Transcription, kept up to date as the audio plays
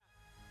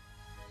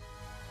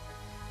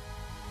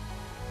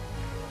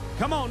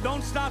Come on,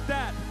 don't stop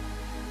that.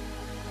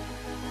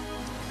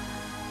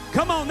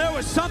 Come on, there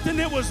was something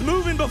that was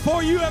moving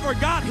before you ever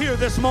got here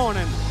this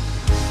morning.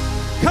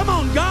 Come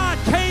on, God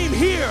came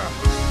here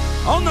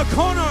on the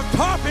corner of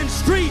Tarpon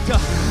Street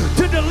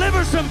to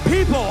deliver some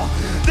people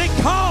that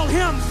call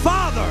him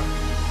Father.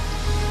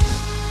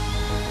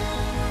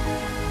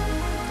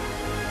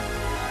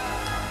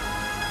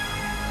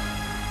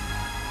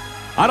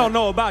 I don't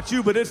know about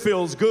you, but it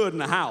feels good in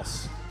the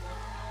house.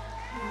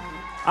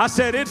 I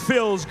said it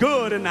feels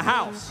good in the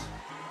house.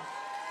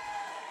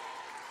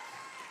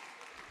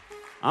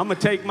 I'm going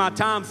to take my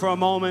time for a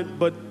moment,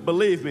 but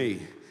believe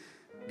me,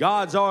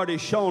 God's already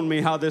shown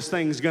me how this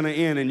thing's going to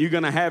end, and you're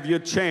going to have your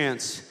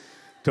chance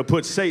to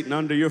put Satan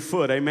under your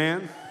foot.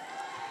 Amen?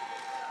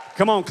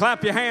 Come on,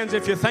 clap your hands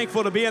if you're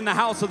thankful to be in the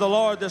house of the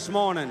Lord this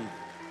morning.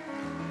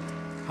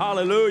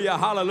 Hallelujah,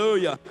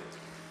 hallelujah.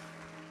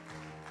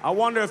 I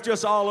wonder if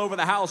just all over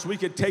the house we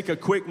could take a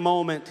quick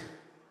moment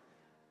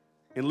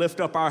and lift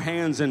up our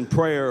hands in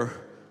prayer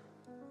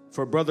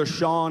for Brother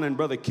Sean and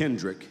Brother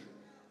Kendrick.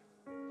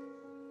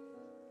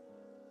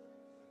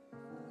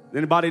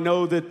 Anybody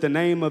know that the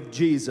name of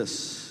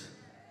Jesus?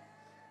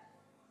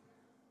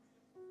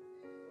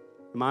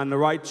 Am I in the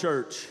right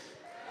church?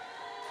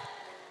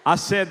 I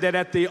said that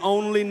at the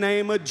only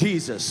name of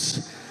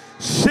Jesus,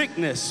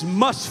 sickness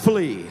must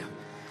flee.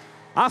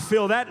 I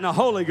feel that in the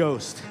Holy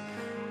Ghost.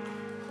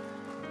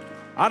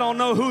 I don't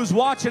know who's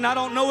watching. I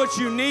don't know what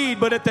you need,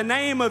 but at the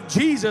name of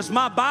Jesus,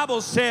 my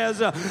Bible says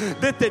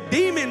that the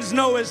demons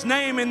know his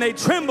name and they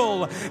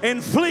tremble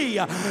and flee.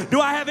 Do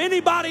I have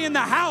anybody in the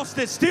house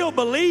that still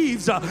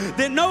believes,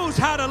 that knows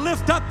how to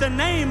lift up the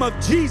name of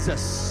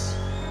Jesus?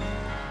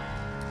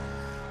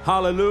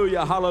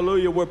 Hallelujah,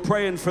 hallelujah. We're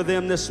praying for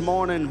them this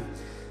morning,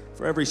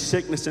 for every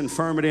sickness,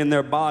 infirmity in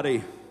their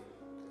body.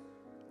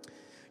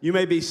 You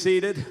may be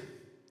seated.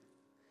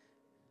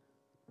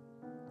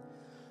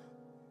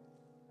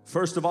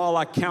 First of all,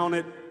 I count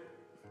it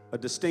a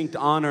distinct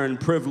honor and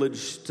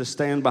privilege to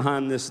stand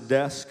behind this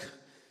desk.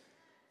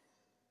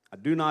 I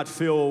do not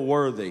feel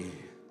worthy.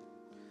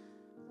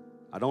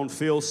 I don't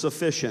feel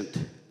sufficient.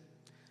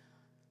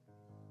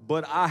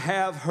 But I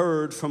have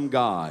heard from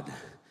God.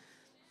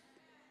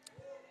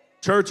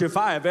 Church, if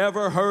I have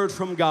ever heard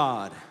from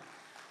God,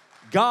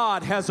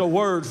 God has a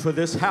word for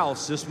this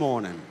house this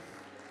morning.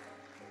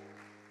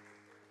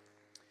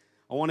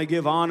 I want to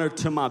give honor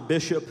to my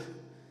bishop.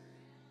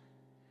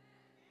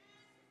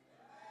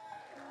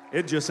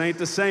 It just ain't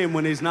the same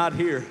when he's not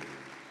here.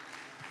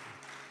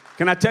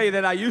 Can I tell you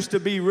that I used to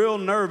be real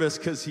nervous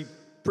because he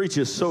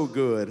preaches so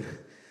good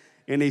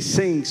and he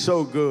sings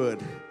so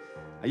good.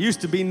 I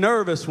used to be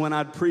nervous when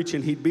I'd preach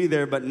and he'd be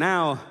there, but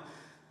now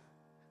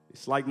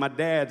it's like my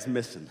dad's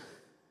missing.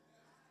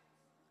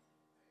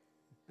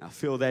 I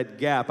feel that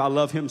gap. I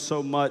love him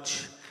so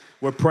much.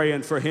 We're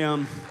praying for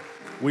him.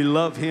 We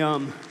love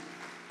him.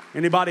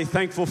 Anybody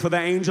thankful for the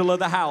angel of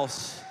the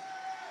house?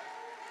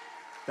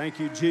 Thank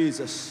you,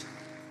 Jesus.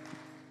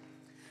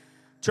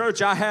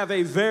 Church, I have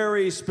a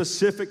very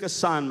specific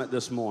assignment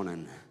this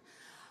morning.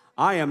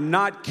 I am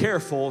not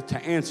careful to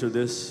answer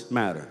this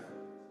matter.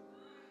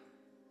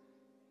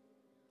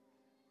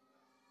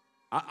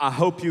 I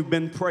hope you've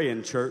been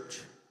praying,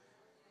 church.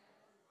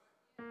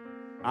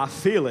 I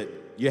feel it.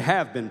 You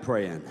have been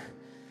praying.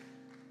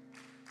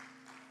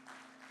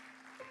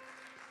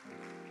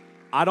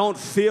 I don't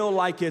feel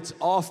like it's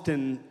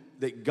often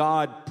that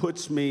God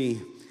puts me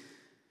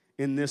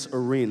in this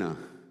arena.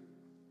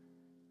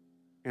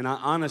 And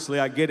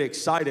I get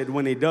excited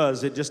when he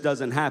does. It just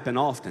doesn't happen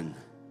often.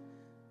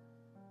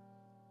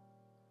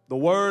 The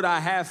word I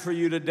have for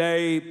you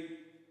today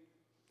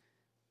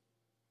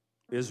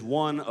is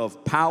one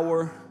of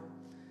power,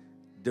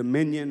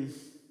 dominion,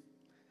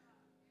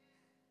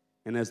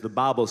 and as the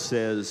Bible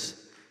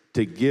says,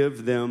 to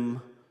give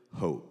them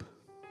hope.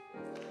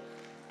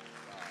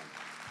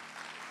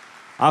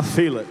 I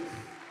feel it.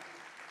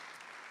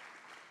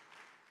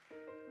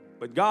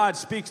 But God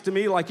speaks to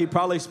me like he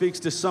probably speaks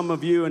to some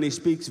of you, and he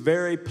speaks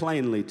very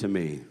plainly to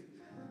me.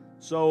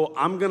 So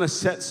I'm going to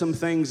set some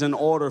things in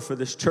order for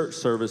this church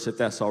service, if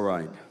that's all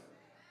right.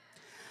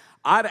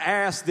 I'd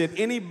ask that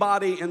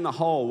anybody in the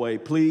hallway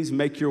please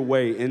make your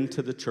way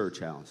into the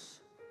church house.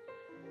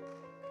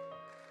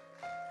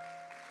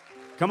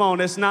 Come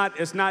on, it's not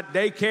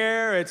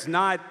daycare,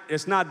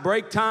 it's not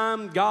break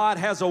time. God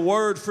has a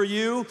word for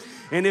you,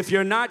 and if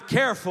you're not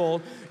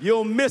careful,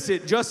 you'll miss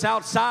it just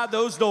outside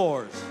those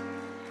doors.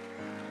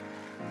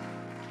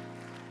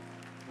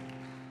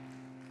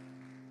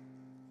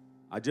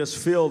 I just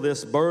feel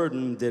this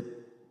burden that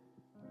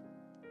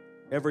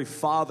every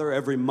father,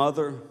 every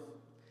mother,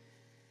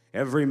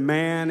 every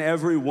man,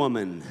 every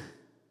woman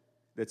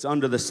that's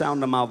under the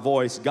sound of my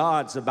voice,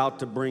 God's about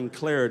to bring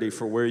clarity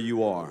for where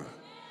you are.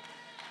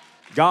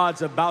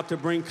 God's about to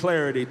bring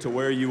clarity to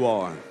where you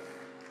are.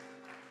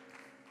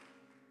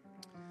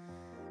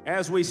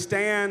 As we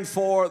stand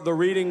for the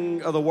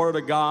reading of the Word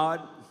of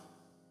God,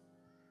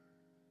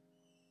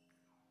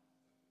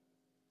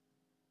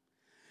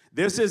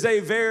 this is a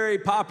very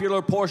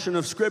popular portion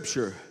of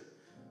Scripture.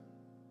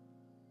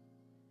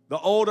 The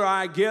older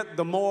I get,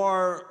 the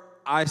more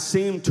I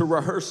seem to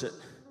rehearse it.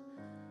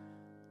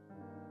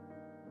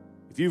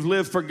 If you've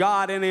lived for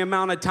God any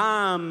amount of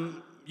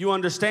time, you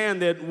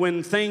understand that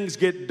when things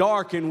get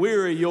dark and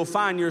weary, you'll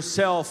find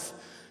yourself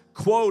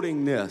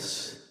quoting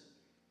this.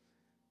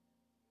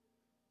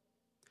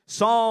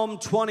 Psalm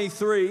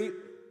 23.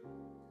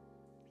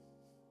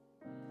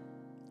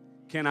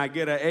 Can I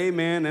get an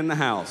amen in the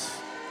house?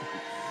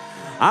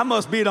 I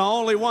must be the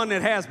only one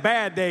that has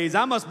bad days.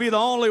 I must be the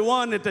only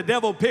one that the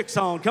devil picks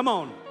on. Come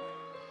on.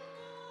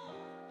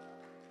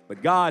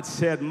 But God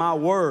said, my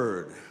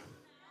word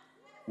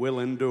will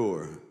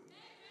endure.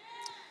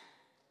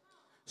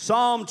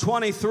 Psalm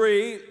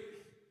 23.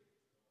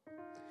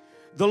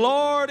 The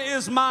Lord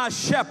is my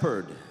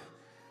shepherd,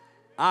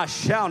 I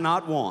shall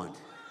not want.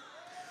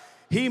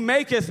 He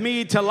maketh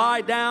me to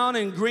lie down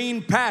in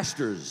green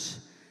pastures.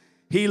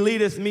 He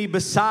leadeth me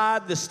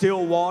beside the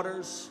still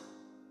waters.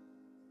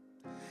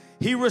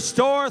 He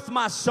restoreth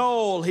my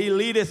soul. He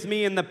leadeth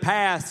me in the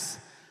paths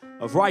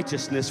of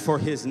righteousness for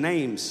his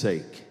name's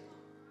sake.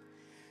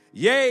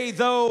 Yea,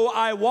 though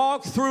I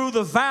walk through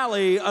the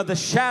valley of the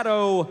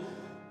shadow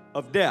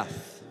of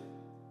death.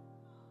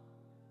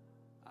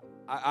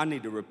 I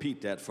need to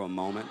repeat that for a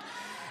moment.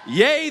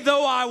 Yea,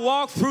 though I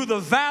walk through the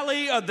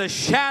valley of the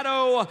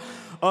shadow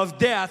of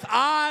death,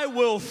 I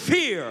will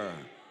fear.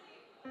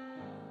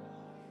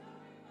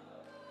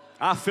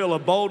 I feel a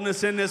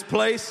boldness in this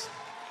place.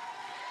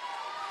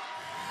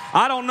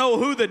 I don't know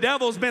who the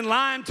devil's been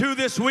lying to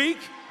this week.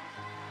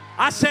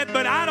 I said,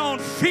 but I don't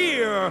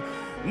fear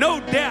no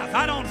death.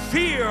 I don't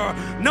fear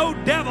no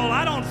devil.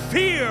 I don't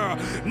fear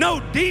no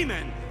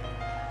demon.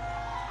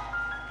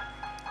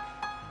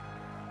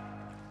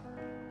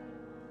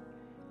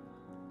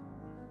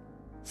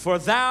 For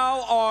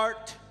thou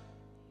art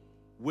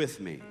with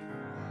me.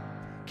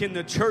 Can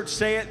the church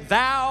say it?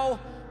 Thou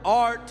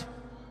art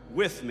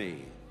with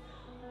me.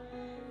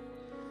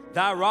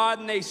 Thy rod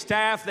and thy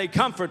staff, they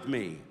comfort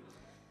me.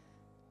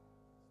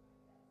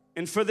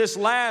 And for this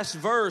last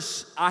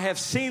verse, I have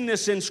seen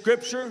this in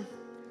Scripture.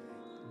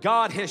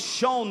 God has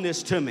shown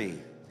this to me.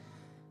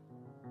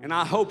 And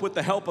I hope with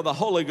the help of the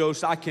Holy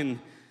Ghost, I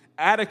can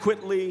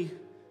adequately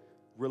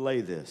relay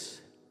this.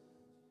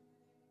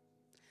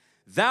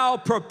 Thou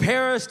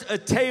preparest a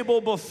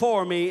table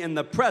before me in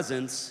the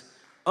presence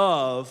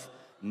of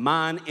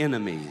mine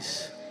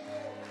enemies.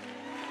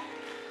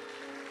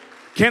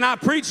 Can I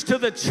preach to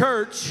the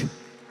church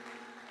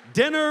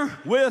dinner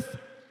with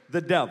the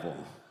devil?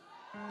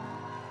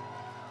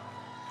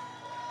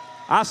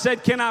 I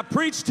said, can I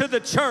preach to the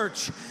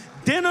church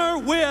dinner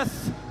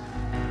with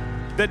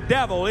the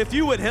devil? If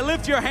you would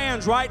lift your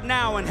hands right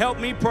now and help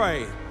me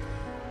pray.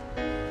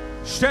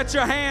 Stretch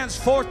your hands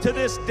forth to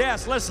this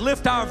desk. Let's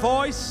lift our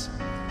voice.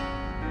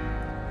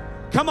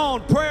 Come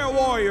on, prayer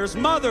warriors,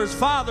 mothers,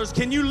 fathers,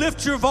 can you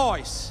lift your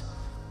voice?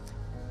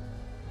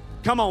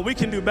 Come on, we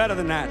can do better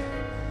than that.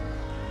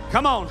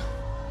 Come on.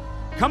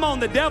 Come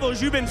on, the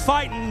devils you've been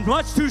fighting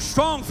much too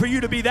strong for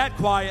you to be that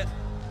quiet.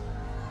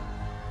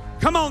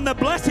 Come on, the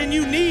blessing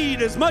you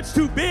need is much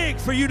too big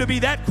for you to be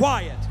that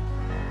quiet.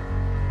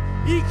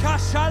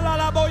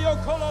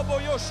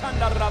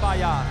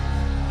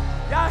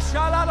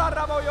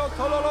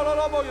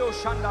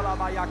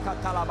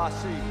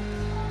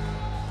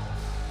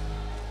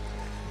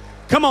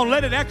 Come on,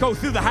 let it echo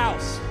through the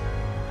house.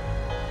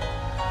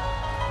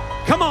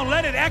 Come on,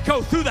 let it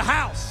echo through the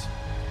house.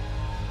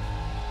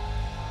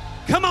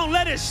 Come on,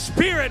 let his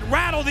spirit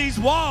rattle these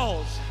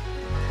walls.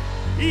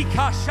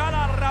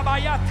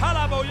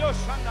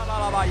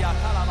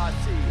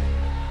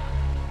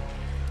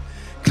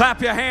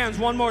 Clap your hands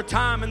one more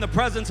time in the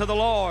presence of the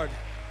Lord.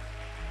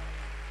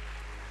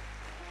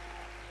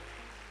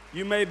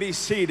 You may be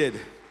seated.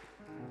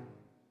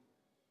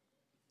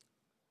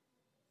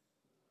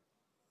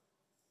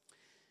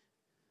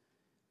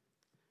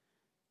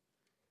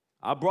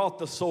 I brought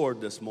the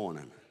sword this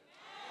morning.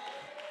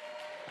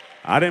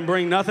 I didn't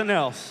bring nothing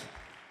else.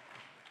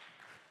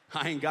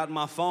 I ain't got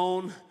my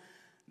phone,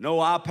 no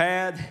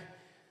iPad.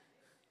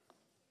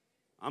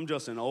 I'm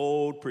just an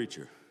old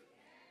preacher.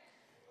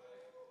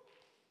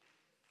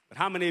 But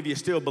how many of you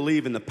still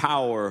believe in the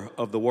power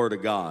of the Word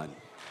of God?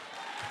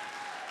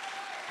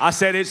 I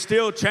said it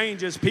still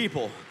changes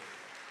people.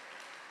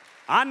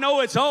 I know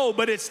it's old,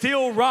 but it's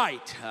still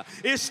right.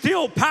 It's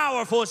still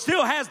powerful. It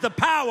still has the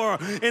power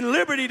and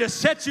liberty to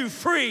set you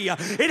free.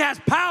 It has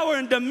power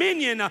and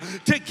dominion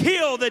to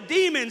kill the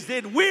demons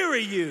that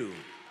weary you.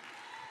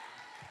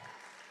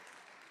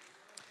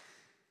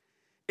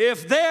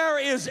 If there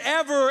is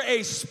ever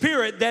a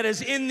spirit that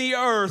is in the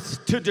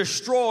earth to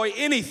destroy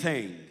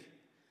anything,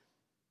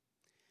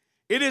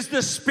 it is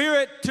the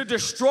spirit to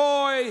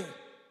destroy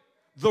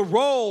the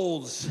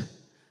roles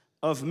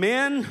of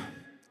men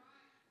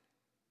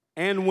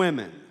and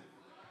women.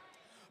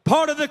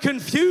 Part of the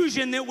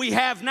confusion that we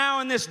have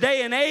now in this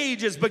day and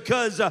age is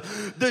because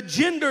the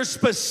gender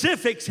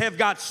specifics have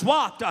got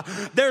swapped.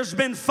 There's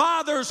been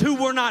fathers who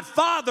were not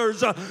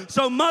fathers,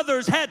 so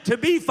mothers had to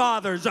be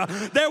fathers.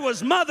 There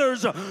was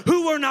mothers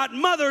who were not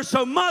mothers,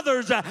 so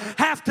mothers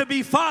have to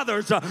be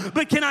fathers.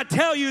 But can I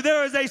tell you,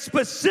 there is a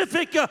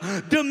specific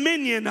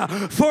dominion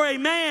for a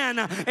man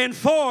and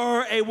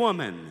for a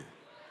woman.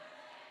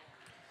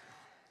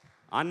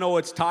 I know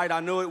it's tight.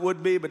 I knew it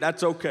would be, but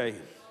that's okay.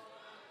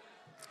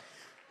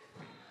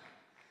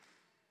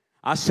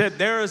 I said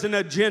there is an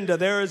agenda,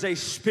 there is a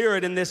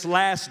spirit in this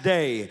last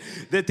day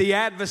that the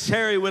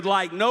adversary would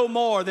like no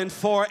more than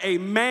for a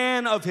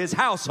man of his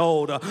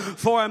household,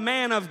 for a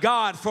man of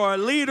God, for a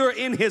leader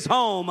in his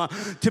home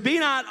to be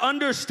not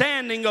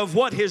understanding of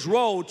what his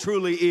role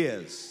truly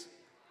is.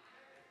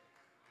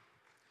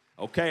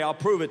 Okay, I'll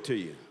prove it to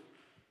you.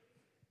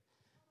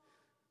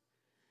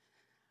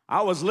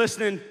 I was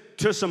listening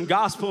to some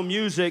gospel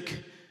music,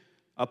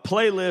 a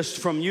playlist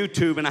from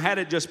YouTube, and I had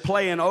it just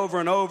playing over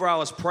and over. I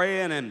was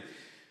praying, and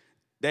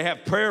they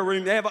have prayer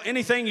room. They have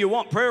anything you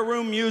want, prayer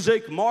room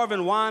music,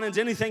 Marvin Winans,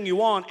 anything you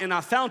want. And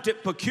I found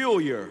it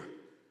peculiar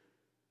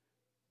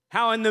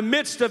how in the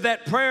midst of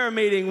that prayer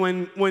meeting,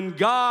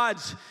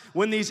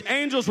 when these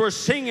angels were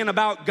singing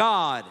about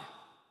God,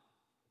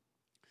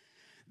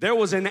 there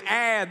was an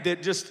ad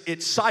that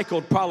it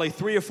cycled probably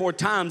 3 or 4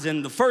 times.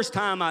 And the first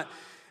time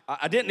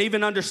I didn't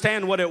even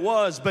understand what it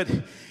was, but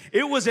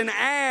it was an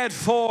ad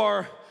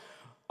for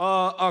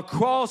a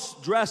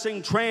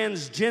cross-dressing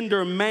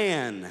transgender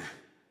man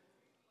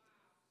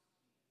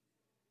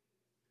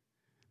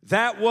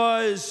that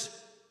was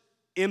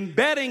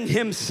embedding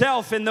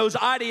himself in those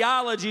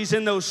ideologies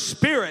and those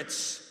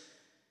spirits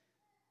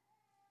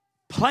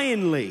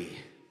plainly,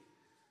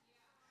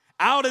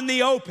 out in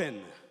the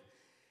open.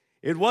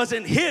 It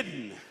wasn't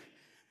hidden.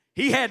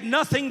 He had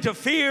nothing to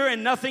fear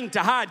and nothing to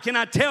hide. Can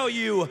I tell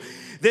you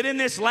that in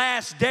this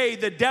last day,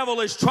 the devil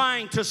is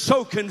trying to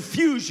sow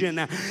confusion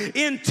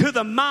into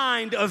the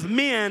mind of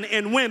men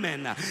and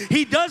women.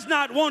 He does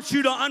not want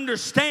you to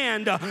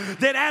understand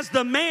that as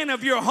the man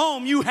of your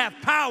home, you have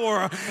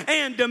power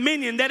and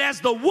dominion. That as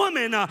the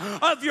woman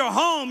of your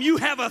home, you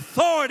have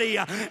authority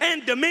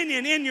and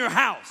dominion in your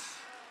house.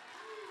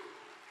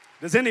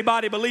 Does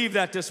anybody believe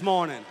that this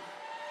morning?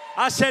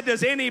 I said,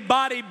 does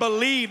anybody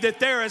believe that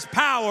there is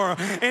power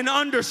and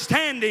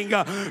understanding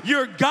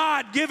your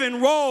God-given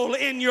role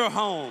in your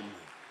home?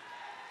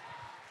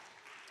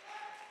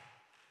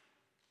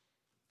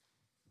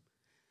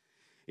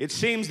 It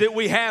seems that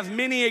we have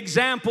many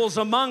examples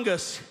among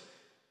us,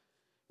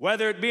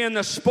 whether it be in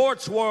the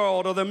sports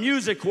world or the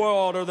music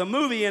world or the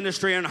movie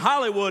industry in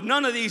Hollywood.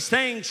 None of these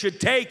things should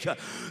take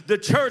the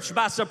church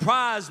by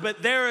surprise,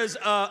 but there is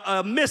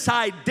a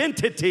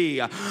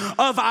misidentity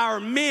of our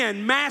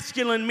men,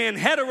 masculine men,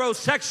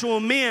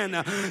 heterosexual men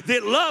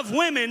that love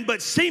women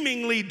but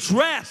seemingly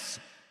dress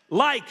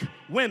like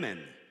women.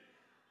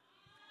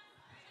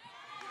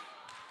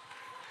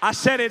 I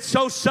said it's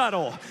so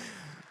subtle.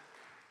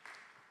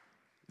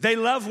 They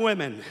love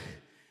women.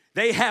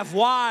 They have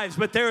wives,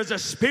 but there is a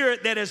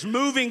spirit that is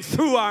moving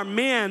through our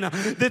men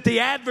that the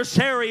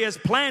adversary is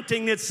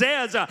planting that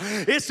says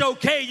it's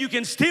okay, you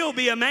can still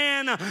be a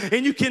man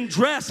and you can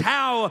dress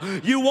how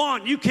you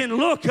want. You can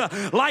look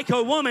like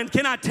a woman.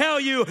 Can I tell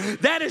you,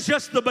 that is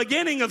just the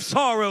beginning of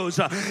sorrows.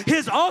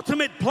 His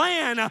ultimate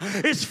plan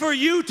is for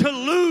you to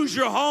lose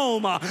your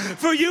home,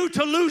 for you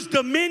to lose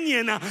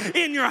dominion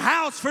in your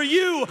house, for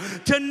you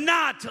to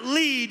not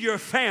lead your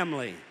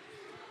family.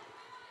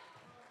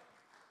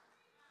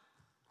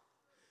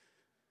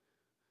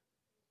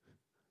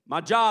 My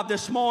job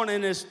this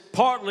morning is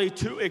partly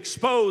to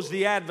expose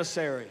the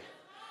adversary.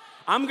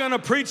 I'm going to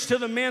preach to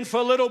the men for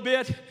a little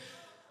bit.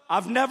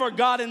 I've never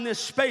got in this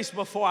space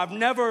before. I've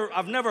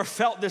never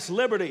felt this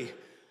liberty.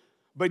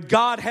 But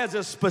God has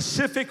a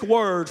specific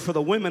word for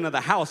the women of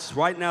the house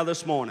right now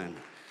this morning.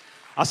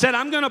 I said,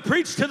 I'm going to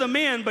preach to the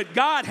men, but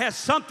God has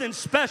something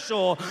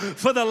special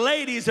for the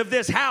ladies of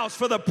this house,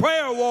 for the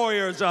prayer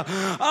warriors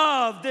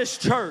of this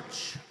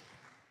church.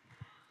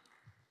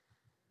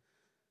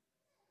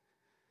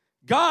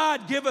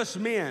 God, give us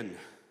men,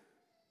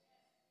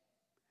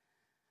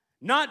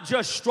 not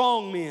just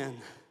strong men.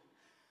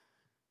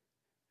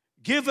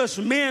 Give us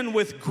men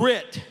with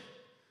grit.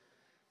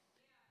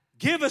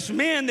 Give us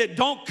men that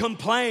don't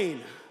complain.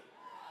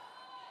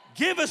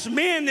 Give us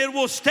men that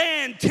will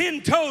stand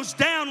 10 toes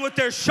down with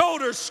their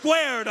shoulders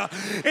squared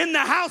in the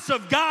house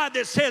of God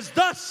that says,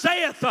 thus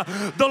saith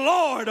the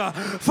Lord,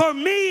 for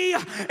me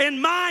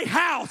and my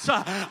house,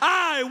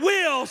 I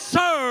will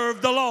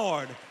serve the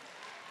Lord.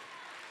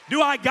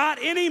 Do I got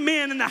any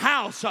men in the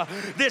house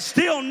that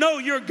still know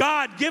your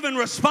God-given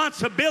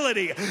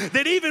responsibility,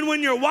 that even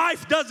when your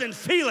wife doesn't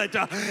feel it,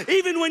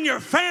 even when your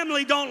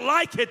family don't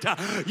like it,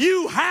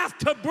 you have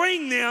to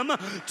bring them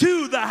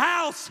to the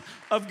house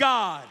of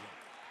God?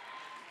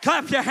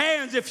 Clap your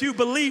hands if you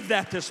believe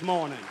that this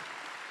morning.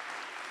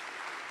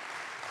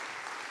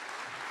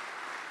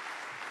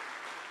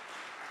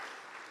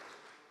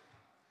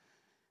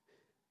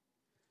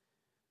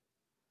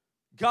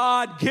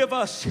 God, give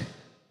us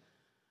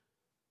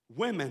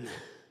women.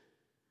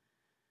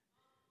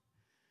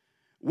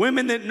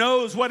 Women that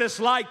knows what it's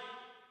like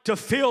to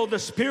feel the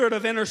spirit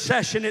of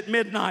intercession at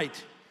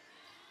midnight.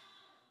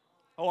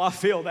 Oh, I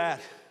feel that.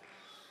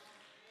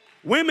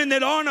 Women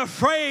that aren't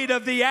afraid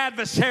of the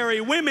adversary.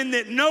 Women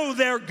that know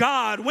their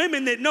God.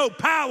 Women that know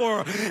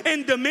power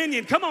and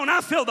dominion. Come on,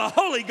 I feel the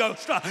Holy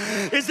Ghost.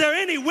 Is there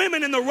any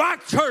women in the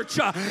Rock Church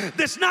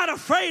that's not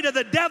afraid of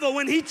the devil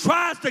when he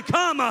tries to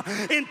come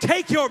and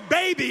take your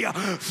baby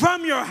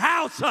from your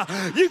house?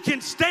 You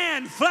can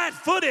stand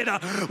flat-footed.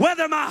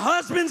 Whether my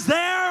husband's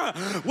there,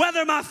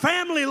 whether my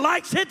family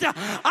likes it,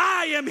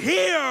 I am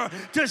here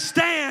to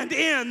stand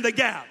in the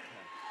gap.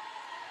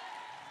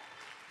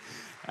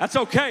 That's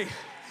okay.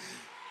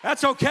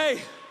 That's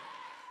okay.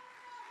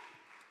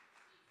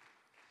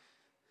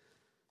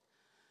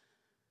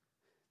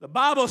 The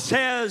Bible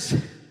says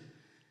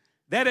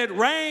that it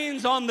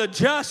rains on the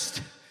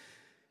just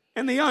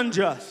and the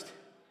unjust.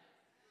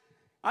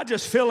 I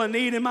just feel a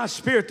need in my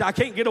spirit. I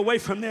can't get away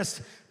from this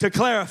to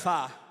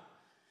clarify.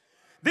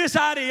 This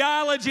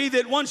ideology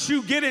that once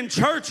you get in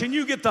church and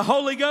you get the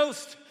Holy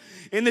Ghost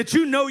and that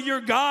you know your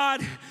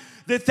God,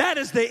 that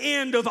is the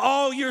end of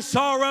all your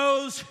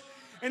sorrows.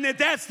 And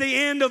that's the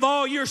end of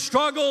all your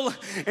struggle.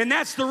 And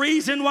that's the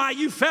reason why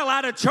you fell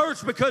out of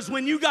church, because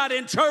when you got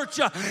in church,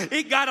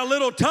 it got a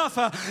little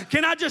tougher.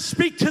 Can I just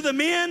speak to the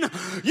men?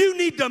 You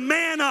need to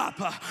man up.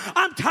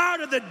 I'm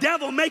tired of the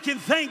devil making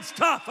things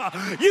tough.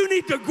 You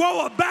need to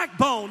grow a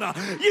backbone.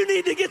 You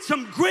need to get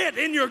some grit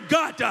in your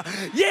gut.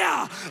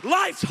 Yeah,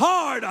 life's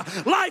hard.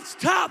 Life's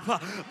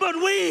tough. But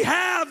we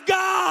have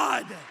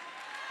God.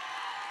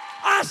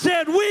 I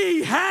said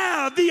we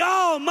have the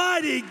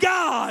Almighty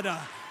God.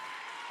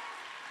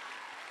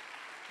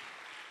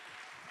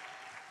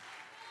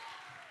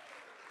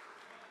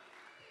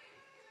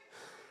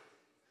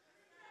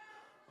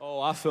 Oh,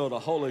 I feel the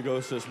Holy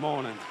Ghost this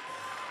morning.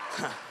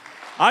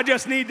 I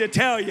just need to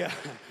tell you,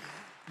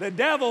 the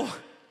devil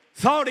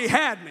thought he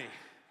had me.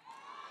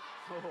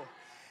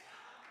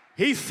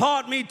 He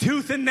fought me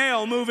tooth and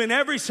nail, moving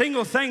every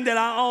single thing that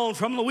I own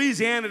from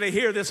Louisiana to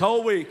here this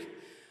whole week.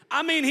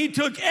 I mean, he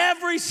took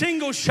every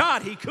single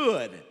shot he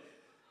could.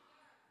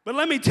 But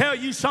let me tell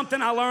you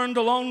something I learned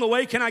along the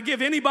way. Can I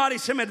give anybody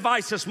some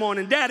advice this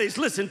morning? Daddies,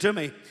 listen to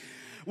me.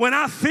 When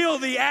I feel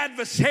the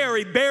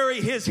adversary bury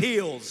his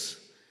heels,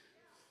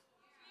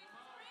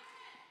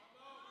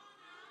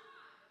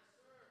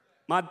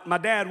 My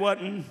dad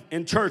wasn't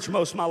in church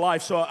most of my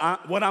life, so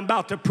what I'm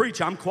about to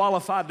preach, I'm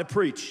qualified to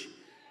preach.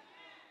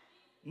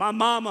 My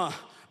mama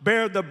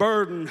bared the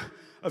burden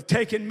of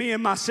taking me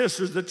and my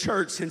sisters to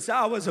church since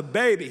I was a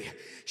baby.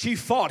 She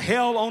fought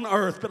hell on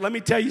earth. But let me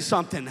tell you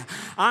something.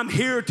 I'm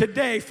here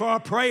today for a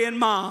praying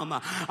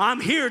mom. I'm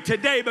here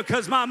today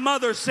because my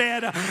mother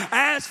said,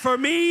 as for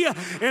me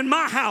and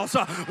my house,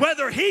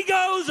 whether he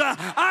goes,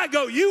 I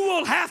go. You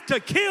will have to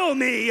kill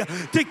me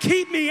to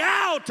keep me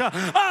out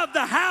of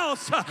the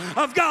house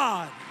of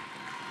God.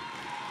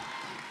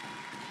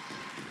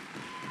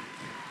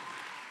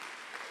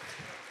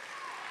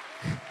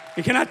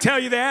 And can I tell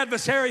you, the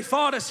adversary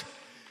fought us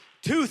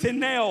tooth and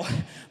nail.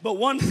 But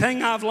one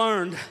thing I've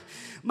learned,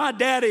 my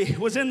daddy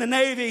was in the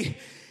Navy.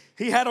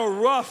 He had a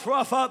rough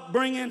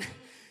upbringing.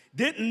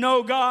 Didn't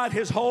know God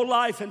his whole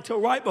life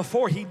until right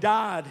before he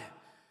died.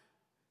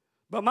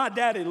 But my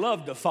daddy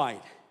loved to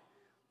fight.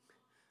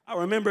 I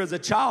remember as a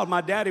child, my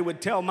daddy would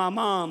tell my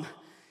mom,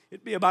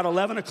 it'd be about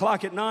 11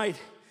 o'clock at night,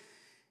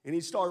 and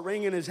he'd start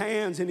wringing his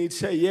hands and he'd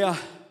say, yeah,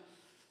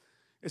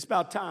 it's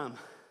about time.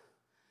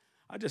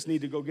 I just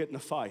need to go get in a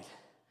fight.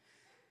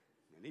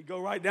 And he'd go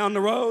right down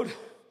the road.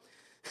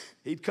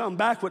 He'd come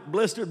back with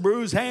blistered,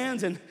 bruised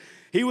hands, and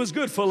he was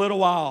good for a little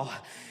while.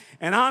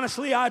 And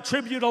honestly, I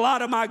attribute a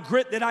lot of my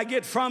grit that I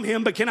get from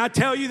him. But can I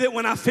tell you that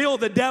when I feel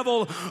the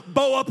devil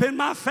bow up in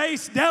my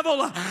face,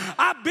 devil,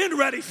 I've been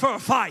ready for a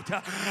fight.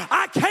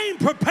 I came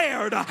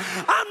prepared.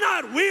 I'm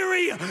not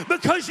weary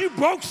because you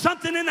broke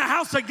something in the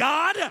house of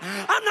God.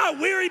 I'm not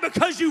weary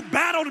because you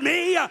battled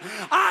me.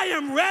 I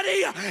am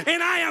ready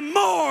and I am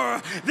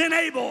more than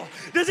able.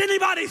 Does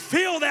anybody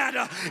feel that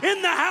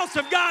in the house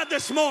of God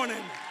this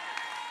morning?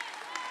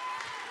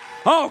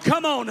 Oh,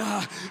 come on.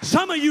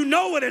 Some of you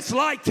know what it's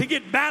like to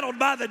get battled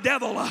by the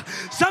devil.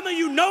 Some of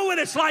you know what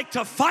it's like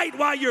to fight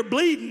while you're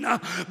bleeding.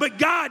 But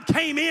God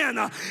came in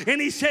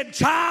and he said,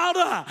 child,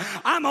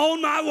 I'm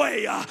on my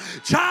way.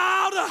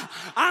 Child,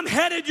 I'm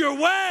headed your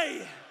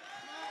way.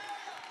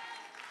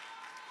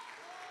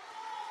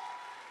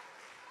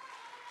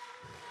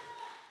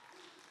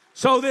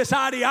 So this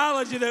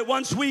ideology that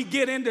once we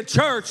get into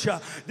church,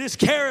 this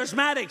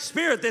charismatic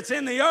spirit that's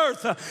in the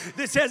earth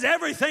that says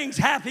everything's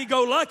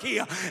happy-go-lucky,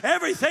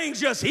 everything's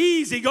just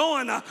easy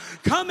going,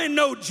 come and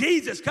know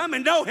Jesus, come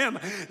and know him.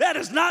 That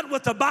is not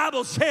what the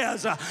Bible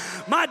says.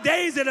 My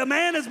days that a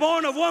man is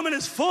born of woman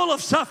is full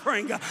of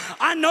suffering.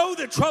 I know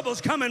that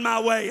trouble's coming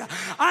my way.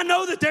 I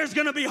know that there's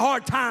going to be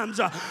hard times.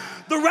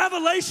 The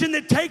revelation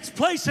that takes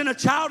place in a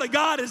child of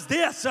God is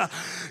this.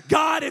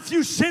 God, if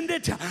you send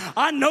it,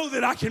 I know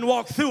that I can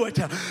walk through it.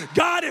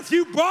 God, if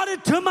you brought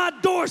it to my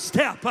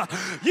doorstep,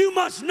 you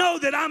must know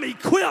that I'm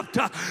equipped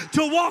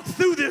to walk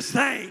through this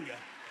thing.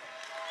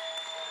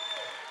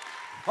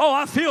 Oh,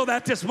 I feel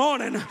that this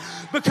morning,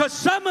 because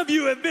some of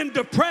you have been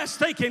depressed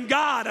thinking,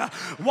 God,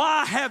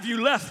 why have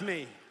you left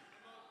me?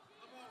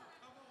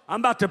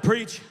 I'm about to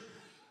preach.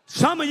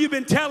 Some of you have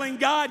been telling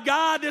God,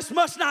 God, this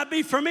must not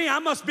be for me. I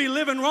must be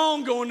living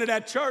wrong going to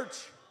that church.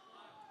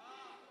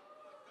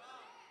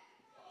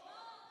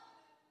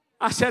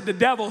 I said, the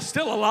devil's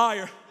still a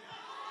liar.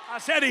 I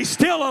said, he's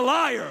still a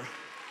liar.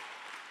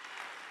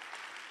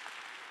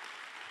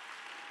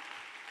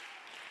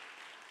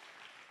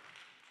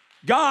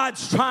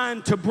 God's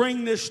trying to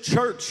bring this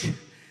church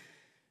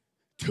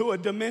to a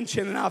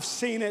dimension, and I've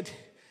seen it.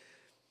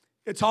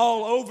 It's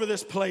all over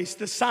this place.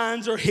 The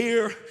signs are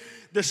here.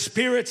 The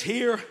Spirit's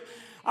here.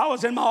 I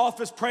was in my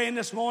office praying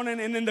this morning,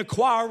 and in the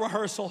choir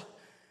rehearsal,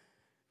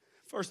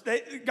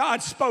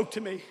 God spoke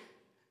to me.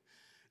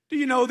 Do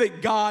you know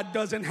that God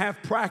doesn't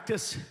have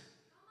practice?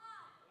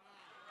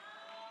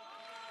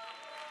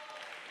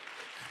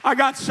 I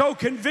got so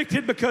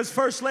convicted because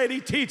First Lady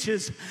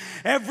teaches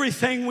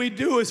everything we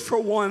do is for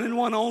one and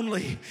one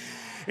only.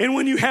 And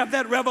when you have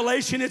that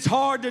revelation, it's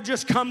hard to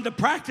just come to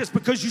practice,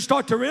 because you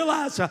start to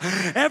realize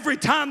every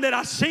time that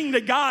I sing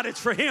to God, it's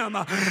for Him.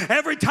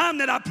 Every time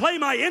that I play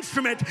my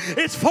instrument,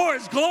 it's for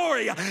His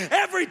glory.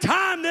 Every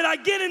time that I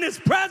get in His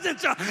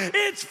presence,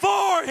 it's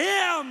for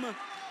Him.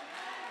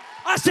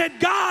 I said,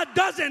 God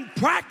doesn't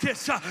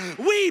practice.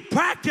 We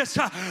practice,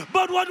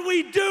 but what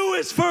we do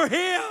is for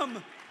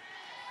Him.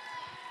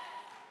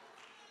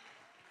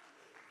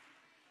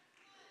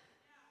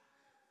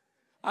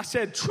 I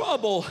said,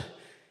 trouble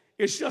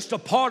is just a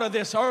part of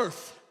this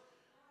earth.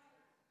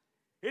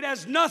 It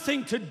has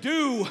nothing to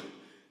do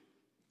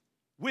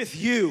with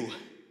you.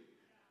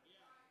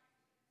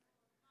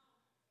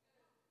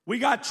 We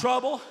got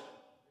trouble.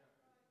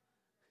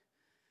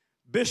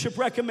 Bishop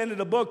recommended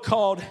a book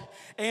called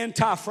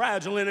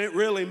Anti-Fragile, and it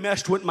really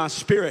messed with my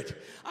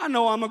spirit. I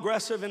know I'm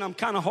aggressive and I'm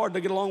kind of hard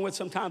to get along with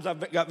sometimes.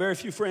 I've got very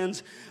few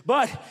friends.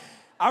 But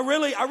I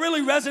really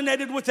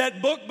resonated with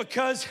that book,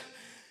 because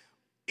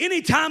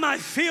anytime I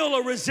feel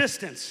a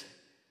resistance,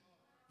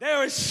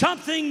 there is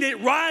something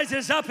that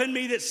rises up in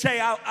me that say,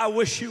 I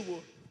wish you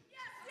would.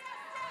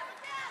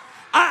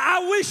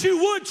 I wish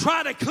you would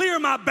try to clear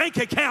my bank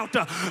account,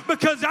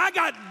 because I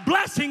got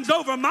blessings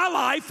over my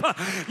life.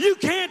 You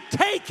can't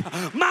take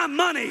my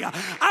money.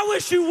 I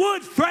wish you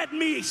would threaten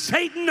me,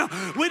 Satan,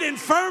 with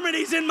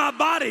infirmities in my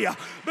body,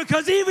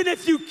 because even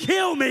if you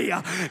kill me,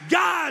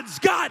 God's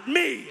got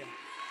me.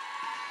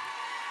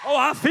 Oh,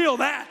 I feel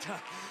that.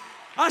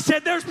 I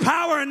said, there's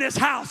power in this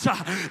house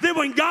that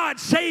when God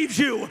saves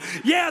you,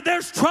 yeah,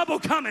 there's trouble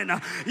coming.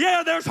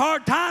 Yeah, there's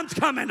hard times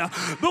coming.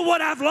 But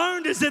what I've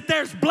learned is that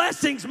there's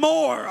blessings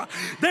more.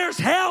 There's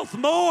health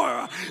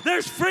more.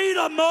 There's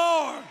freedom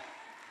more.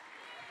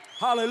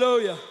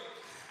 Hallelujah.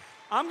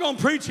 I'm going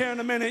to preach here in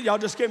a minute. Y'all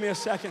just give me a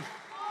second.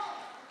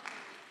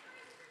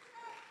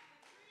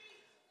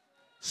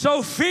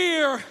 So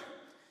fear,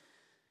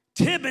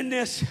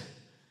 timidness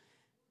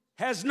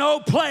has no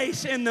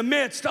place in the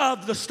midst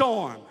of the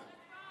storm.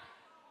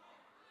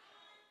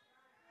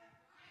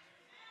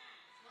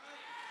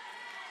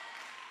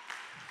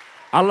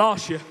 I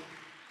lost you.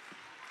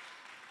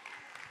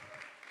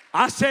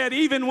 I said,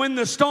 even when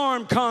the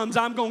storm comes,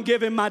 I'm going to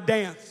give Him my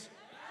dance.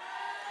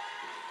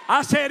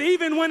 I said,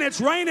 even when it's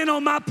raining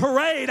on my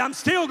parade, I'm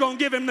still going to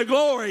give Him the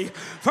glory.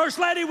 First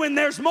Lady, when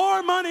there's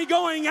more money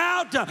going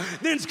out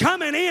than's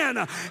coming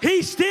in,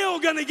 He's still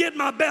going to get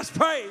my best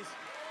praise.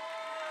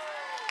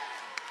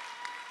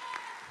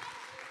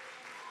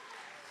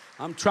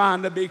 I'm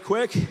trying to be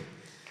quick.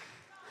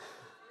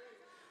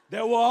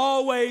 There will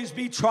always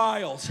be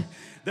trials.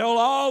 There will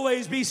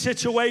always be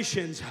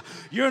situations.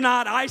 You're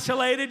not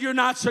isolated. You're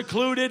not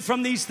secluded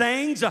from these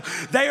things.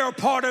 They are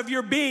part of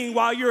your being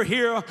while you're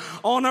here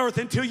on earth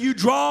until you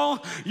draw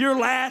your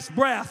last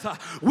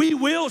breath. We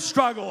will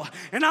struggle.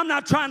 And I'm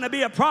not trying to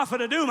be a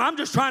prophet of doom. I'm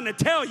just trying to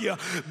tell you,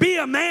 be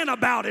a man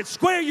about it.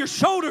 Square your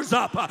shoulders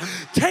up.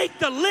 Take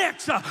the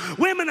licks.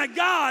 Women of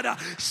God,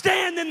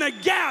 stand in the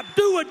gap.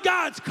 Do what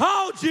God's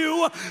called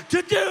you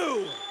to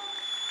do.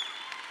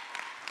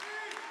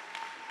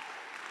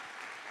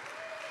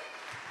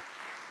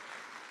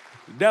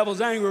 The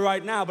devil's angry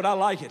right now, but I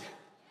like it.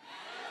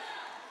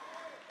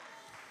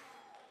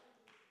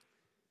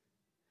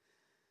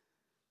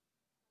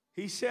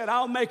 He said,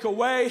 I'll make a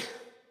way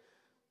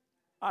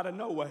out of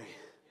no way.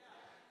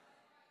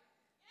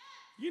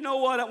 You know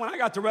what? When I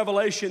got the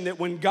revelation that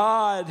when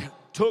God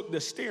took the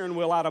steering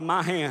wheel out of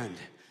my hand,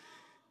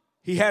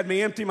 He had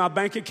me empty my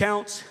bank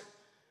accounts,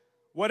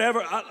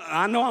 whatever.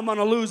 I know I'm going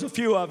to lose a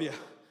few of you.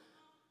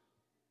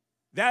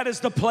 That is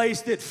the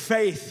place that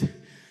faith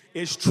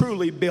is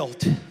truly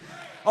built.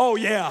 Oh,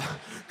 yeah,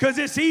 because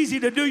it's easy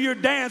to do your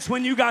dance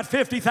when you got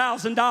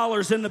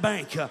 $50,000 in the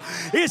bank.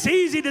 It's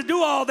easy to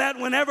do all that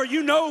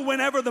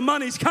whenever the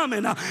money's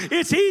coming.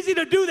 It's easy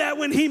to do that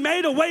when he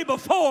made a way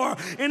before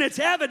and it's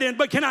evident.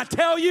 But can I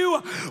tell you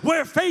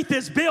where faith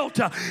is built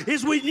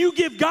is when you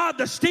give God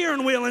the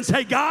steering wheel and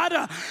say, God,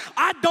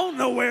 I don't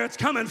know where it's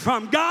coming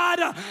from. God,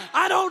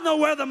 I don't know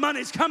where the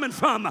money's coming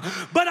from,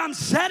 but I'm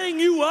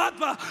setting you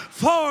up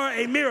for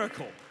a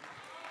miracle.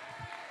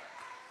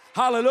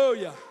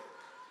 Hallelujah.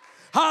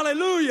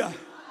 Hallelujah.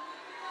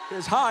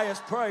 His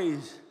highest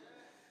praise.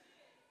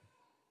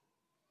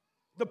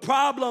 The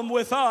problem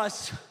with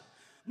us,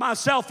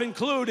 myself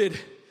included,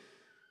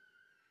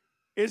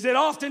 is that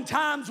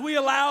oftentimes we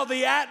allow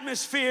the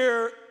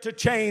atmosphere to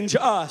change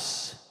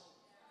us.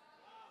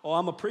 Oh,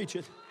 I'm going to preach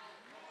it.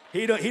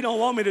 He don't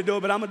want me to do it,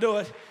 but I'm going to do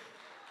it.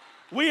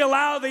 We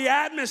allow the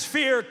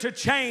atmosphere to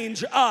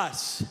change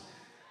us.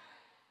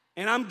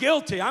 And I'm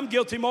guilty. I'm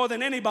guilty more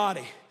than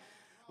anybody.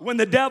 When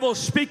the devil's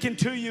speaking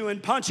to you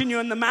and punching you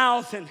in the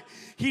mouth and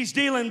he's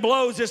dealing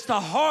blows, it's the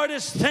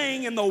hardest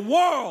thing in the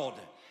world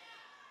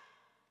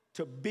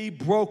to be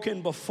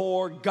broken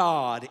before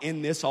God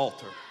in this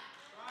altar.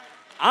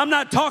 I'm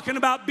not talking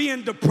about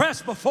being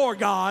depressed before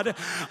God.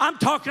 I'm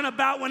talking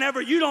about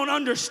whenever you don't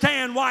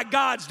understand why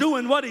God's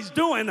doing what he's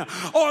doing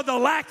or the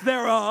lack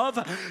thereof.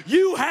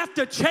 You have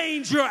to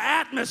change your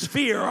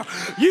atmosphere.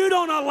 You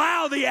don't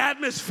allow the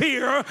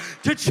atmosphere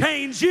to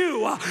change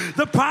you.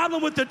 The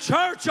problem with the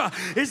church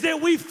is that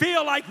we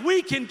feel like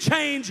we can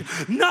change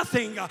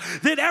nothing,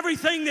 that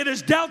everything that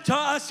is dealt to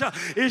us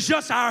is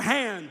just our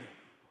hand.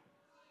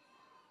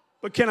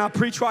 But can I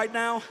preach right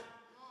now?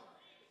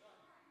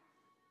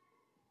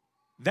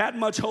 That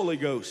much Holy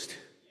Ghost.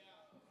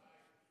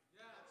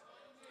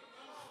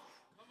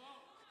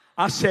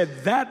 I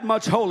said that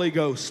much Holy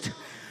Ghost.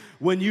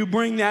 When you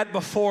bring that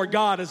before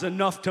God is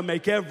enough to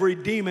make every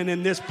demon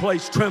in this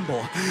place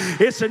tremble.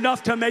 It's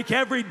enough to make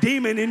every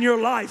demon in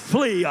your life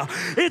flee.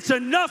 It's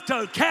enough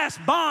to cast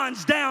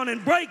bonds down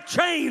and break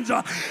chains.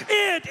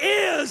 It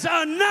is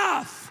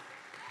enough.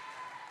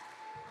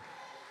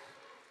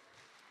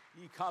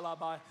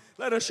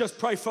 Let us just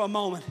pray for a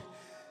moment.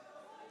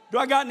 Do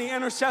I got any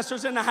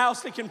intercessors in the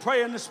house that can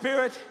pray in the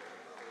Spirit?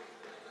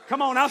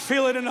 Come on, I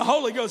feel it in the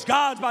Holy Ghost.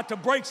 God's about to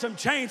break some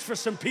chains for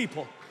some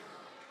people.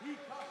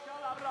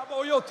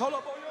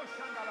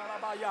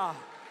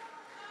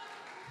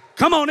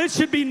 Come on, it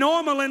should be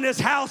normal in this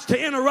house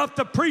to interrupt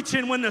the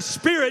preaching when the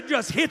Spirit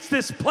just hits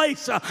this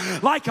place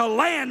like a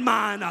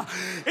landmine.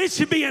 It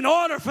should be in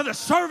order for the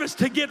service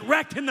to get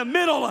wrecked in the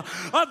middle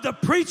of the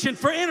preaching,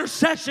 for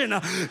intercession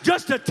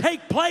just to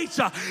take place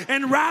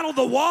and rattle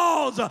the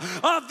walls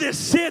of this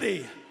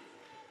city.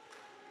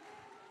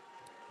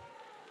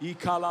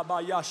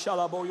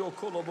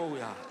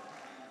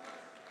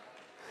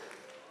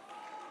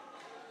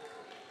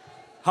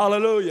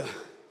 Hallelujah.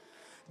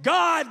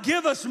 God,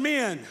 give us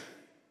men.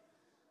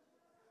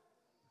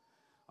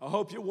 I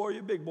hope you wore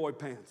your big boy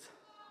pants.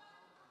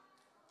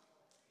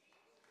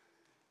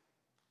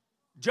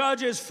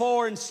 Judges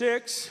 4 and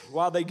 6,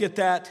 while they get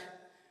that.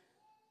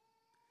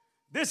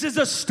 This is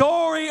a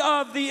story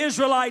of the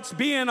Israelites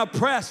being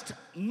oppressed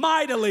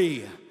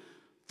mightily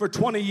for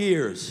 20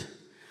 years.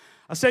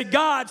 I say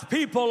God's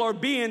people are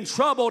being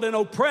troubled and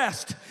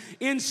oppressed,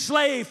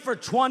 enslaved for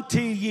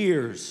 20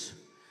 years.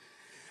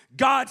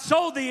 God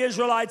sold the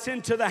Israelites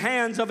into the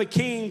hands of a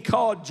king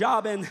called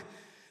Jabin,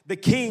 the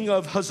king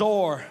of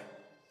Hazor.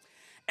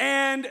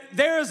 And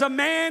there's a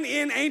man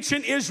in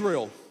ancient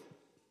Israel.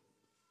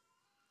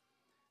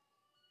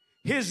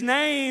 His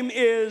name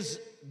is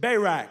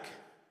Barak.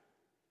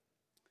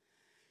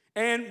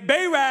 And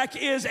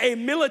Barak is a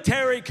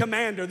military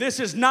commander. This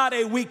is not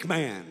a weak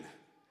man.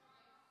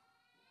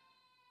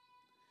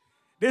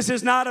 This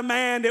is not a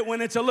man that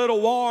when it's a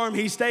little warm,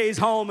 he stays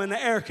home in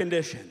the air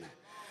condition.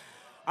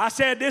 I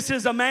said, this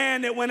is a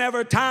man that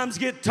whenever times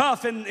get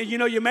tough and,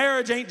 your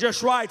marriage ain't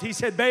just right, he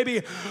said,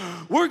 baby,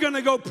 we're going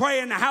to go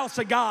pray in the house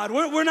of God.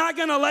 We're not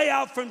going to lay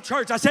out from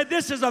church. I said,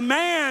 this is a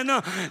man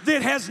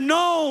that has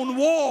known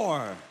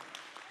war.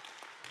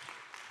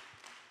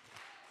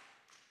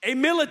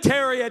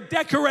 A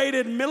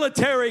decorated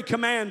military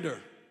commander.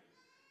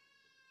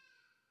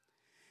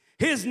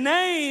 His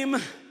name,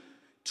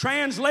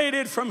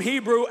 translated from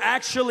Hebrew,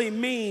 actually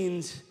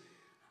means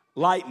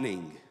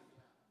lightning.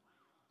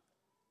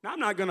 Now, I'm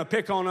not going to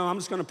pick on him. I'm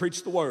just going to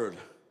preach the word.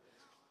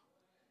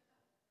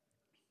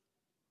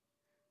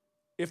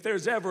 If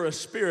there's ever a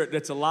spirit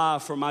that's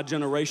alive for my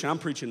generation, I'm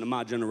preaching to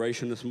my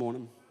generation this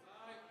morning.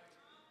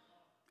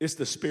 It's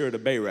the spirit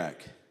of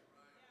Barak.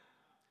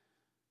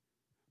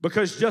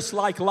 Because just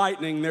like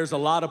lightning, there's a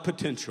lot of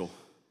potential,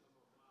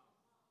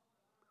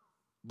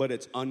 but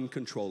it's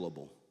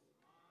uncontrollable.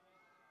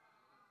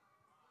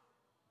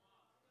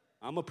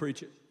 I'm going to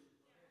preach it.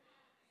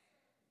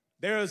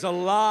 There is a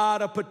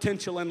lot of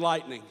potential in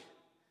lightning,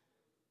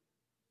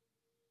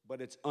 but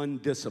it's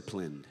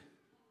undisciplined.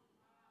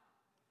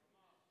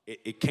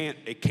 It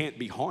can't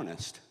be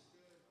harnessed.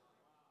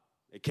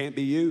 It can't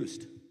be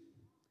used.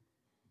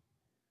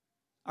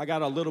 I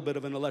got a little bit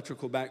of an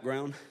electrical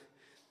background.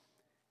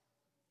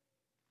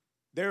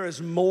 There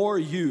is more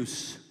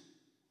use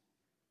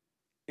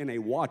in a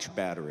watch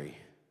battery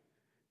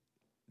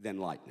than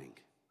lightning.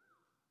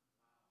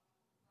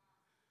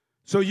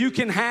 So you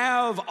can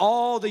have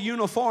all the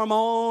uniform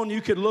on,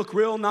 you could look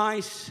real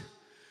nice.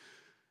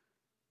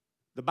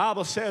 The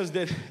Bible says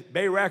that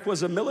Barak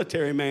was a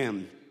military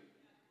man.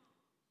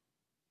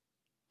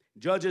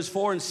 Judges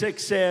 4 and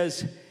 6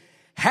 says,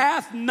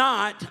 hath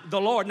not the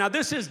Lord. Now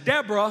this is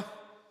Deborah.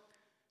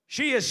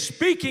 She is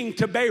speaking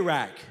to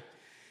Barak.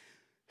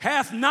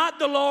 Hath not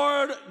the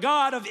Lord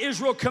God of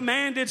Israel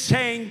commanded,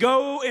 saying,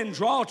 go and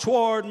draw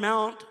toward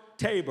Mount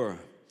Tabor.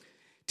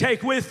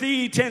 Take with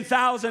thee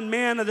 10,000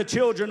 men of the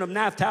children of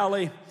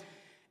Naphtali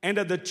and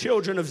of the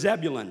children of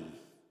Zebulun.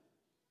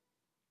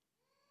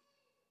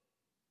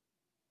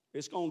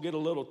 It's going to get a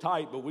little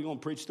tight, but we're going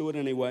to preach through it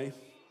anyway.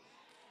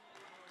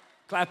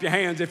 Clap your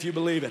hands if you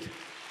believe it.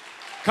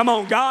 Come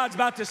on, God's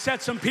about to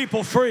set some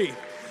people free.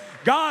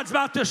 God's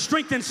about to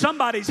strengthen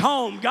somebody's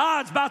home.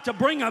 God's about to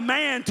bring a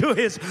man to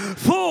his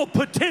full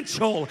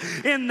potential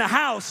in the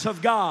house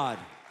of God.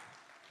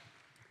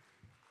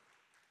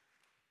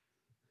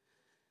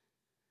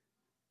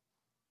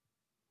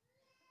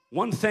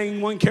 One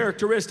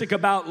characteristic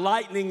about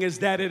lightning is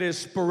that it is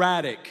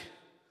sporadic.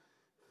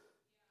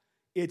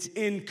 It's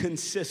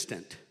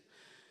inconsistent.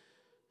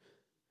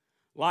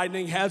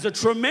 Lightning has a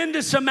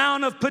tremendous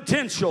amount of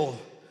potential,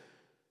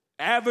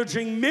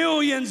 averaging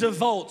millions of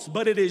volts,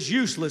 but it is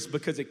useless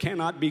because it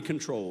cannot be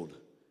controlled.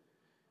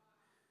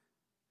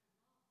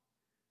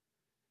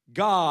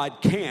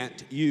 God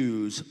can't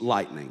use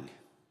lightning.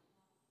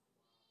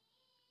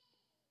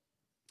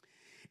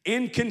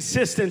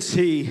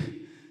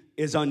 Inconsistency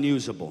is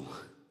unusable.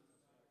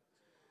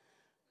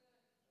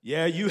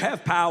 Yeah, you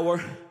have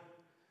power.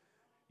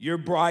 You're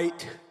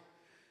bright.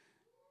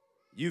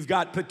 You've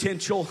got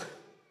potential,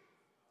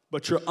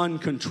 but you're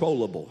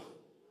uncontrollable.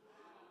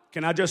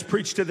 Can I just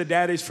preach to the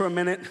daddies for a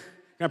minute?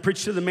 Can I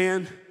preach to the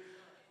men?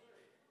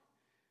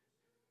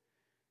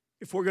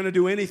 If we're going to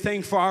do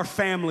anything for our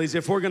families,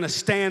 if we're going to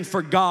stand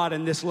for God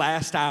in this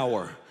last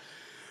hour,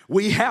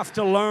 we have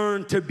to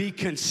learn to be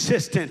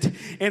consistent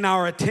in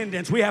our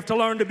attendance. We have to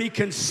learn to be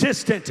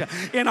consistent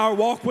in our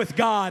walk with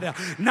God.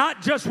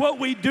 Not just what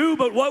we do,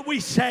 but what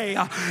we say.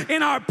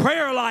 In our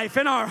prayer life,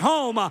 in our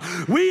home,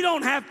 we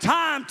don't have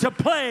time to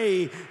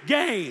play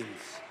games.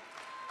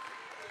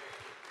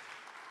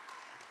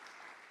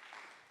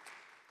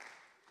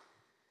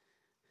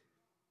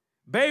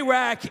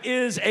 Barak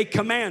is a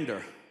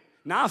commander.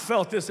 Now, I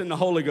felt this in the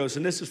Holy Ghost,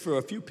 and this is for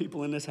a few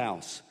people in this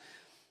house.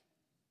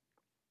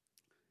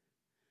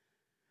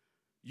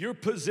 Your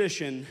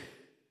position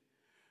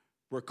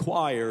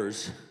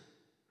requires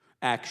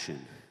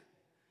action.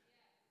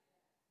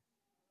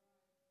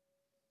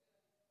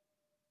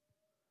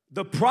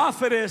 The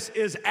prophetess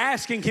is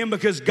asking him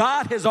because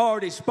God has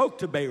already spoke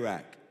to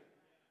Barak.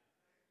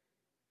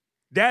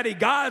 Daddy,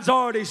 God's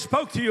already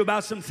spoke to you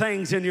about some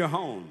things in your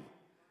home.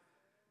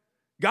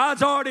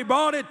 God's already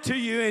brought it to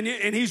you,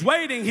 and he's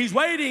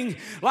waiting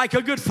like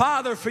a good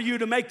father for you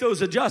to make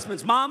those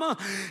adjustments. Mama,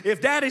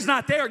 if daddy's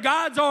not there,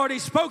 God's already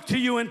spoke to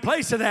you in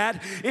place of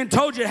that and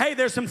told you, hey,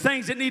 there's some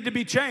things that need to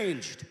be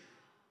changed.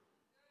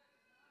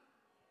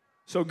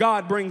 So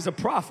God brings a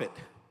prophet.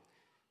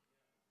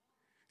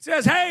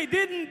 Says, hey,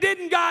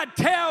 didn't God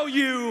tell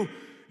you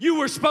you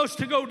were supposed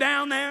to go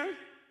down there?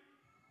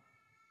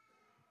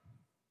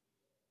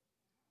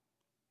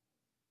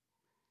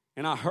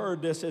 And I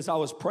heard this as I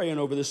was praying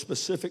over this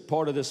specific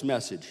part of this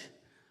message.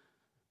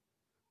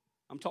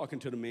 I'm talking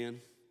to the men.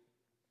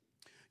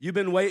 You've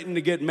been waiting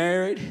to get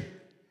married.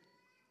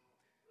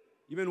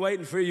 You've been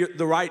waiting for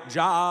the right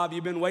job.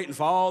 You've been waiting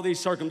for all these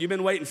circumstances. You've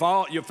been waiting for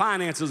all your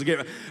finances to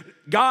get.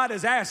 God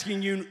is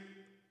asking you,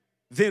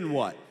 then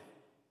what?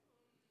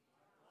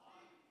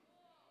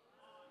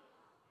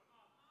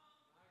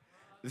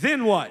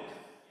 Then what?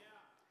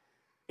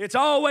 It's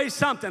always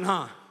something,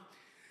 huh?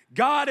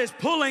 God is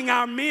pulling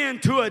our men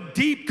to a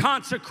deep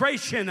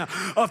consecration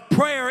of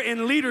prayer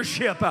and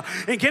leadership.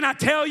 And can I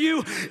tell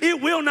you,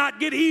 it will not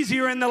get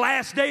easier in the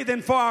last day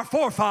than for our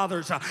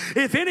forefathers.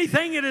 If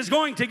anything, it is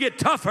going to get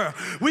tougher.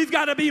 We've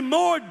got to be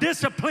more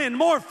disciplined,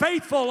 more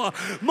faithful,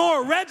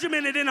 more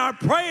regimented in our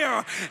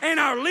prayer and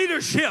our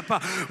leadership.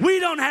 We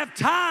don't have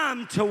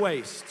time to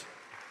waste.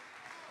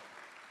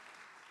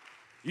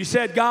 You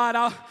said,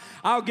 God,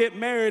 I'll get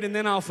married and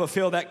then I'll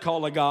fulfill that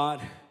call of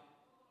God.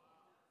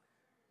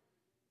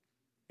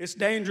 It's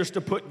dangerous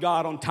to put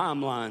God on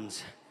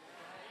timelines.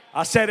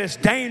 I said it's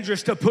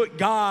dangerous to put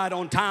God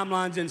on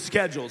timelines and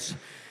schedules.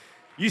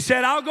 You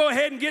said, I'll go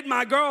ahead and get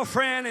my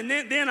girlfriend, and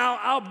then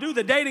I'll do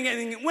the dating.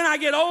 And when I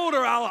get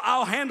older,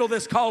 I'll handle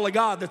this call of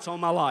God that's on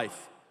my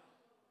life.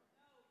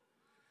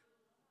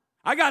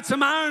 I got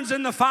some irons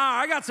in the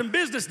fire. I got some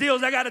business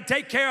deals I got to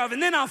take care of,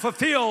 and then I'll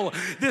fulfill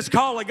this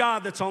call of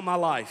God that's on my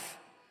life.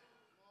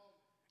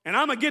 And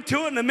I'm going to get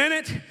to it in a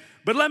minute,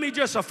 but let me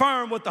just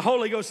affirm what the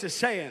Holy Ghost is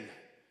saying.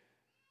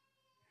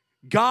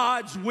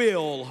 God's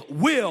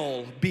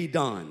will be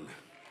done.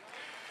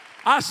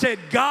 I said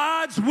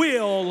God's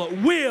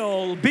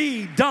will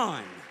be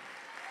done.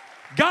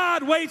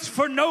 God waits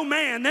for no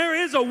man. There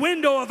is a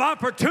window of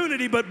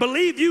opportunity, but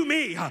believe you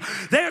me,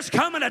 there's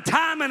coming a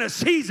time and a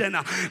season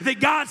that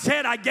God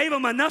said, I gave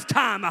them enough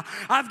time.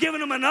 I've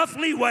given them enough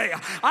leeway.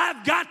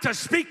 I've got to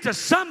speak to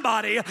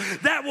somebody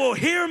that will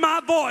hear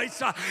my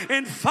voice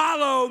and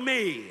follow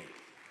me.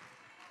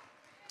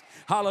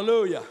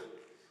 Hallelujah.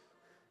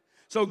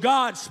 So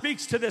God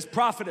speaks to this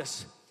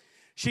prophetess.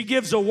 She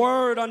gives a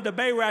word unto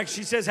Barak.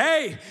 She says,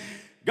 hey,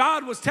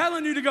 God was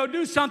telling you to go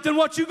do something.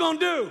 What you gonna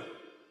do?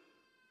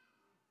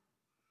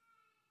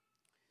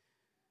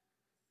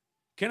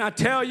 Can I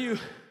tell you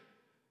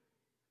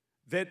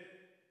that,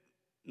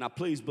 now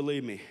please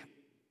believe me,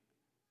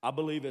 I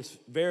believe it's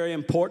very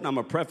important, I'm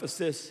going to preface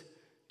this,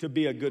 to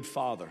be a good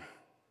father.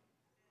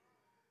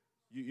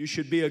 You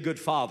should be a good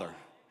father.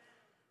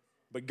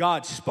 But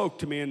God spoke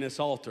to me in this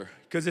altar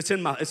because it's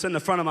in the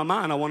front of my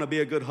mind. I want to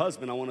be a good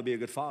husband. I want to be a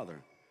good father.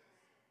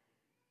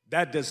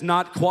 That does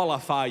not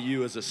qualify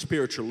you as a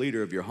spiritual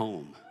leader of your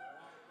home.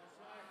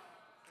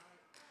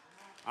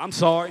 I'm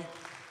sorry.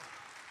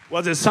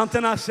 Was it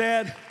something I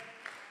said?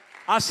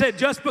 I said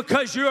just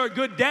because you're a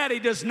good daddy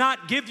does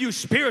not give you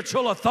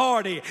spiritual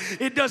authority.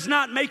 It does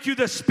not make you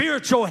the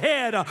spiritual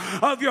head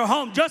of your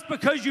home. Just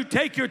because you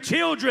take your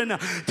children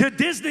to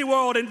Disney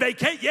World and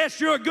vacate, yes,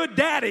 you're a good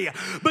daddy,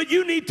 but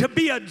you need to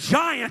be a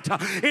giant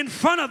in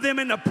front of them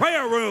in the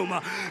prayer room.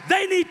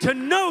 They need to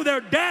know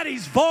their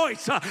daddy's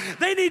voice.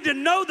 They need to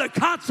know the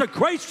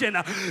consecration.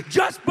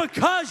 Just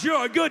because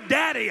you're a good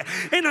daddy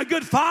and a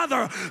good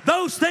father,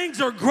 those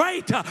things are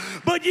great,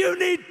 but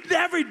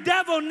every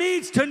devil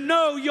needs to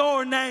know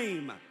your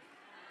name.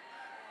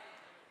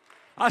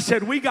 I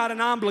said, we got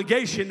an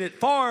obligation that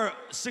far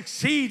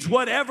succeeds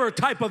whatever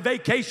type of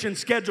vacation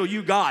schedule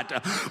you got,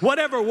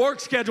 whatever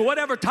work schedule,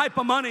 whatever type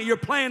of money you're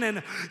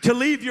planning to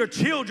leave your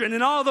children,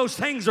 and all those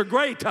things are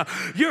great.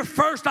 Your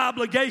first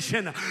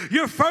obligation,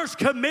 your first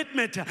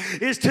commitment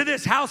is to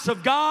this house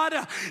of God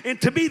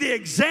and to be the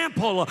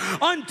example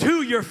unto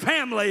your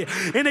family,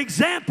 an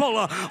example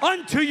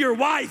unto your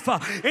wife,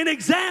 an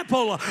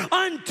example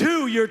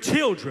unto your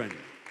children.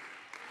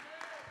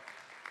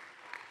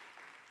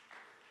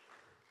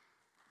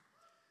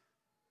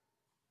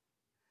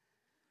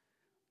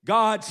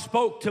 God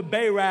spoke to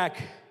Barak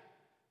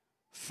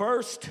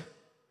first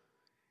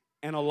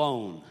and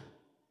alone.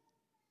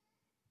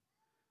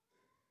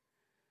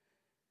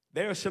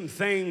 There are some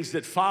things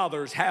that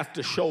fathers have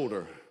to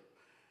shoulder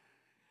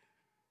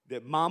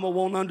that mama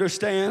won't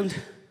understand,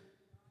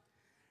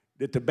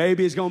 that the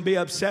baby is going to be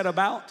upset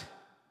about.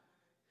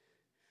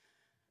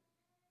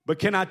 But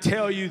can I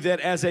tell you that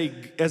as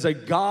a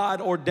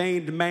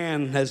God-ordained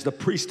man, as the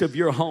priest of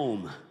your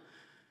home,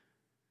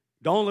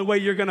 the only way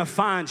you're going to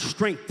find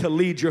strength to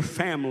lead your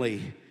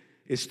family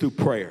is through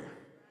prayer.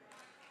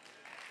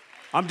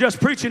 I'm just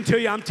preaching to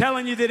you. I'm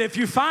telling you that if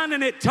you're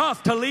finding it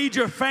tough to lead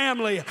your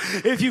family,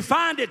 if you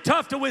find it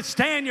tough to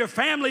withstand your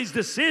family's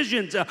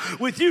decisions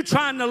with you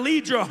trying to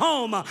lead your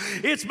home,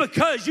 it's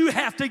because you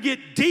have to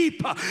get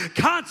deep,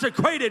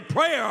 consecrated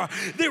prayer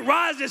that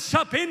rises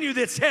up in you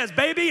that says,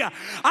 baby,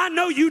 I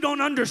know you don't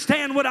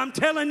understand what I'm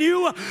telling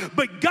you,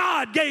 but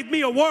God gave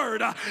me a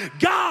word.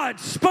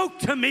 God spoke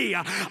to me.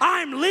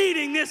 I'm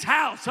leading this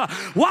house.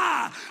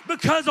 Why?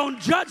 Because on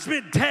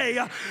Judgment Day,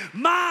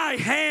 my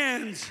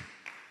hands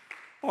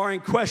are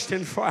in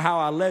question for how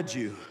I led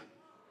you.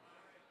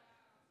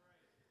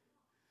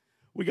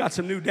 We got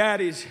some new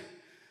daddies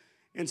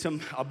and some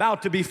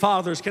about to be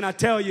fathers. Can I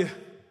tell you,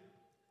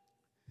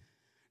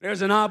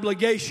 there's an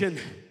obligation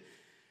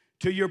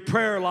to your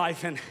prayer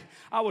life. And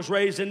I was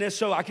raised in this,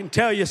 so I can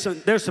tell you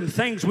there's some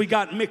things we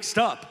got mixed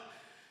up.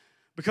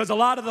 Because a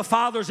lot of the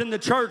fathers in the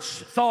church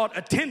thought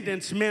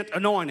attendance meant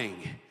anointing.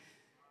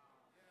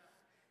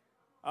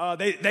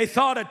 They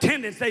thought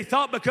attendance, they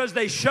thought because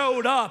they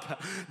showed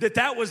up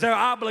that was their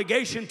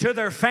obligation to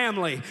their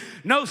family.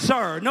 No,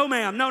 sir. No,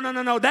 ma'am.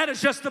 No. That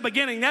is just the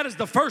beginning. That is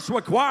the first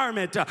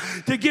requirement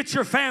to get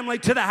your family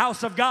to the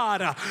house of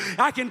God.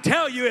 I can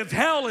tell you if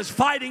hell is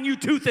fighting you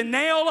tooth and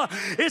nail,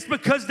 it's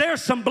because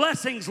there's some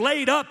blessings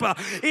laid up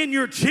in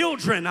your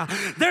children.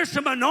 There's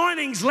some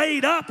anointings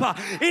laid up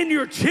in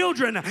your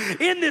children.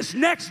 In this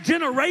next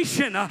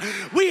generation,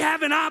 we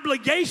have an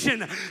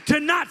obligation to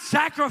not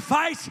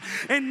sacrifice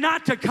and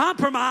not to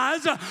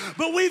compromise,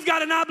 but we've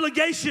got an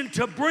obligation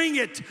to bring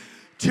it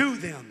to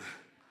them.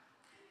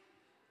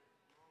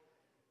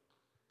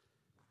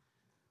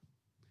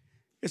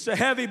 It's a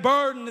heavy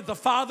burden that the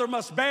father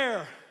must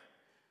bear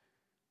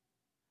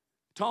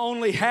to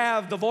only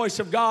have the voice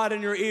of God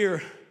in your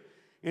ear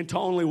and to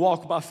only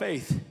walk by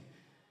faith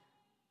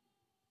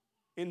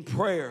in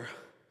prayer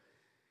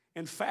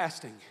and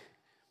fasting.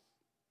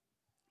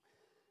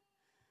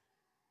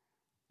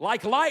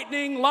 Like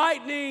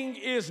lightning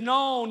is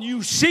known.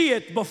 You see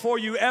it before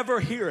you ever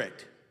hear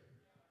it.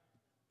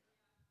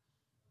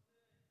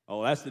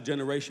 Oh, that's the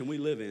generation we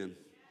live in.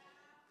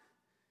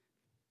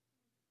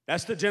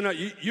 That's the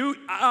generation.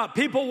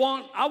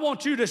 I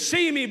want you to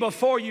see me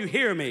before you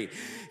hear me.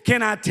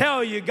 Can I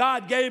tell you,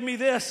 God gave me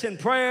this in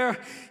prayer.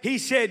 He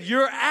said,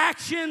 your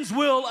actions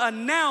will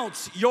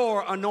announce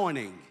your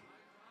anointing.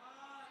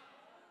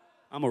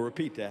 I'm going to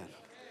repeat that.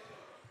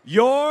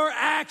 Your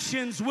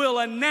actions will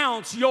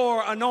announce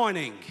your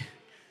anointing.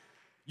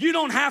 You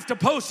don't have to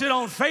post it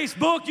on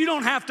Facebook. You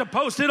don't have to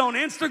post it on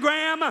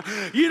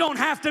Instagram. You don't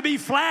have to be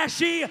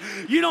flashy.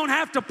 You don't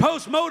have to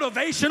post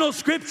motivational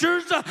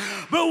scriptures.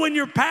 But when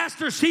your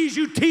pastor sees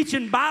you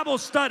teaching Bible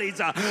studies,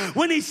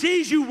 when he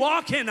sees you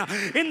walking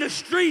in the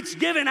streets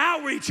giving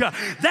outreach,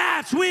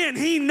 that's when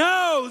he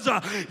knows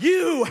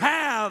you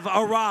have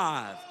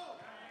arrived.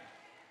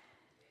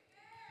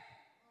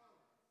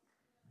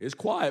 It's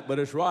quiet, but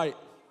it's right.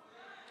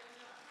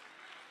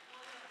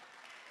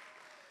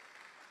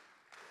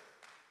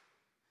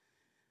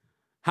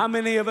 How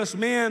many of us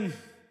men,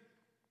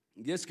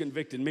 this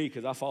convicted me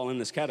because I fall in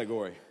this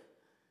category.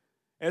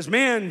 As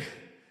men,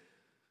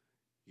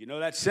 you know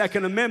that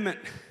Second Amendment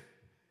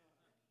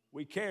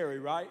we carry,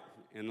 right?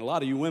 And a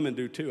lot of you women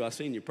do too. I've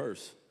seen your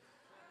purse.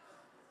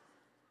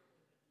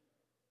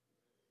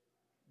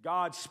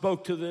 God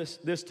spoke to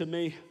this to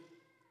me.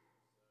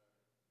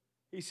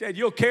 He said,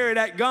 you'll carry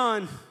that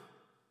gun,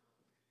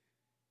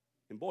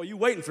 and boy, you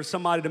waiting for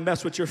somebody to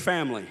mess with your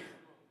family.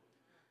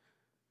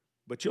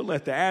 But you'll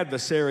let the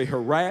adversary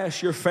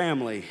harass your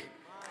family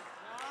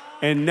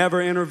and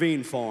never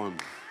intervene for them.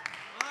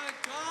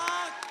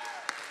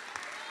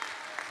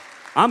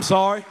 I'm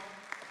sorry.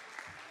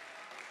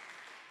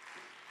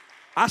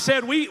 I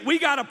said, we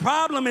got a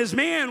problem as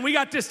men. We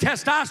got this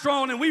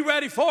testosterone and we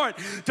ready for it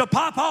to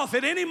pop off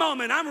at any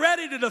moment. I'm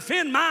ready to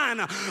defend mine.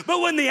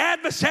 But when the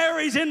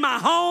adversary's in my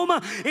home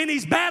and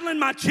he's battling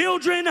my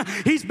children,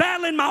 he's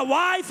battling my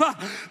wife,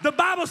 the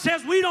Bible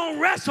says we don't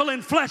wrestle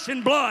in flesh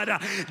and blood.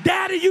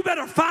 Daddy, you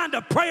better find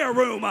a prayer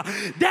room.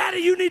 Daddy,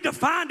 you need to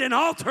find an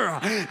altar.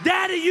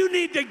 Daddy, you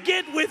need to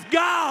get with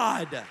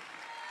God.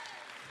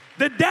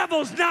 The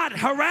devil's not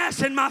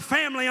harassing my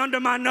family under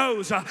my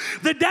nose.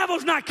 The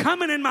devil's not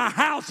coming in my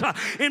house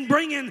and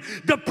bringing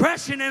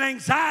depression and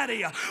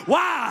anxiety.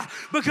 Why?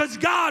 Because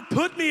God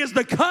put me as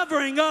the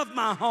covering of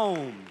my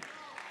home.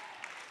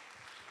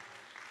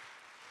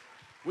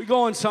 We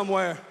going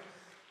somewhere.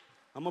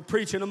 I'm going to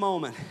preach in a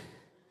moment.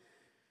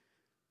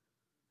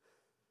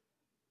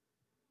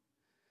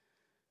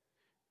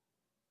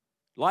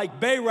 Like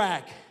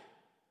Barak,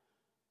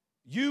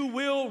 you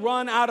will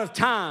run out of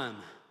time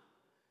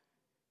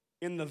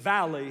in the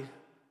valley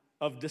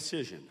of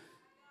decision.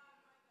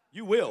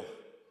 You will.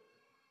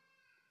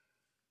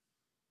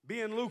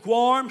 Being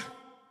lukewarm,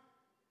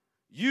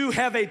 you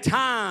have a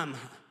time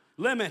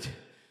limit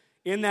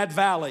in that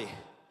valley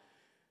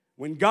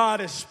when God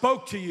has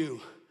spoke to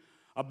you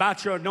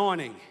about your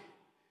anointing.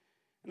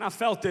 And I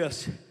felt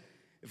this.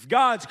 If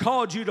God's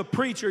called you to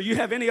preach or you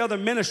have any other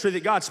ministry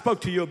that God spoke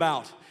to you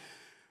about,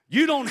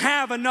 you don't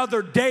have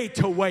another day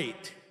to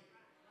wait.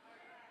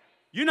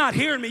 You're not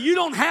hearing me. You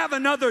don't have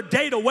another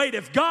day to wait.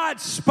 If God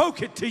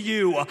spoke it to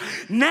you,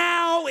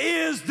 now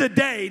is the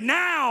day.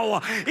 Now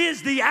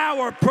is the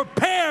hour.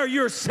 Prepare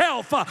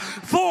yourself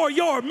for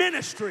your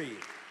ministry.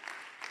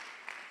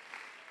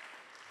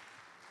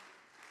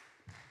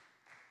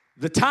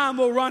 The time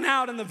will run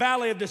out in the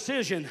valley of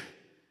decision.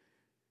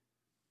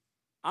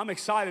 I'm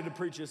excited to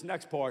preach this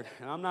next part.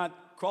 And I'm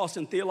not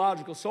crossing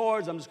theological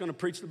swords. I'm just going to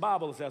preach the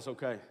Bible if that's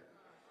okay.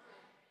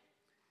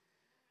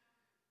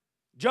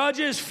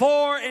 Judges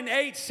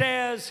 4:8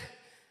 says,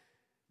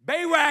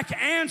 Barak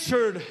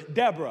answered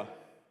Deborah,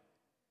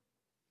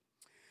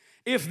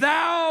 if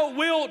thou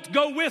wilt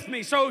go with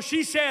me. So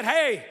she said,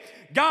 hey,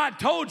 God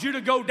told you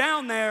to go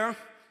down there.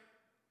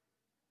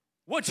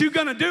 What you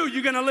gonna do?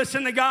 You gonna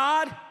listen to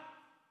God?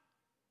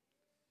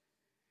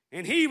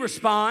 And he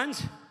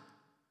responds,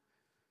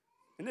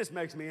 and this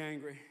makes me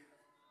angry.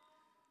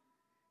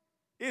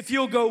 If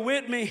you'll go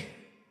with me,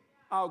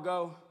 I'll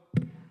go.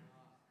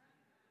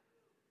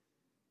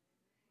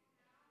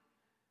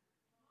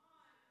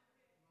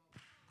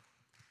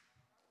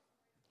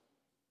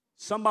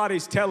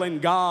 Somebody's telling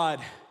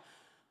God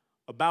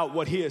about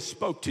what he has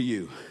spoke to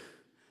you,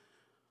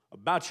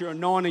 about your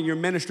anointing, your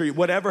ministry,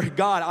 whatever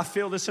God, I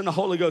feel this in the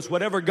Holy Ghost,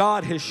 whatever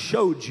God has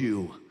showed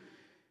you.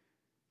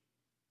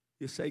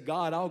 You say,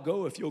 God, I'll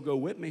go if you'll go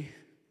with me.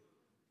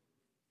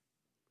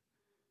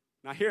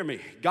 Now hear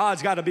me,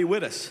 God's got to be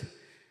with us.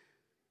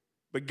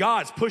 But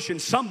God's pushing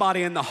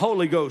somebody in the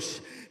Holy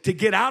Ghost to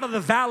get out of the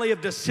valley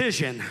of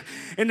decision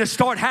and to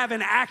start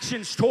having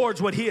actions towards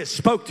what he has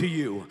spoke to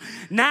you.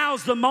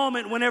 Now's the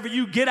moment whenever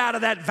you get out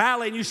of that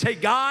valley and you say,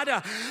 God,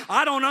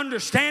 I don't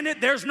understand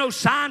it. There's no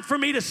sign for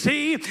me to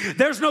see.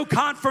 There's no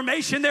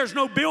confirmation. There's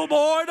no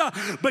billboard.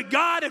 But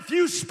God, if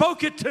you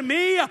spoke it to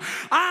me,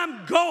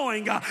 I'm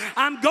going.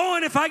 I'm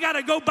going if I got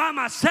to go by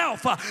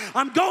myself.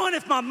 I'm going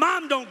if my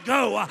mom don't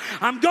go.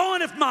 I'm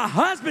going if my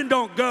husband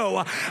don't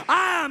go.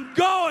 I'm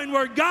going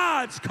where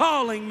God's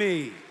calling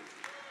me.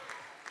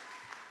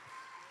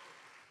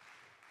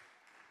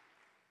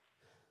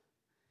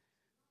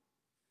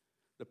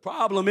 The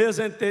problem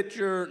isn't that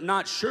you're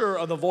not sure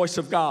of the voice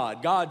of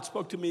God. God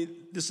spoke to me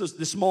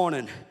this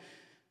morning.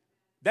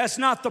 That's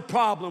not the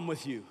problem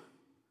with you.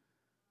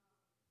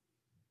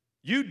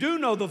 You do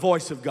know the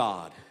voice of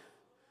God.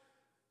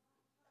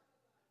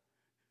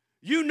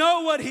 You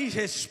know what he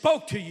has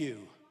spoke to you.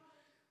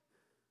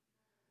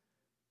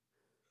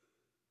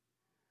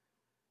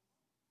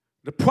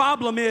 The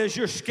problem is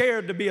you're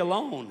scared to be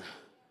alone.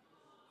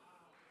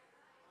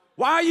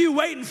 Why are you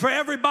waiting for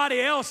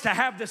everybody else to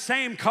have the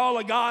same call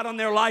of God on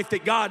their life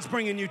that God's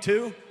bringing you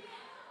to?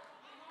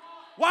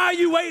 Why are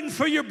you waiting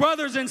for your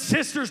brothers and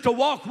sisters to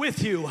walk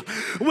with you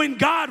when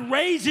God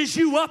raises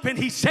you up and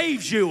he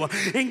saves you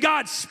and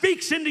God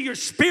speaks into your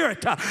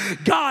spirit?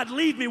 God,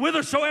 lead me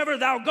whithersoever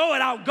thou go,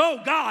 and I'll go.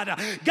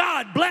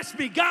 God bless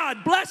me.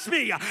 God bless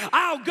me.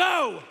 I'll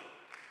go.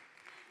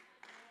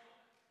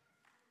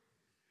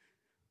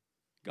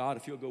 God,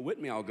 if you'll go with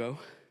me, I'll go.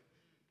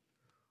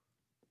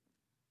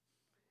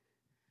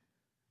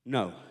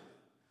 No.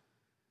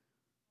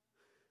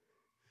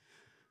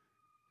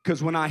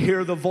 Because when I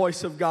hear the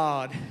voice of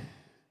God,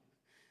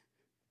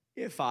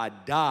 if I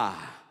die,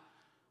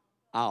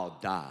 I'll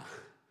die.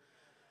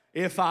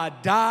 If I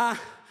die,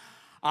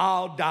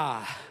 I'll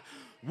die.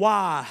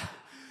 Why?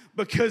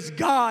 Because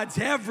God's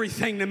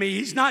everything to me.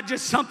 He's not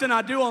just something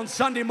I do on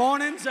Sunday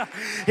mornings.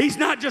 He's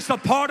not just a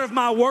part of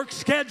my work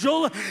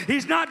schedule.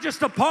 He's not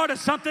just a part of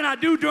something I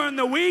do during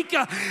the week.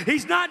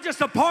 He's not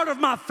just a part of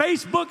my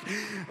Facebook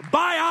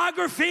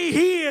biography.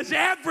 He is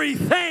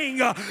everything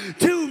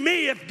to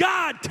me. If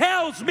God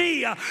tells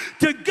me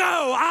to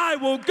go, I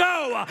will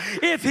go.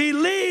 If he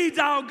leads,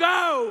 I'll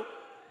go.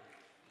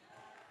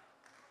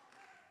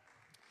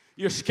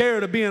 You're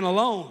scared of being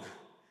alone.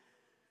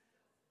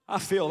 I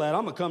feel that.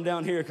 I'm going to come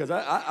down here because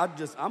I'm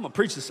going to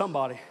preach to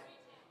somebody.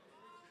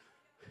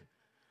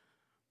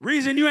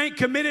 Reason you ain't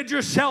committed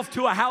yourself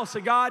to a house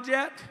of God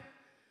yet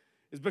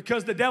is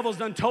because the devil's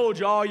done told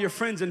you all your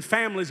friends and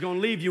family's going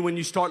to leave you when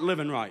you start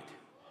living right.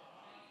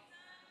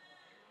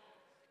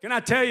 Can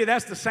I tell you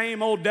that's the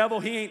same old devil?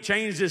 He ain't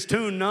changed his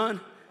tune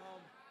none.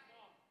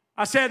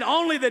 I said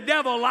only the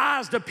devil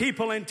lies to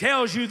people and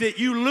tells you that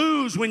you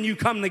lose when you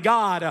come to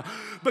God.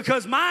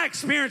 Because my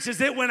experience is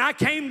that when I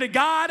came to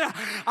God,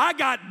 I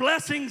got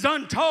blessings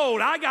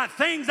untold. I got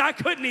things I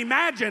couldn't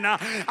imagine.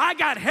 I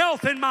got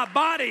health in my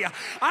body.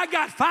 I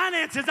got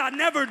finances I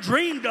never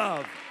dreamed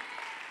of.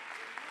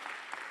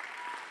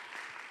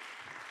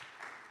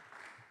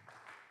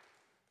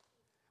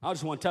 I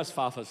just want to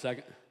testify for a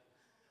second.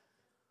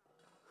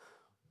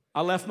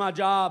 I left my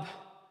job.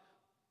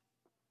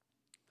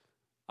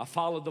 I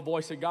followed the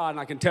voice of God, and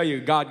I can tell you,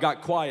 God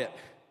got quiet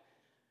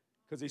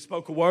because he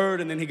spoke a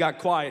word, and then he got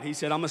quiet. He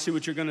said, I'm going to see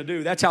what you're going to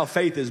do. That's how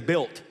faith is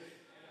built.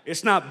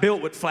 It's not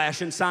built with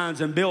flashing signs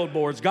and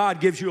billboards. God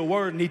gives you a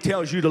word, and he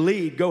tells you to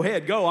lead. Go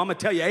ahead, go. I'm going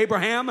to tell you,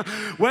 Abraham,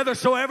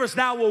 whithersoever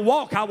thou will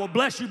walk, I will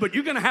bless you, but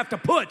you're going to have to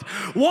put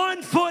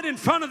one foot in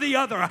front of the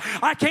other.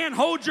 I can't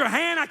hold your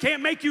hand. I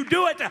can't make you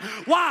do it.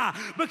 Why?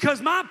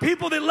 Because my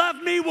people that love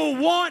me will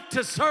want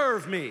to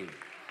serve me.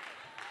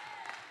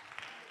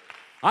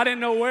 I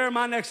didn't know where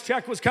my next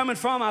check was coming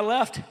from. I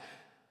left.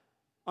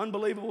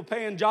 Unbelievable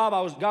paying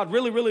job. God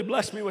really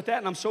blessed me with that,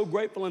 and I'm so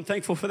grateful and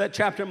thankful for that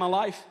chapter in my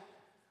life.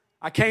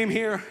 I came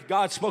here.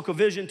 God spoke a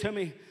vision to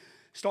me.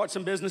 Start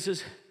some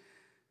businesses.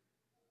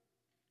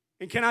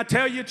 And can I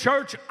tell you,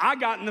 church, I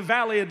got in the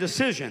valley of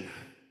decision.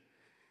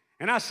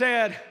 And I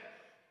said,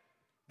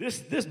 this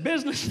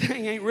business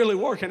thing ain't really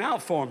working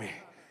out for me.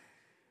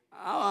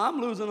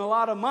 I'm losing a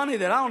lot of money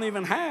that I don't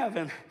even have,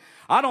 and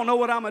I don't know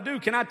what I'm going to do.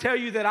 Can I tell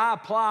you that I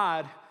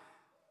applied?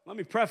 Let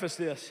me preface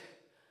this.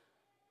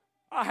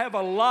 I have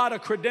a lot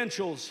of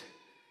credentials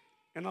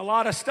and a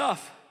lot of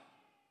stuff.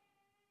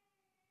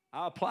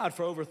 I applied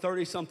for over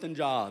 30-something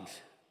jobs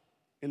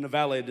in the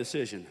Valley of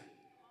Decision.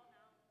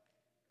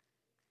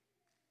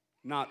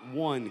 Not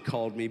one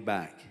called me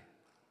back.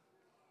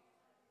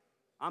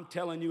 I'm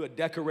telling you, a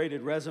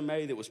decorated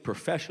resume that was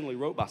professionally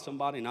wrote by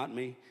somebody, not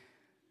me.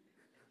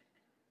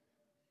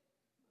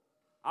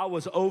 I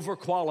was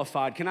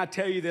overqualified. Can I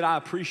tell you that I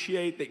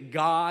appreciate that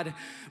God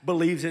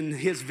believes in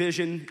his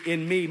vision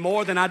in me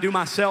more than I do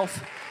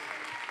myself?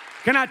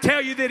 Can I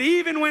tell you that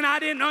even when I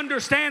didn't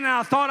understand and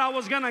I thought I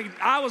was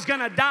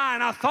gonna die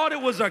and I thought it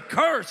was a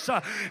curse,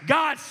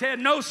 God said,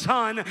 no,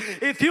 son,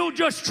 if you'll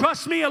just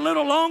trust me a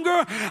little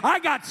longer, I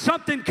got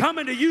something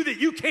coming to you that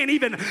you can't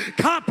even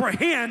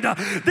comprehend.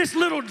 This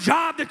little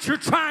job that you're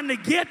trying to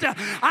get,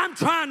 I'm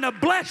trying to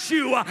bless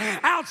you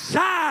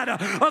outside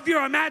of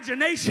your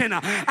imagination,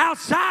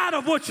 outside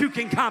of what you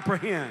can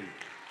comprehend.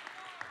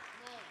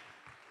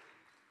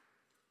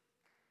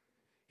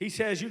 He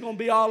says, you're gonna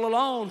be all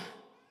alone.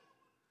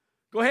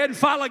 Go ahead and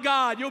follow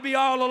God. You'll be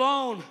all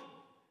alone.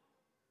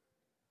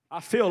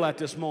 I feel that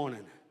this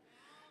morning.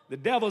 The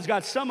devil's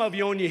got some of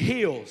you on your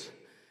heels.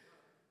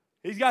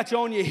 He's got you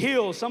on your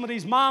heels. Some of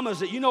these mamas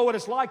that you know what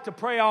it's like to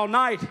pray all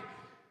night.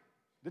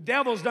 The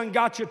devil's done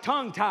got your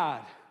tongue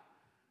tied.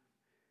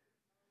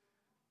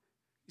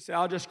 You say,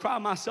 I'll just cry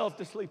myself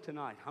to sleep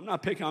tonight. I'm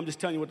not picking. I'm just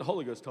telling you what the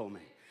Holy Ghost told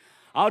me.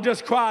 I'll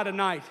just cry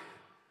tonight.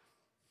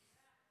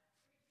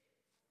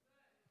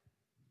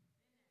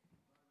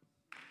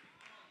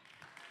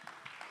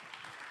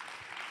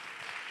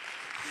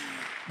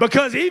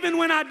 Because even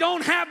when I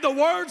don't have the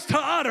words to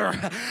utter,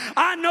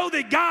 I know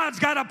that God's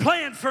got a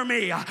plan for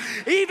me.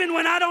 Even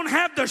when I don't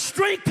have the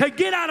strength to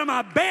get out of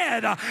my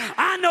bed,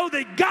 I know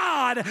that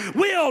God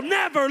will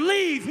never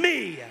leave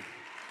me.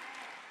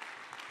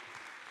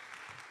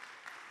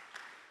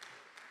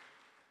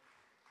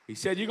 He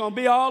said, you're going to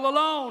be all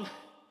alone.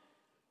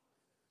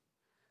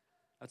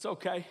 That's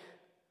okay.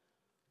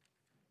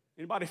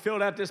 Anybody feel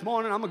that this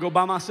morning? I'm going to go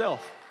by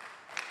myself.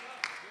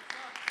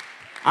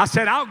 I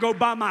said, I'll go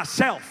by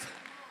myself.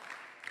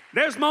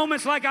 There's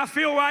moments like I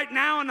feel right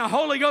now in the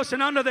Holy Ghost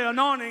and under the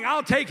anointing.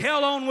 I'll take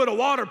hell on with a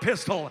water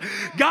pistol.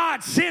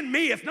 God, send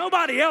me. If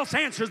nobody else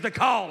answers the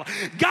call,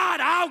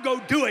 God, I'll go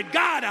do it.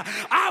 God,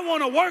 I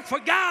want to work for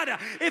God.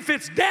 If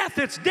it's death,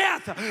 it's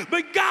death.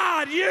 But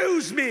God,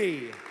 use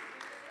me.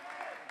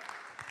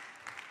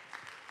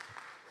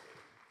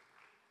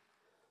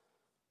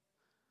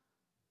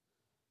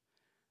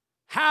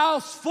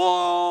 House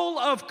full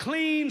of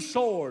clean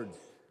swords.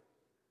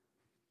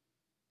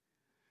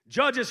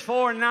 Judges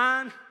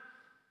 4:9.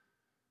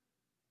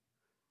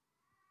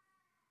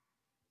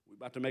 We're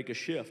about to make a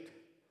shift.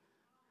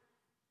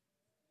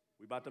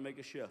 We're about to make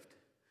a shift.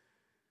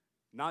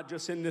 Not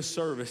just in this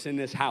service, in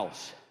this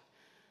house.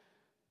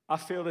 I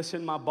feel this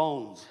in my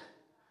bones.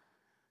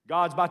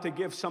 God's about to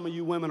give some of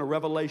you women a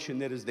revelation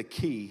that is the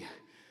key,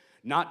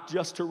 not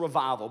just to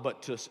revival,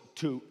 but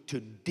to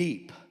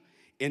deep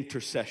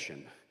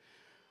intercession.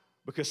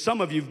 Because some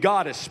of you,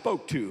 God has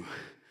spoke to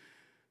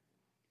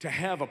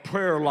have a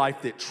prayer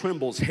life that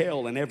trembles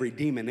hell and every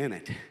demon in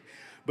it.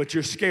 But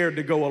you're scared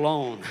to go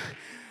alone.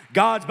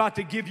 God's about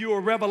to give you a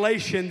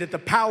revelation that the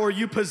power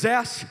you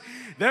possess,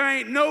 there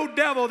ain't no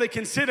devil that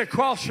can sit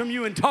across from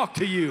you and talk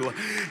to you.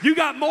 You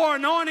got more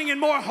anointing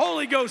and more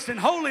Holy Ghost and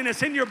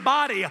holiness in your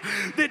body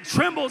that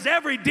trembles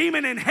every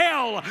demon in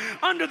hell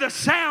under the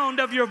sound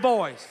of your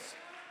voice.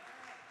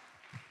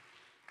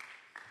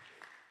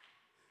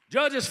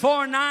 Judges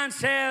 4:9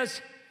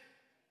 says,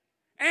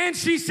 and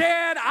she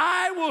said,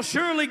 I will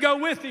surely go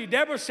with thee.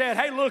 Deborah said,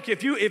 hey, look,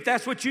 if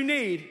that's what you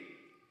need,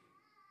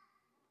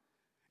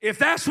 if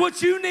that's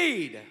what you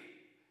need,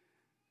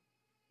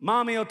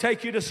 Mommy will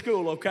take you to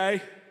school, okay?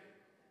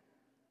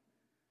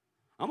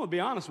 I'm going to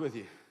be honest with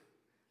you.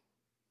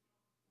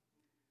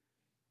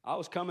 I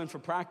was coming for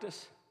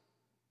practice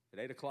at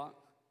 8 o'clock.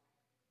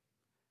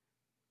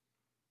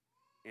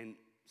 And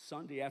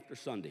Sunday after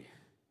Sunday,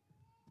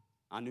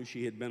 I knew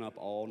she had been up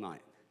all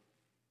night.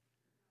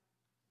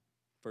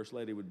 First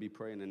lady would be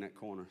praying in that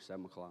corner,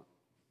 7 o'clock.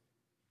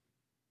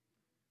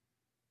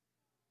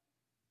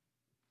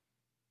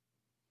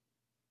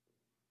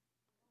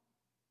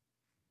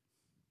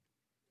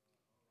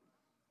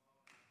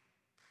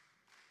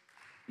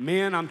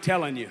 Men, I'm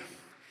telling you,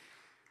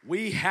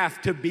 we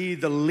have to be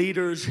the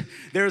leaders.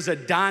 There's a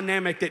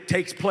dynamic that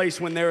takes place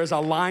when there is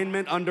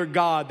alignment under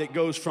God that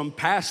goes from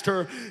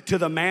pastor to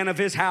the man of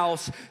his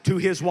house to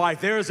his wife.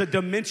 There is a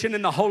dimension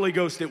in the Holy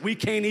Ghost that we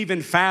can't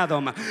even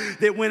fathom,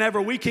 that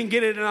whenever we can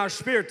get it in our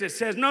spirit that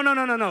says, no.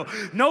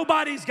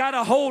 Nobody's got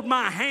to hold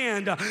my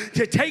hand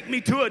to take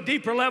me to a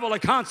deeper level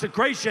of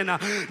consecration.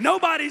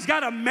 Nobody's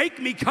got to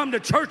make me come to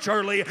church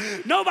early.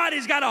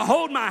 Nobody's got to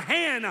hold my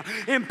hand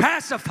and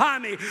pacify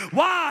me.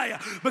 Why?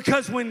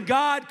 Because when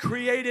God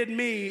created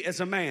me as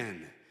a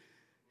man,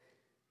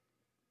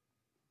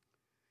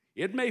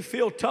 it may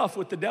feel tough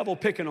with the devil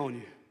picking on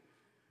you.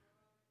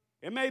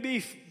 It may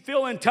be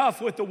feeling tough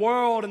with the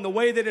world and the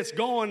way that it's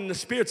going and the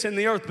spirits in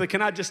the earth, but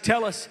can I just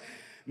tell us,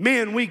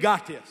 men, we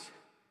got this.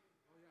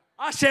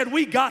 I said,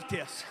 we got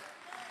this.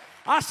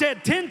 I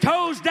said, 10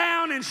 toes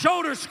down and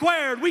shoulders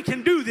squared, we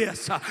can do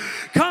this.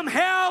 Come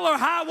hell or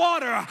high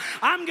water,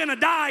 I'm going to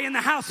die in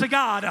the house of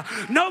God.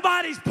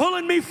 Nobody's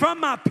pulling me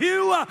from my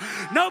pew.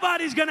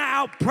 Nobody's going to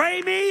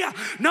outpray me.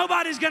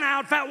 Nobody's going to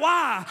outfat.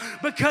 Why?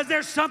 Because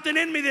there's something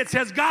in me that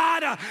says,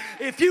 God,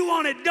 if you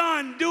want it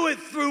done, do it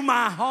through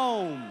my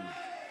home.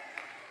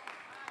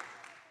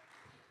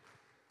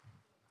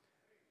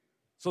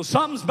 So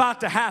something's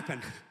about to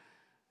happen.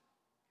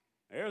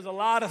 There's a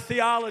lot of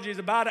theologies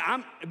about it,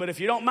 but if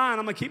you don't mind,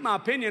 I'm going to keep my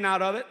opinion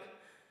out of it.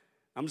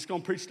 I'm just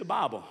going to preach the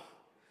Bible.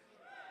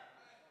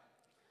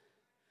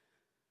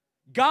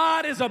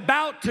 God is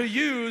about to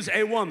use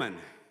a woman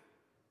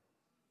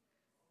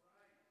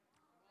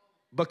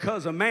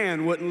because a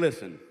man wouldn't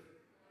listen.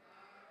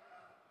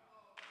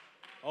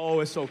 Oh,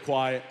 it's so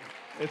quiet.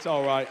 It's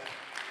all right.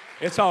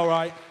 It's all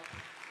right.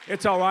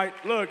 It's all right.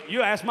 Look,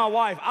 you ask my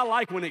wife, I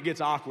like when it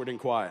gets awkward and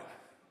quiet.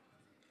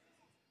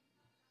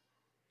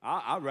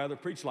 I'd rather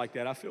preach like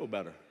that. I feel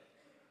better.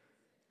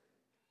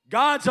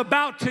 God's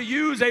about to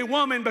use a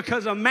woman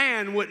because a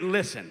man wouldn't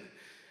listen.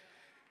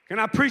 Can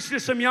I preach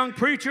to some young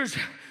preachers?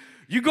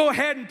 You go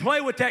ahead and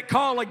play with that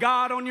call of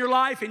God on your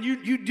life, and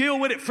you deal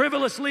with it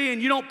frivolously,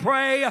 and you don't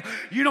pray,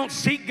 you don't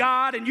seek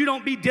God, and you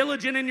don't be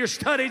diligent in your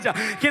studies.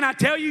 Can I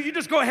tell you, you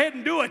just go ahead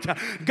and do it.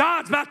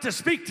 God's about to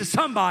speak to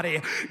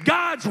somebody.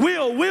 God's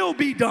will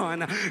be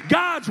done.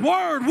 God's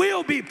word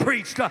will be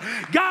preached.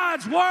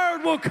 God's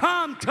word will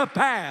come to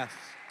pass.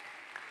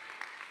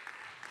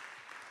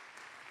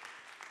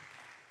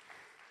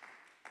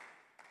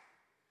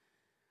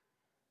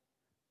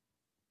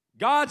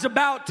 God's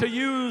about to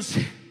use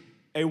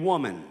a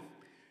woman.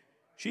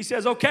 She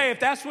says, okay,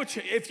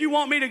 if you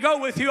want me to go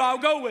with you, I'll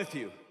go with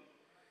you.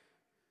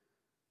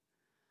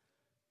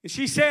 And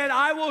she said,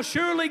 I will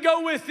surely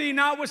go with thee,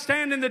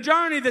 notwithstanding the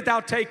journey that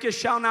thou takest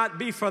shall not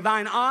be for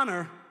thine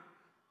honor.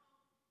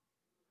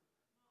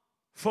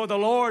 For the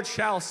Lord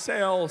shall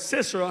sell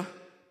Sisera,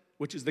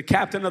 which is the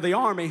captain of the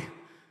army,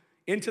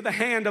 into the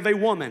hand of a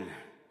woman.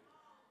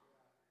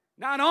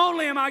 Not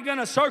only am I going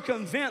to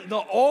circumvent the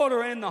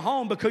order in the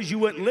home because you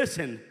wouldn't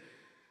listen,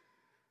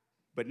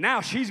 but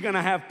now she's going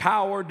to have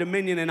power,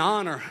 dominion, and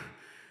honor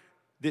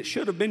that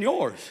should have been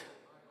yours.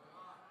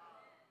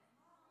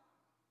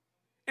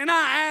 And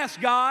I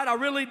asked God, I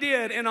really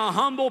did, in a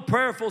humble,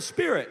 prayerful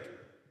spirit,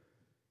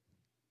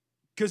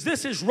 because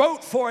this is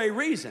wrote for a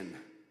reason.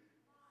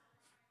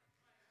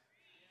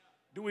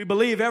 Do we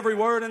believe every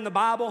word in the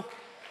Bible?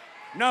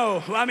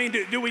 No. I mean,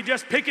 do we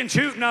just pick and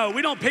choose? No,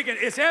 we don't pick it.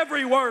 It's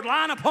every word,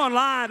 line upon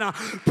line,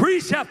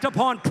 precept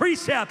upon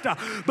precept,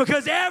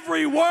 because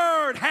every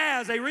word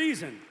has a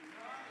reason.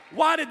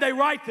 Why did they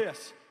write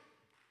this?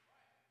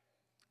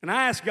 And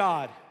I asked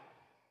God,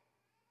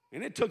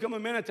 and it took him a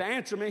minute to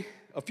answer me,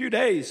 a few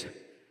days.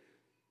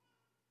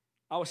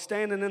 I was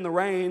standing in the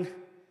rain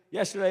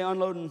yesterday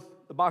unloading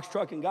the box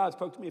truck, and God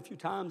spoke to me a few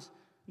times.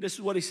 This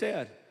is what he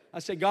said. I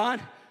said, God,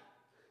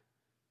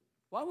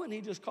 why wouldn't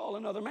he just call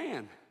another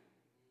man?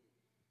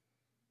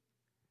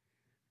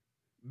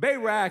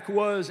 Barak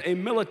was a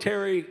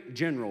military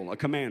general, a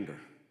commander.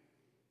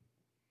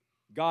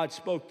 God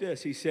spoke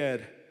this. He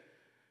said,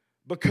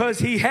 because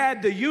he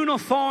had the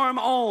uniform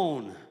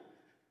on,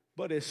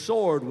 but his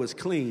sword was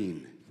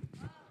clean.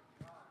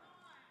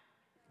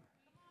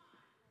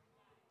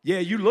 Yeah,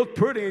 you look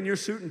pretty in your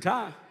suit and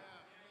tie.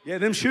 Yeah,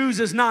 them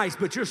shoes is nice,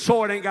 but your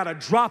sword ain't got a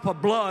drop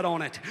of blood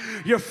on it.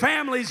 Your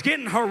family's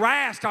getting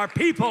harassed. Our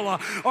people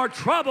are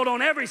troubled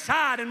on every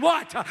side. And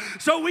what?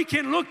 So we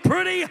can look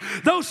pretty.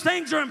 Those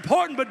things are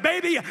important. But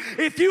baby,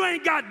 if you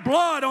ain't got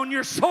blood on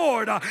your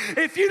sword,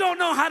 if you don't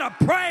know how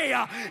to pray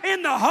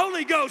in the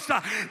Holy Ghost,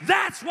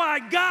 that's why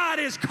God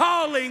is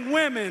calling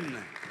women.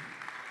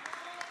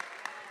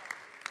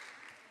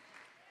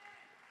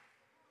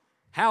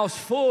 House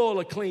full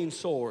of clean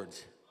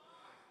swords.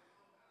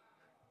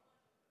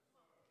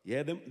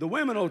 Yeah, the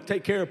women will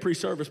take care of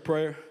pre-service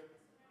prayer.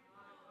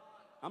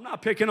 I'm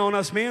not picking on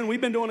us men.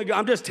 We've been doing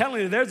I'm just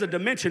telling you, there's a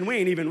dimension we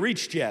ain't even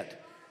reached yet.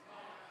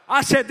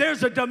 I said,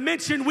 there's a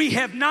dimension we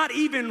have not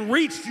even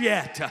reached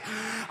yet.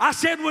 I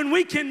said, when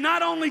we can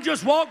not only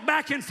just walk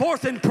back and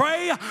forth and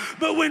pray,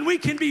 but when we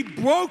can be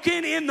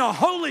broken in the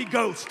Holy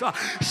Ghost,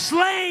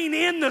 slain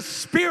in the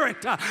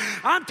Spirit.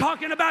 I'm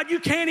talking about you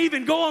can't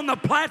even go on the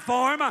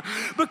platform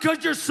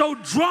because you're so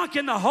drunk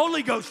in the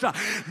Holy Ghost.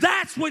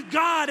 That's what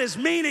God is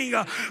meaning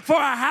for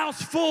a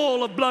house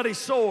full of bloody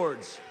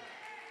swords.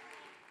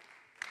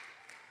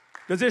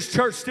 Does this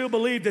church still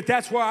believe that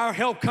that's where our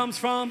help comes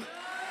from?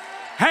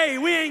 Hey,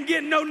 we ain't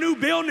getting no new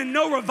building and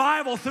no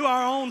revival through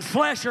our own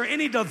flesh or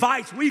any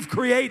device we've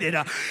created.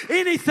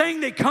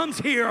 Anything that comes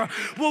here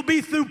will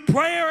be through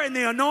prayer and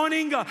the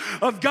anointing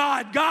of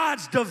God,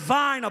 God's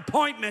divine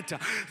appointment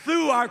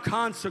through our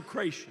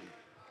consecration.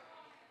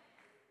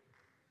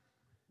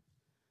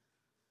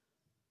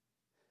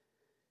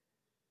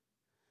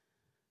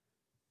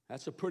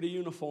 That's a pretty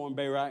uniform,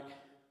 Barak.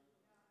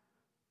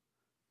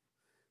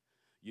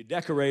 You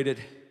decorated.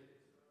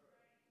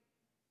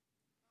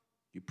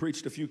 You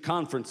preached a few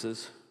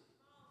conferences.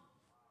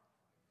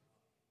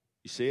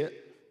 You see it?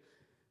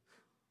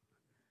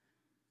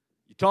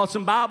 You taught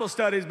some Bible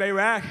studies,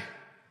 Barak.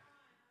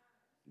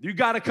 You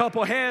got a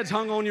couple heads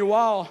hung on your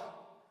wall.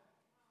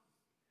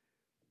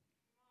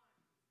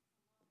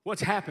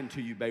 What's happened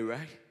to you,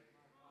 Barak?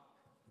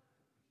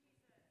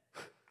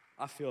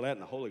 I feel that in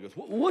the Holy Ghost.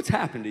 What's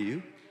happened to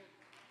you?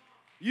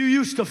 You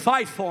used to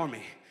fight for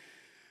me.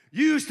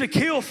 You used to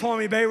kill for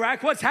me,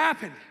 Barak. What's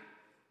happened?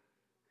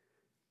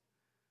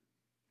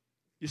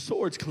 Your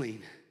sword's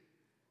clean.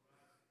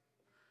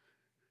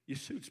 Your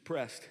suit's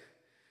pressed.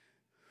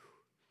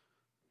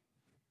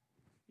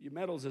 Your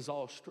medals is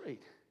all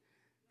straight.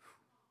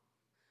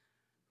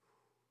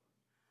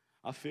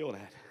 I feel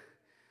that.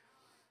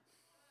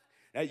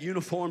 That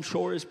uniform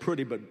sure is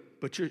pretty,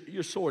 but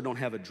your sword don't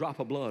have a drop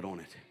of blood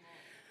on it.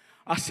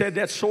 I said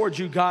that sword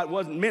you got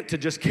wasn't meant to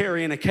just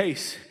carry in a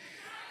case.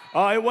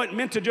 It wasn't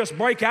meant to just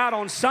break out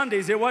on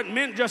Sundays. It wasn't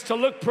meant just to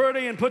look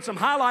pretty and put some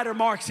highlighter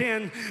marks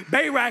in.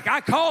 Barak, I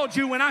called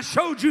you when I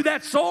showed you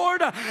that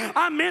sword.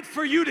 I meant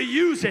for you to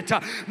use it,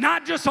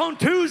 not just on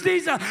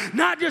Tuesdays,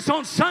 not just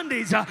on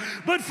Sundays,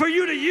 but for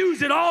you to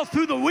use it all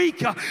through the week.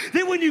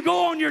 Then when you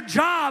go on your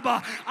job,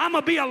 I'm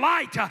going to be a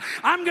light.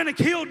 I'm going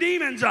to kill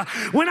demons.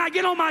 When I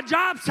get on my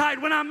job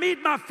site, when I meet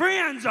my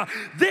friends,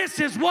 this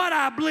is what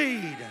I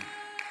bleed.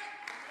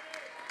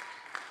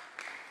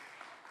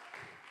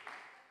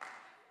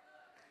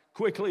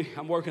 Quickly,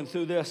 I'm working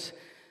through this.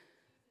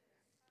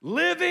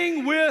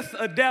 Living with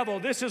a devil.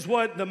 This is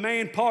what the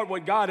main part,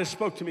 what God has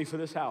spoke to me for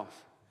this house.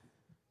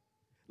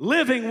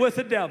 Living with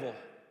a devil.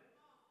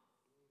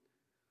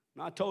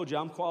 Now, I told you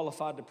I'm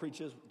qualified to preach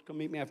this. Come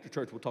meet me after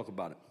church. We'll talk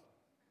about it.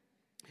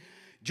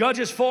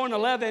 Judges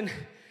 4:11,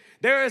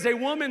 there is a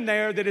woman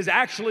there that is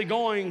actually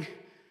going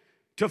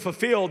to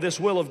fulfill this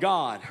will of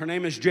God. Her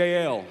name is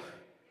Jael.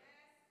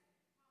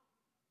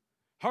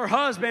 Her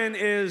husband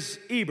is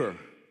Eber,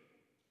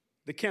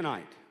 the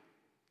Kenite.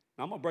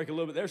 Now, I'm going to break a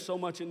little bit. There's so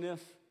much in this.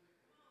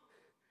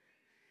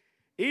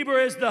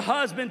 Eber is the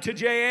husband to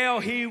Jael.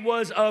 He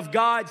was of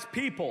God's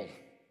people.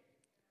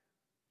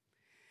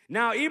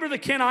 Now, Eber the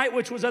Kenite,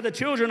 which was of the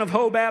children of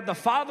Hobab, the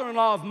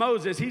father-in-law of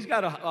Moses, he's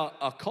got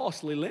a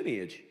costly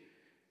lineage.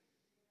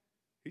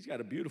 He's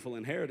got a beautiful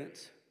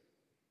inheritance.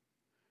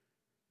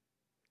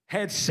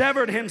 Had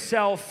severed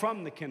himself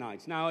from the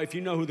Kenites. Now, if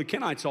you know who the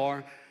Kenites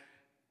are,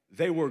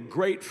 they were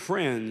great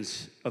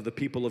friends of the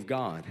people of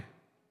God.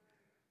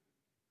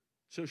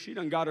 So she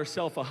done got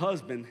herself a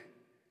husband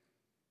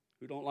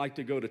who don't like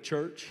to go to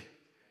church,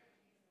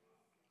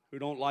 who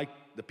don't like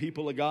the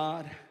people of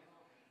God.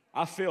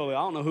 I feel it.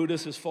 I don't know who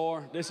this is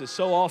for. This is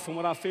so off from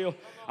what I feel.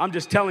 I'm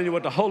just telling you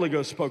what the Holy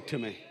Ghost spoke to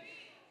me.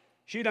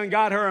 She done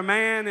got her a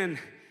man, and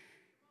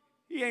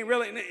he ain't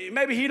really,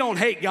 maybe he don't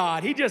hate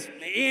God. He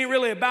ain't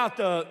really about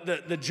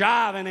the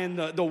jiving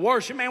and the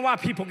worship. Man, why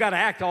people got to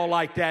act all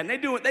like that?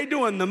 And they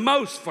doing the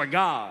most for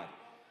God.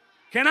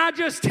 Can I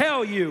just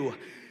tell you,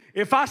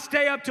 if I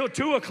stay up till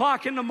 2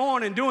 o'clock in the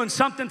morning doing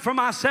something for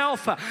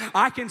myself,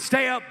 I can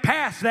stay up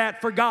past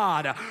that for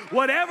God.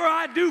 Whatever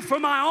I do for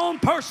my own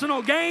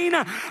personal gain,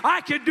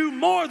 I could do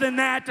more than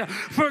that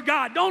for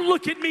God. Don't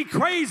look at me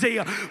crazy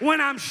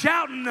when I'm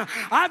shouting.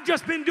 I've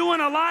just been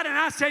doing a lot, and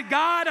I said,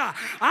 God,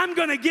 I'm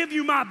going to give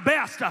you my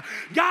best. God,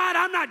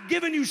 I'm not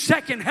giving you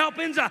second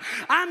helpings.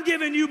 I'm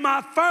giving you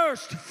my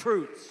first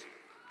fruits.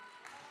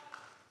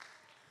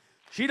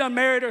 She done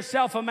married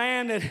herself a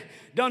man that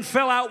done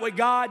fell out with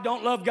God,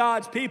 don't love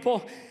God's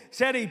people.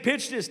 Said he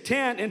pitched his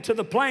tent into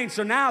the plain,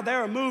 so now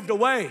they're moved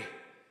away.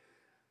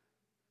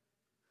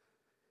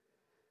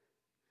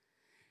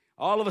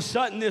 All of a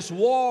sudden, this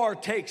war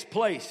takes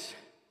place.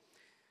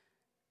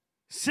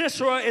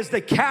 Sisera is the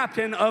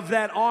captain of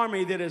that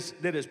army that is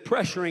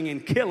pressuring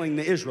and killing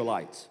the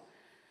Israelites.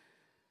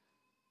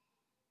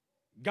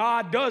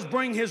 God does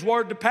bring his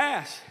word to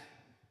pass.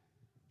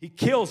 He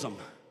kills them.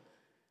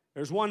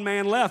 There's one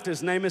man left.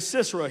 His name is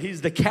Sisera. He's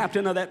the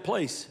captain of that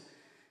place.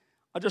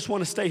 I just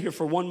want to stay here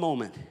for one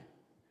moment.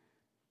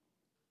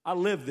 I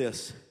live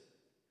this.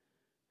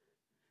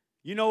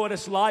 You know what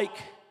it's like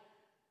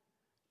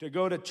to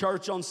go to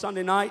church on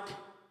Sunday night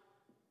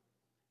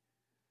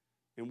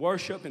and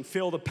worship and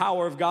feel the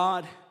power of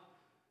God,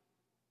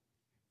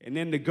 and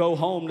then to go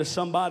home to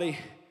somebody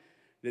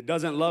that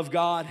doesn't love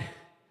God,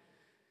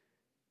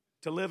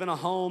 to live in a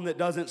home that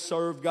doesn't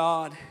serve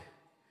God.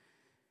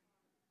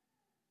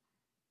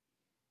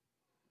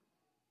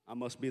 I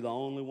must be the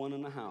only one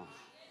in the house.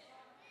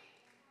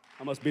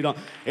 I must be the.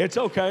 It's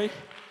okay.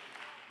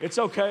 It's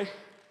okay.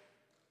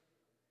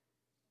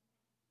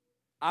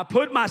 I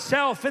put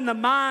myself in the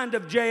mind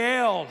of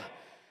Jael,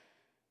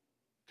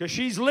 because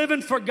she's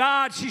living for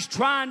God. She's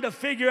trying to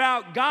figure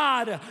out,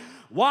 God,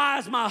 why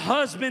is my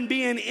husband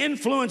being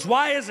influenced?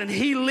 Why isn't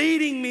he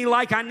leading me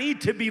like I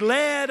need to be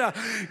led?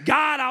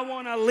 God, I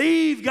want to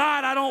leave.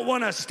 God, I don't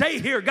want to stay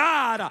here.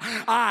 God,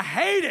 I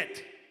hate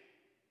it.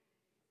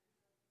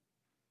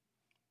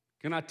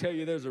 Can I tell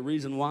you there's a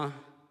reason why?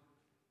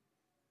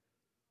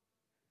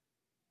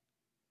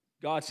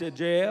 God said,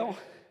 Jael,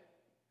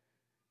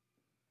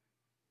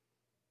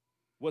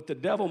 what the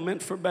devil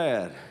meant for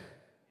bad,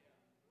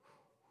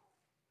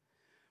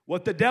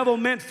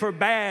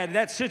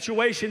 that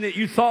situation that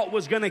you thought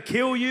was going to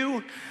kill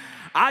you,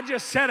 I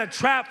just set a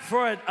trap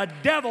for a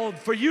devil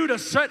for you to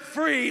set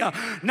free,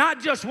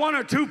 not just one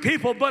or two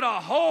people, but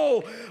a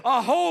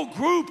whole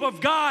group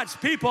of God's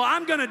people.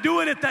 I'm going to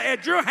do it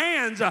at your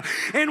hands.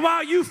 And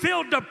while you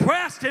feel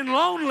depressed and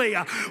lonely,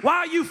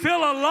 while you feel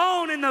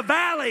alone in the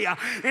valley,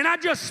 and I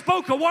just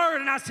spoke a word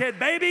and I said,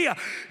 baby,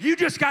 you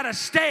just got to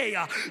stay.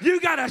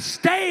 You got to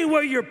stay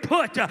where you're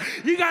put.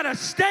 You got to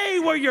stay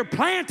where you're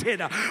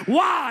planted.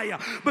 Why?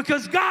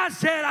 Because God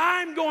said,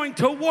 I'm going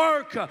to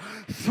work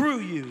through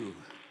you.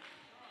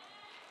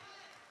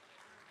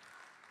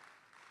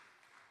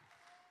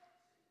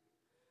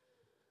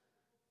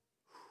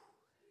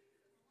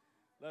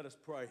 Let us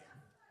pray.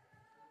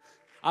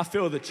 I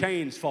feel the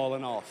chains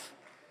falling off.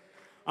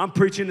 I'm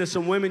preaching to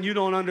some women. You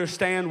don't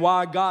understand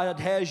why God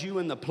has you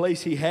in the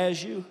place he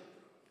has you.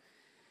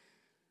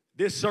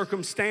 This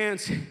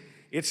circumstance,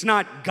 it's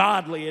not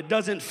godly. It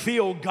doesn't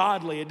feel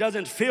godly. It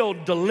doesn't feel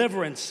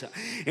deliverance.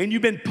 And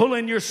you've been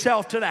pulling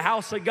yourself to the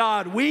house of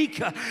God week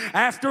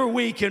after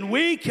week and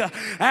week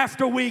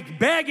after week,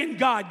 begging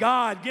God,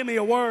 God, give me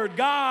a word.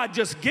 God,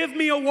 just give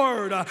me a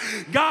word.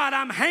 God,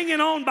 I'm hanging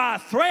on by a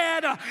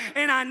thread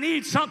and I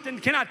need something.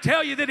 Can I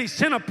tell you that he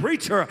sent a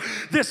preacher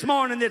this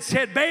morning that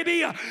said,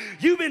 baby,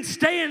 you've been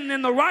staying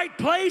in the right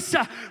place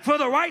for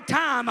the right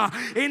time.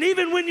 And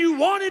even when you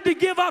wanted to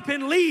give up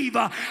and leave,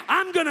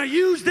 I'm going to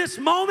use this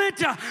moment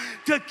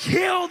to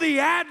kill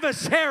the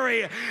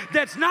adversary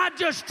that's not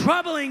just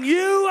troubling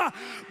you,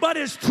 but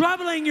is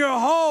troubling your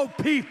whole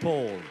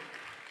people.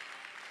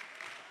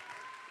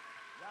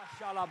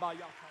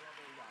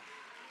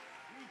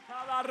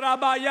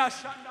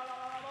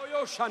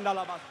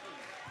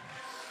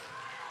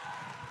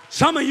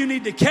 Some of you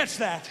need to catch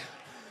that.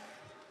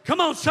 Come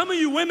on, some of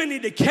you women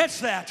need to catch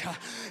that.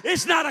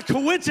 It's not a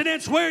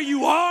coincidence where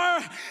you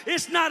are.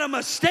 It's not a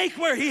mistake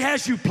where He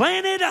has you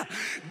planted.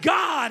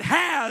 God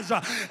has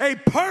a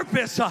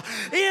purpose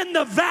in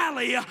the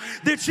valley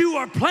that you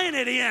are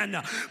planted in.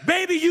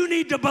 Baby, you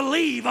need to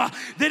believe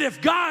that if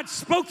God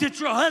spoke that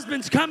your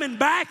husband's coming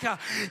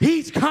back,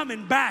 He's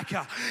coming back.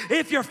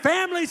 If your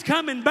family's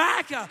coming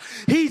back,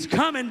 He's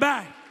coming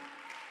back.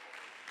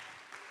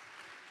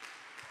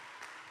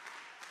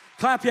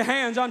 Clap your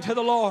hands unto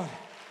the Lord.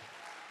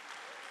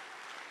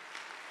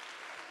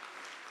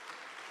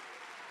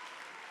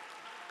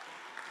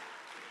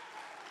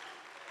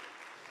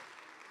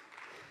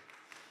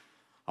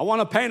 I want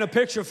to paint a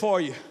picture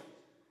for you.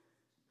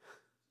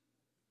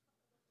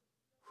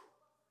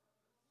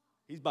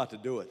 He's about to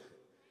do it.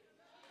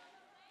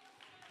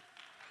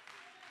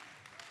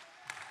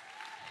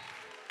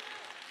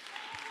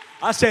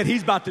 I said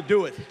He's about to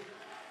do it.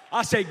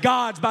 I say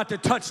God's about to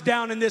touch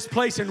down in this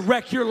place and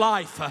wreck your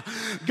life.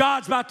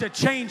 God's about to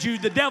change you.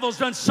 The devil's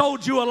done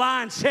sold you a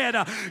lie and said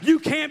you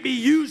can't be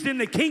used in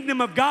the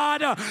kingdom of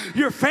God.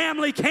 Your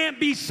family can't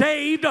be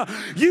saved.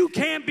 You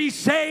can't be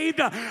saved.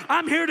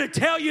 I'm here to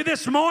tell you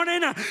this morning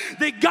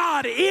that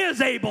God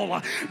is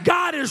able.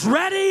 God is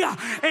ready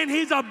and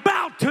He's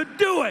about to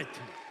do it.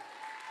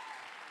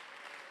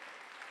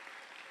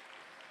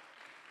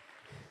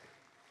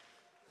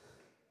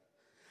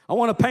 I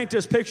want to paint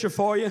this picture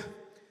for you.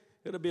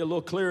 It'll be a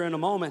little clearer in a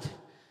moment.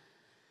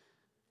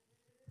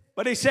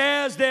 But he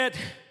says that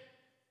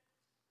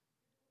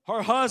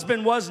her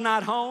husband was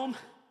not home.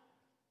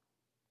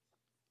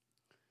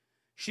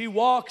 She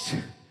walks,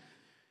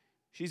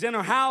 she's in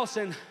her house,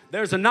 and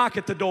there's a knock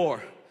at the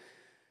door.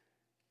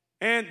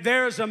 And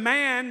there's a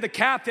man, the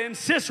captain,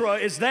 Sisera,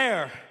 is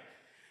there.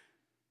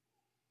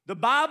 The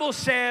Bible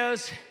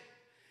says,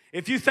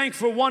 if you think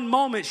for one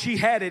moment she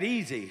had it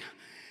easy,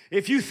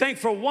 if you think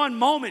for one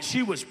moment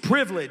she was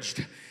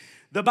privileged,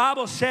 the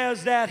Bible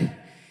says that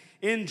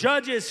in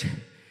Judges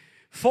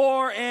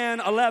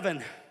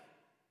 4:11.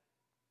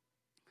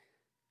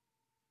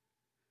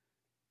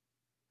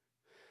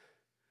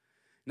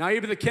 Now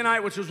Eber the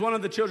Kenite, which was one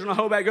of the children of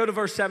Hobab, go to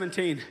verse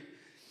 17.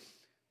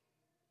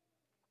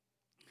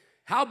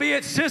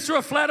 Howbeit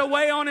Sisera fled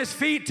away on his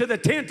feet to the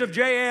tent of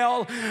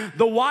Jael,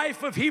 the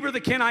wife of Heber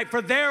the Kenite,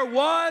 for there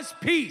was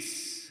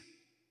peace.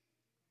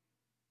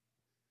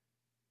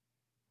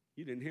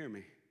 You didn't hear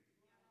me.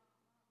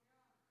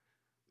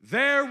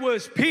 There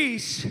was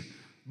peace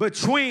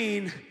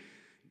between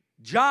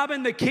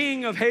Jabin the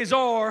king of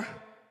Hazor,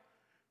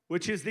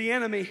 which is the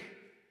enemy,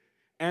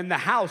 and the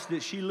house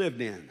that she lived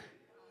in.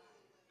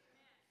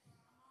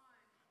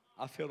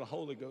 I feel the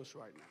Holy Ghost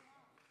right now.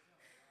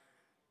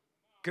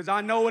 Because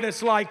I know what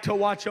it's like to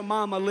watch a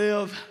mama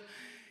live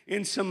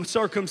in some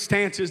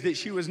circumstances that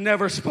she was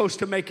never supposed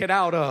to make it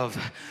out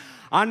of.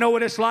 I know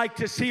what it's like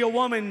to see a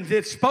woman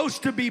that's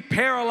supposed to be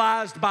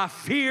paralyzed by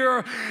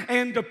fear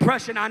and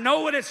depression. I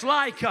know what it's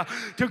like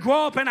to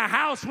grow up in a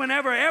house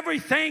whenever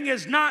everything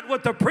is not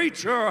what the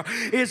preacher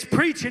is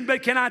preaching.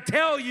 But can I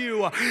tell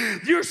you,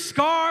 your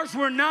scars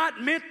were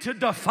not meant to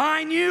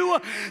define you.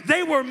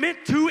 They were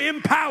meant to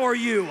empower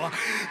you.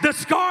 The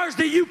scars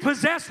that you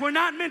possess were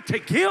not meant to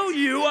kill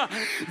you.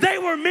 They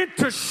were meant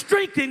to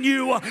strengthen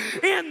you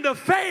in the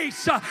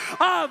face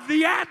of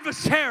the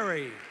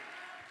adversary.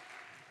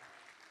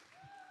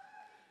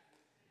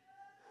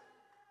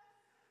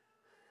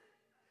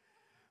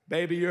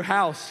 Baby, your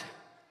house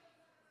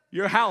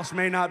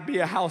may not be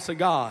a house of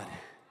God.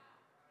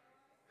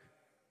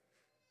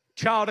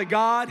 Child of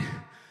God,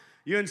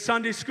 you in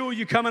Sunday school,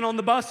 you coming on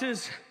the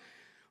buses,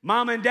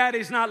 mom and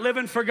daddy's not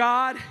living for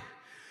God.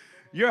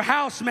 Your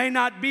house may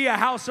not be a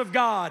house of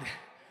God,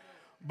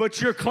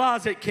 but your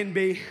closet can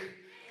be.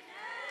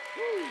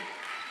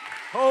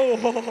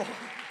 Oh.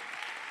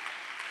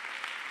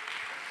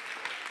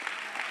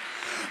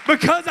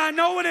 Because I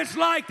know what it's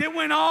like that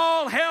when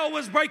all hell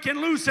was breaking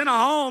loose in a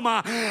home,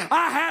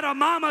 I had a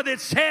mama that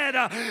said,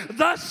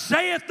 thus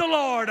saith the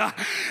Lord,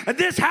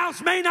 this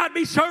house may not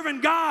be serving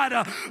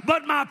God,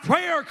 but my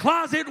prayer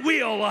closet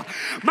will.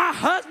 My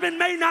husband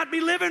may not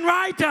be living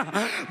right,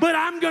 but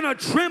I'm going to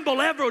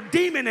tremble every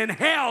demon in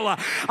hell.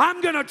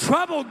 I'm going to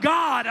trouble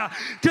God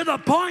to the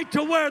point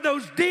to where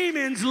those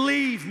demons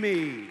leave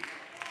me.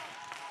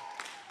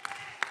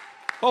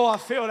 Oh, I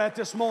feel that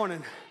this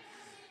morning.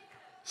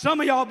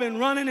 Some of y'all been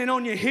running and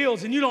on your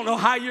heels and you don't know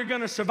how you're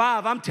going to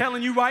survive. I'm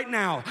telling you right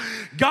now,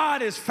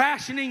 God is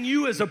fashioning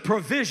you as a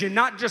provision,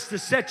 not just to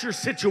set your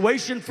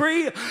situation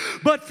free,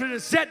 but to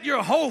set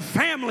your whole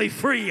family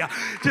free,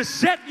 to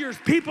set your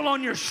people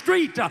on your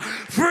street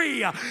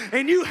free.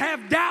 And you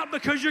have doubt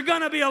because you're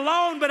going to be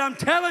alone, but I'm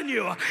telling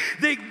you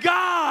that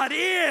God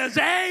is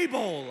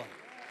able.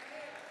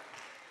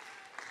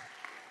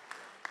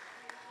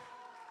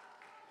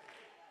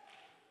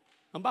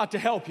 I'm about to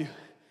help you.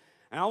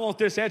 And I want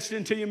this etched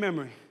into your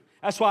memory.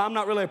 That's why I'm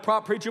not really a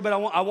prop preacher, but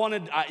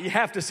you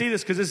have to see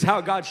this because this is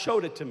how God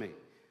showed it to me.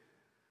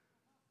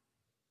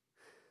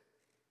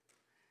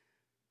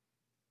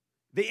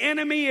 The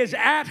enemy is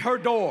at her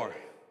door.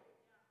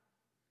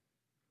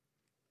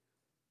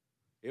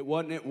 It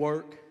wasn't at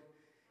work.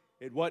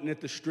 It wasn't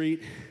at the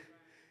street.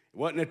 It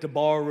wasn't at the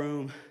bar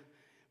room.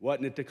 It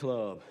wasn't at the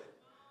club.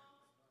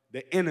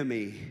 The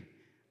enemy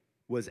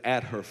was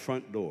at her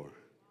front door.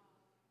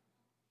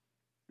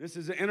 This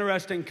is an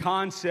interesting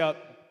concept,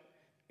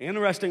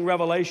 interesting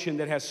revelation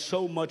that has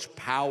so much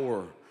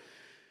power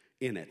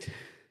in it.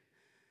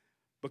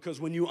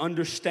 Because when you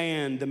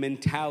understand the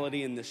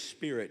mentality and the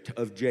spirit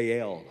of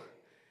Jael,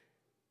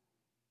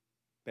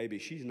 baby,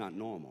 she's not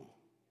normal.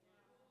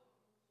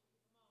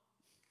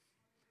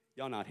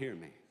 Y'all not hearing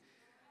me?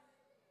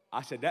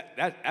 I said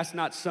that's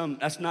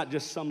not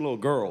just some little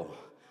girl.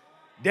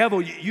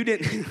 Devil, you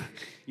didn't,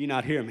 you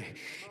not hear me.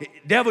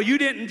 Devil, you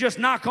didn't just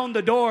knock on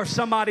the door of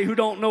somebody who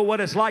don't know what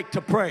it's like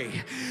to pray.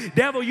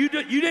 Devil, you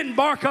didn't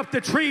bark up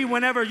the tree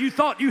whenever you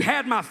thought you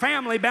had my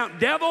family bound.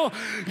 Devil,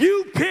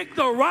 you picked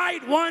the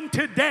right one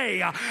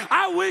today.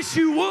 I wish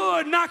you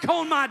would knock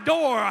on my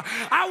door.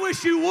 I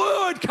wish you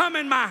would come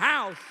in my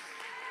house.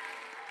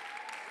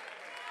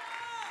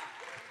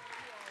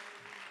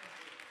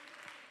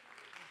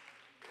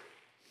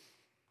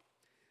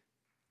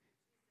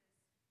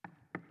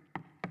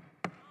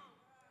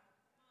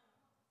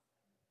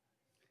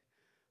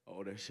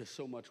 Oh, there's just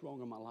so much wrong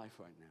in my life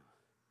right now.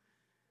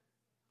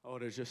 Oh,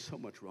 there's just so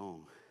much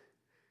wrong.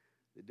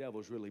 The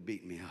devil's really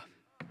beating me up.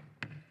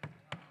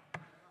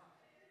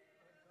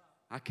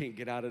 I can't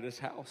get out of this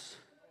house.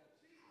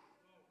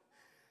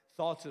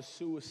 Thoughts of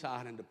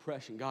suicide and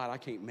depression. God, I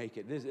can't make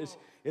it.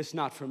 It's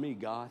not for me,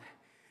 God.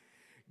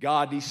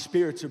 God, these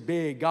spirits are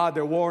big. God,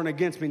 they're warring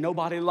against me.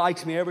 Nobody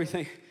likes me.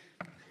 Everything.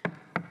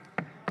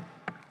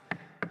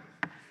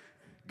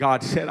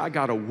 God said, I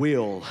got a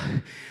will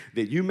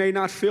that you may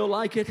not feel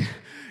like it.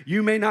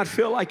 You may not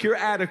feel like you're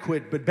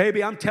adequate, but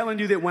baby, I'm telling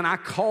you that when I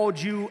called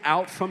you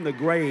out from the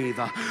grave,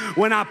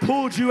 when I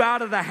pulled you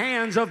out of the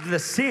hands of the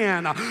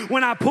sin,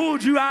 when I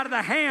pulled you out of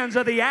the hands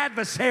of the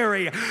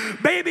adversary,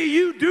 baby,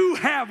 you do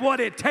have what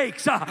it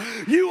takes.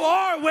 You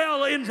are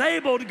well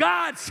enabled.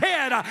 God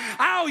said,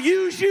 I'll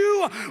use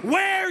you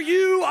where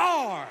you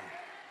are.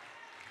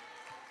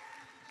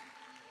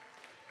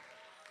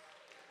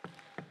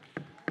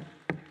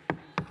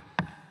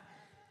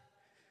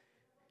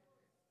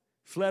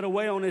 Fled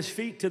away on his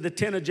feet to the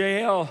tent of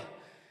Jael.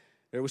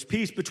 There was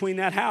peace between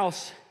that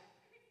house.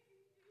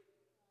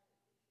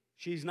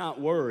 She's not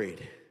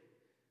worried.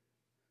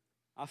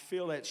 I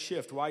feel that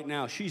shift right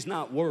now. She's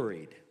not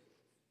worried.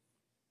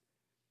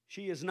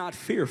 She is not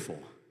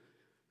fearful.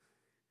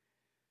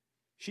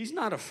 She's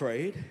not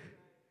afraid.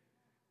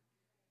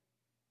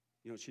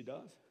 You know what she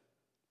does?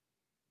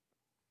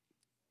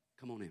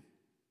 Come on in.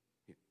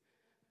 Here.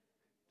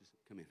 Just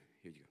come in.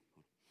 Here you go.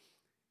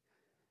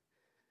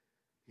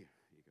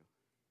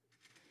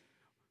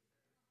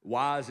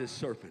 Wise as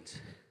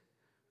serpents.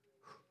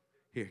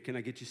 Here, can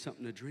I get you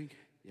something to drink?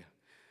 Yeah.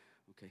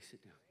 Okay,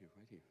 sit down here,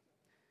 right here.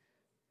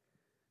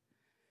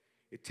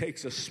 It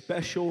takes a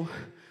special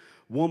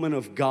woman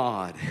of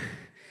God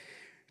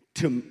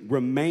to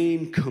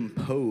remain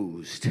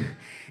composed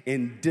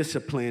and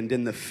disciplined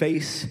in the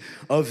face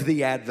of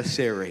the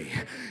adversary,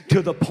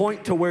 to the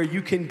point to where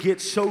you can get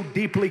so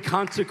deeply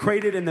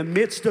consecrated in the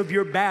midst of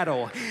your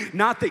battle,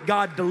 not that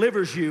God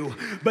delivers you,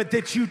 but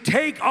that you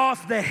take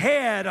off the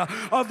head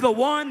of the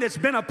one that's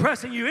been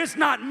oppressing you. It's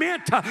not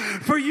meant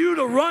for you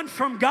to run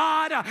from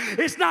God.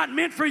 It's not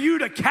meant for you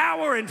to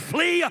cower and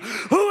flee.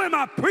 Who am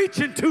I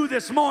preaching to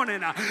this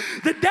morning?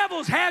 The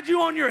devil's had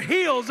you on your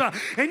heels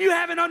and you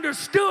haven't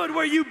understood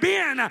where you've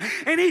been.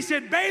 And he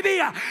said,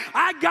 baby,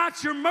 I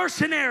got your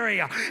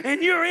mercenary,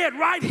 and you're it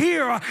right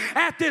here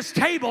at this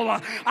table.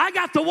 I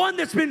got the one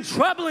that's been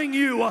troubling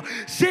you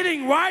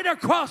sitting right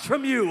across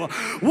from you.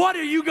 What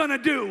are you going to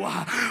do?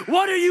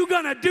 What are you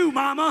going to do,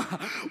 mama?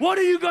 What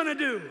are you going to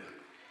do?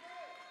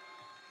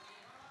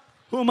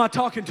 Who am I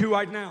talking to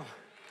right now?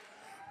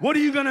 What are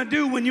you going to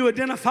do when you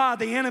identify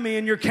the enemy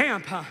in your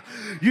camp?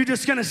 You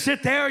just going to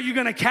sit there? You're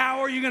going to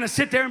cower? You're going to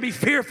sit there and be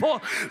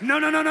fearful?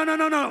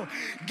 No.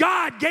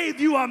 God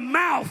gave you a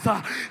mouth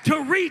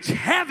to reach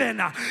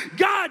heaven.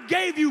 God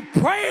gave you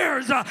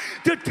prayers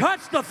to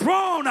touch the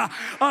throne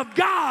of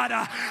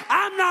God.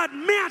 I'm not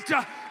meant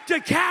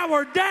to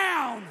cower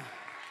down.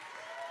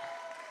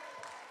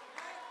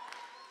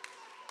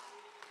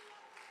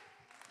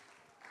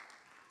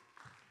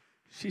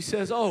 She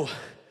says, oh,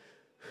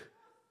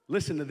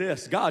 listen to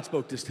this. God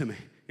spoke this to me.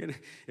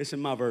 It's in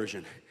my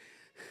version.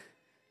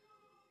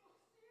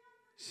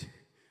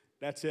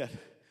 That's it.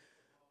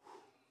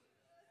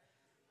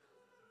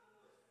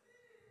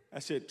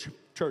 That's it.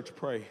 Church,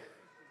 pray.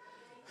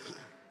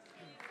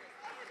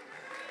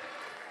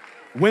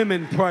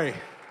 Women, pray.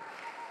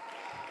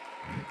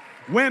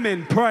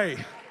 Women, pray.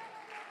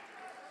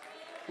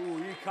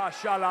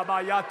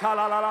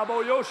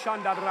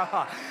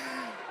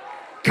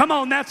 Come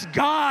on, that's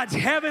God's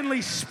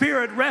heavenly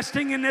spirit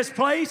resting in this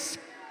place.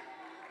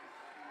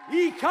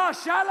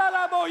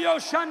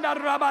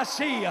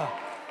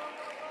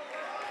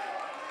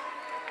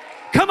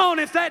 Come on,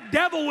 if that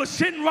devil was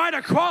sitting right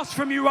across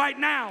from you right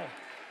now,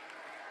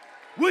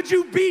 Would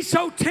you be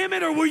so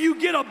timid, or will you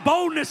get a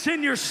boldness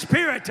in your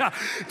spirit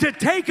to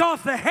take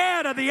off the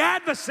head of the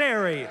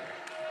adversary?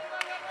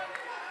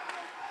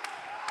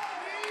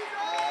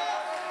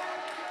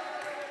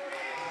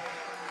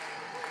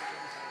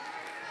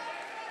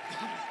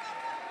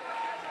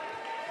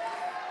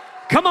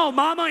 Come on,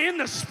 mama, in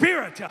the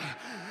spirit.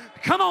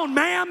 Come on,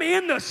 ma'am,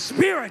 in the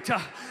spirit.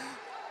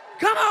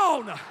 Come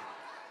on.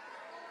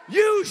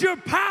 Use your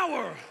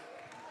power.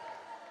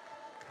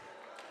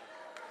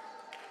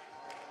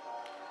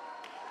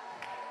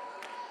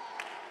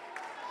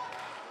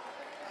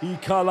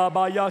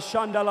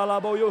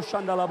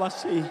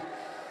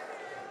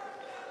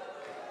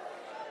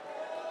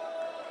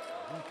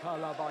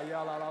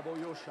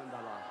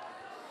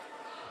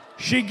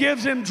 She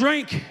gives him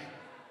drink.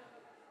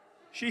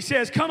 She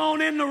says, come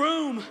on in the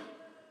room.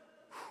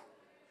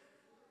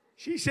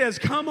 She says,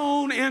 come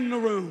on in the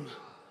room.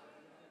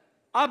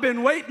 I've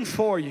been waiting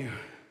for you.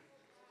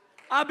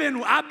 I've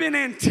been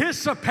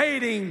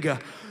anticipating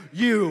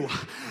you.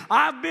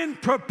 I've been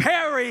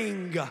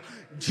preparing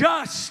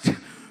just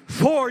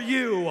for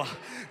you.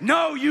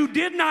 No, you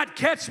did not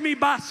catch me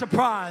by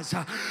surprise.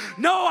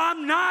 No,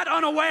 I'm not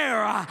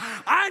unaware.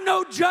 I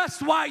know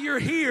just why you're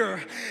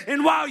here.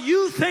 And while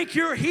you think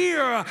you're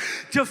here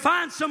to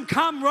find some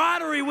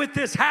camaraderie with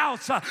this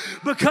house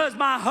because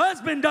my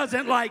husband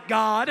doesn't like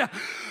God,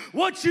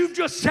 what you've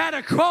just sat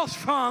across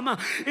from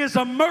is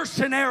a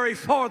mercenary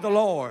for the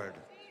Lord.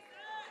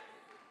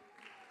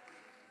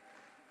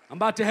 I'm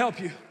about to help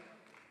you,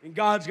 and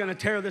God's going to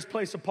tear this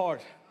place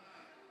apart.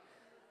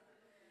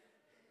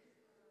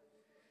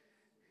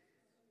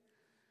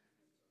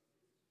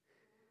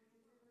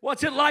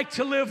 What's it like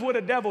to live with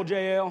a devil,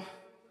 JL?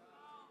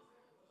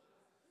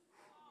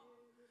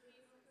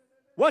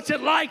 What's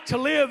it like to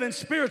live in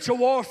spiritual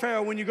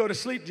warfare when you go to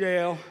sleep,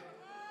 JL?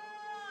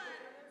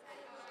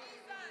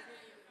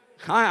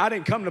 I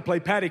didn't come to play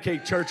patty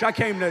cake church. I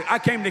came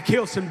to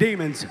kill some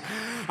demons.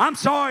 I'm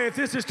sorry if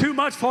this is too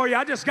much for you.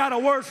 I just got a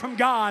word from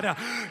God.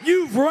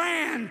 You've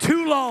ran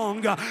too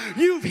long.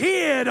 You've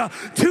hid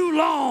too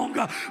long.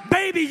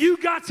 Baby, you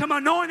got some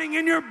anointing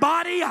in your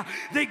body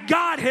that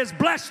God has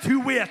blessed you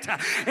with.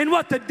 And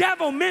what the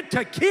devil meant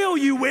to kill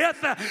you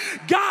with,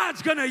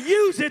 God's going to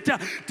use it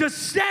to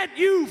set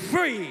you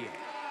free.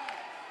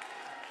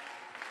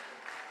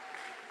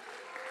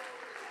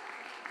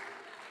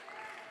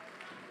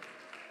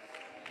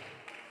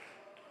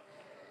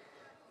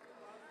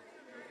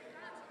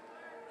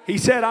 He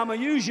said, I'm going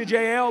to use you,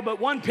 JL, but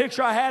one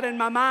picture I had in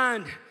my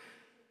mind,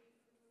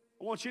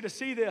 I want you to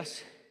see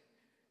this.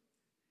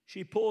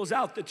 She pulls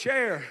out the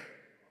chair.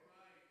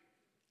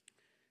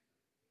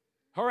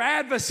 Her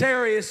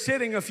adversary is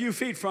sitting a few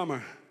feet from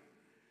her.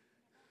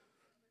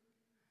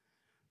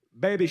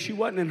 Baby, she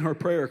wasn't in her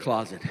prayer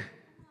closet.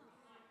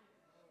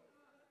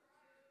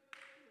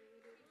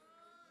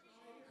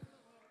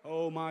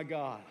 Oh, my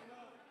God.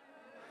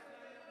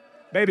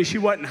 Baby, she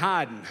wasn't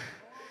hiding.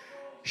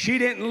 She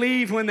didn't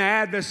leave when the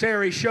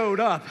adversary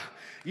showed up.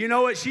 You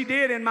know what she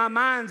did? In my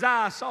mind's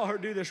eye, I saw her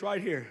do this right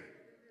here.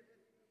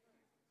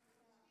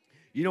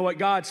 You know what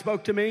God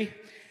spoke to me?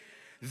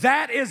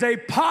 That is a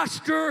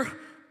posture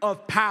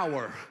of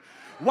power.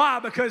 Why?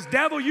 Because,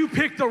 devil, you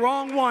picked the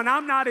wrong one.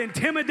 I'm not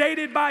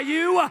intimidated by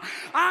you.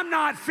 I'm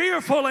not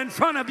fearful in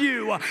front of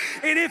you.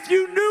 And if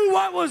you knew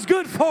what was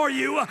good for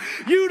you,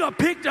 you'd have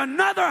picked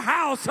another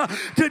house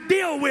to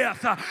deal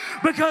with.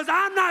 Because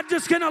I'm not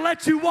just going to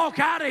let you walk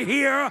out of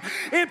here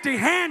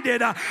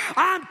empty-handed.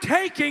 I'm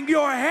taking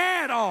your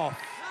head off.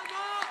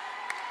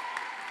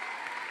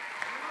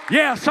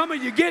 Yeah, some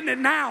of you getting it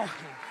now.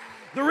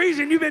 The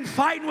reason you've been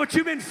fighting what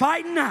you've been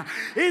fighting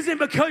isn't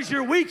because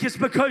you're weak. It's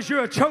because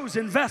you're a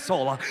chosen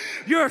vessel.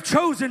 You're a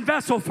chosen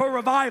vessel for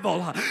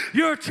revival.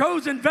 You're a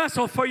chosen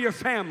vessel for your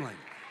family.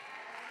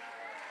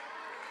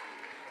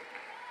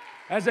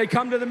 As they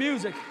come to the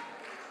music,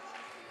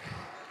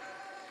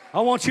 I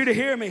want you to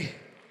hear me.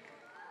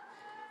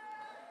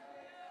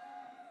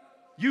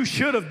 You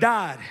should have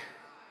died.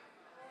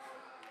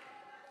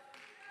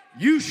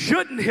 You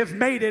shouldn't have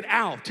made it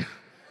out.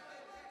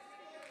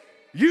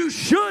 You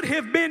should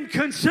have been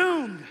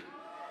consumed.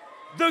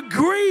 The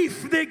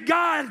grief that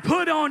God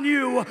put on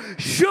you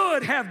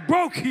should have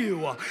broke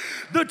you.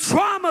 The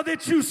trauma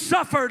that you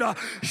suffered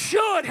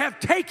should have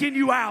taken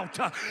you out.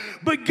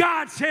 But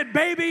God said,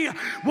 baby,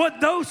 what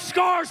those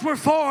scars were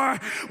for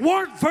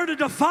weren't for to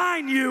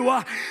define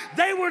you.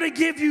 They were to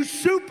give you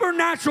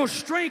supernatural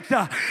strength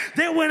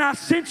that when I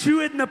sent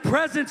you in the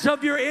presence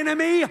of your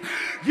enemy,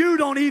 you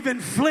don't even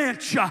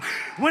flinch.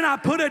 When I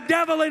put a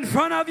devil in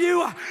front of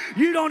you,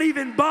 you don't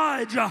even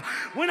budge.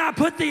 When I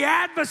put the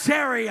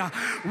adversary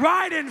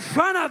right in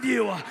front of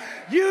you,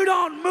 you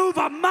don't move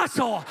a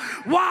muscle.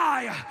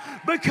 Why?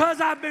 Because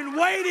I've been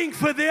waiting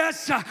for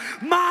this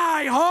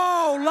my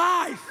whole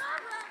life.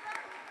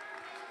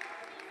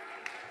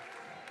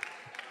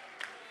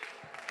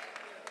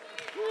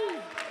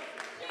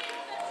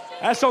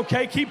 That's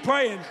okay. Keep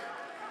praying.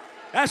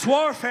 That's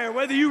warfare.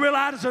 Whether you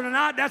realize it or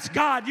not, that's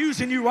God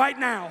using you right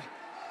now.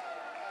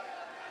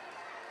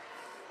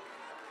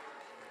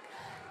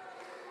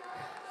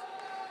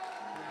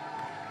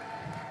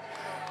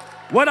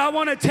 What I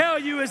want to tell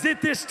you is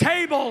that this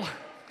table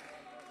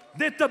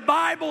that the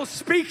Bible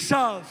speaks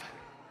of,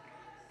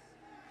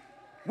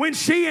 when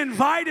she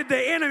invited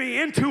the enemy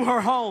into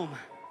her home,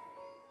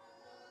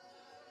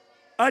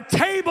 a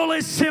table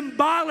is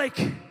symbolic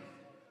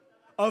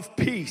of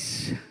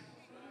peace.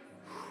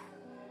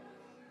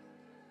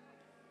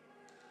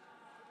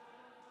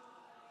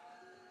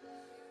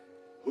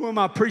 Who am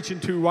I preaching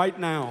to right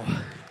now?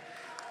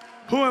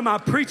 Who am I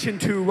preaching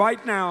to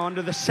right now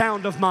under the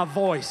sound of my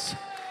voice?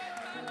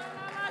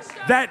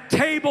 That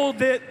table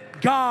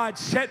that God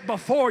set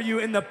before you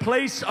in the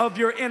place of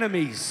your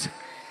enemies,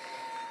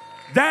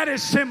 that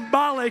is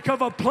symbolic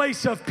of a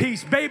place of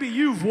peace. Baby,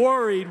 you've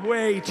worried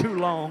way too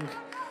long.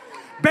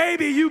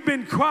 Baby, you've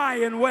been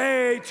crying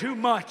way too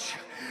much.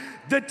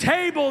 The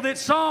table that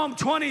Psalm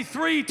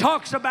 23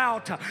 talks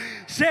about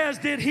says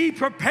that he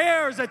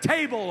prepares a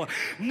table,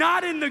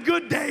 not in the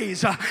good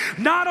days,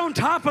 not on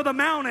top of the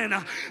mountain,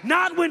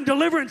 not when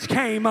deliverance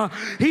came.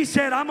 He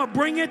said, I'm going to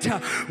bring it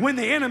when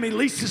the enemy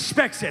least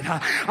suspects it.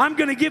 I'm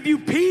going to give you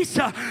peace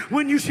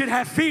when you should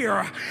have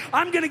fear.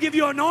 I'm going to give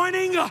you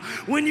anointing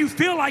when you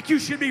feel like you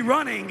should be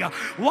running.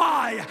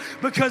 Why?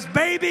 Because,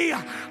 baby,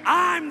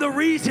 I'm the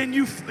reason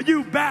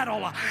you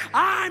battle.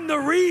 I'm the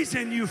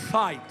reason you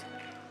fight.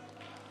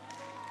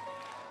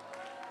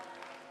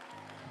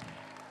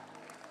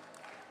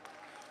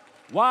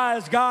 Why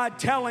is God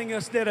telling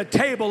us that a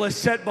table is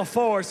set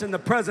before us in the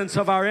presence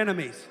of our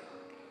enemies?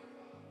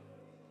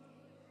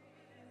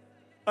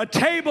 A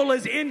table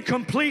is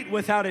incomplete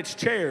without its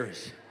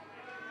chairs.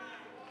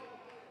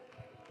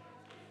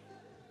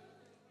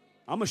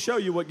 I'm going to show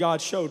you what God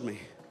showed me.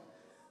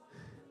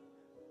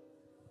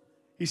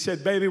 He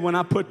said, baby, when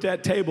I put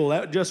that table,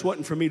 that just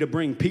wasn't for me to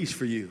bring peace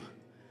for you.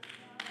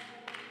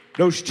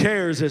 Those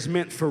chairs is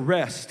meant for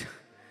rest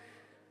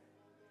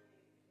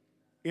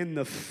in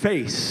the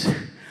face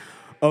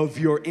of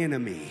your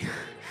enemy,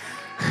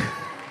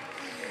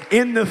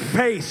 in the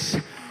face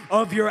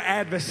of your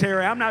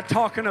adversary. I'm not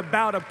talking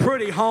about a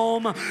pretty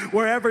home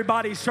where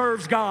everybody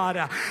serves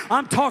God.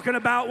 I'm talking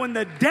about when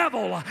the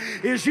devil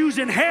is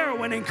using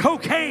heroin and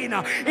cocaine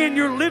in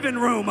your living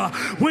room,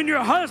 when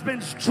your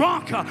husband's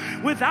drunk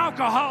with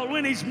alcohol,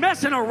 when he's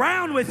messing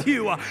around with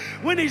you,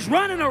 when he's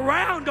running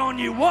around on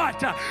you.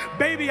 What?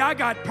 Baby, I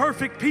got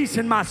perfect peace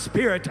in my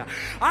spirit.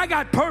 I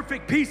got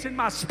perfect peace in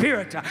my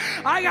spirit.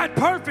 I got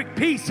perfect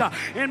peace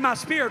in my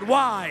spirit.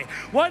 Why?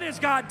 What is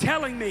God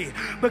telling me?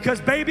 Because,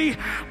 baby,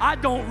 I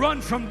don't run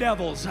from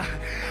devils.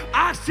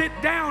 I sit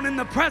down in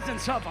the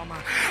presence of them.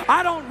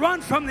 I don't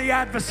run from the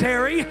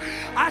adversary.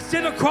 I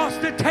sit across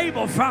the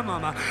table from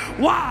them.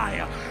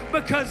 Why?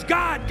 Because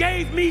God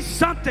gave me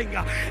something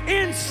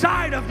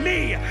inside of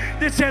me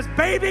that says,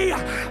 baby,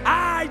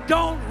 I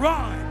don't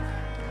run.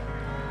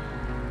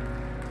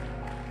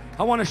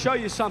 I want to show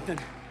you something.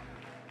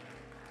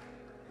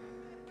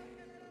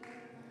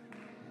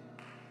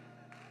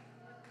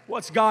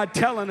 What's God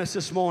telling us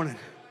this morning?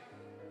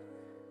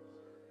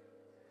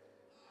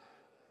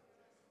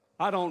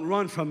 I don't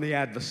run from the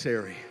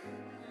adversary.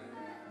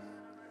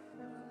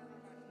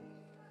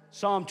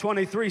 Psalm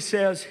 23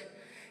 says,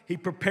 he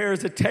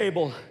prepares a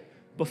table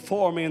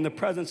before me in the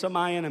presence of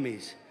my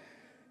enemies.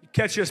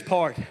 Catch this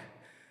part.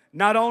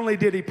 Not only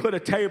did he put a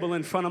table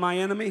in front of my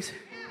enemies,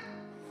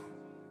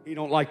 he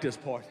don't like this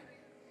part.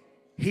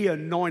 He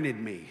anointed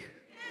me.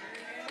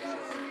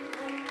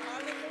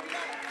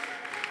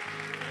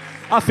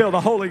 I feel the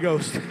Holy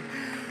Ghost.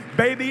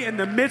 Baby, in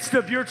the midst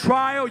of your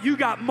trial, you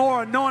got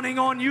more anointing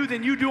on you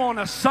than you do on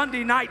a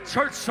Sunday night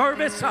church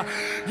service.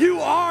 You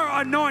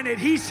are anointed.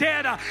 He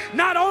said,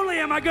 not only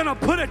am I going to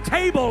put a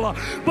table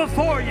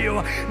before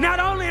you, not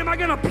only am I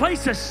going to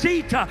place a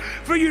seat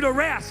for you to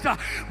rest,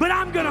 but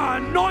I'm going to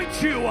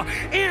anoint you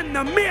in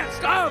the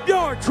midst of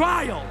your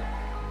trial.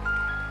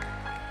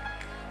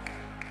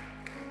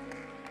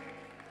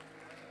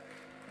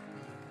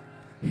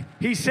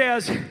 He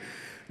says,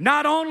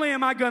 not only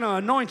am I going to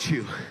anoint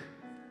you,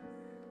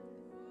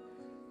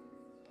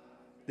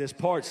 this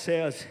part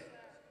says,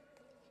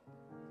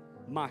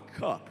 my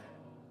cup.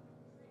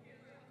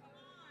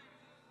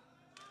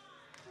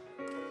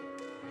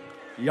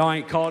 Y'all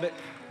ain't caught it?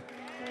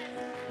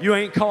 You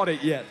ain't caught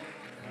it yet.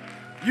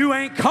 You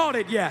ain't caught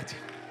it yet.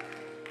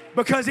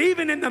 Because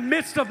even in the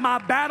midst of my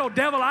battle,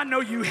 devil, I know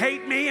you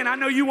hate me and I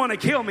know you want to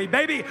kill me.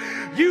 Baby,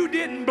 you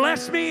didn't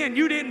bless me and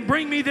you didn't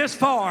bring me this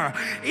far.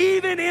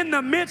 Even in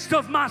the midst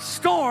of my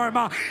storm,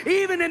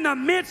 even in the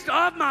midst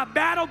of my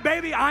battle,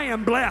 baby, I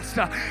am blessed.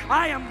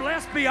 I am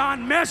blessed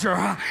beyond measure.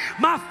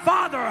 My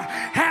Father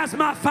has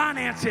my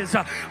finances.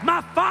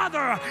 My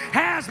Father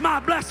has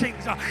my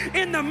blessings.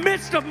 In the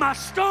midst of my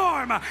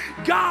storm,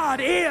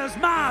 God is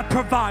my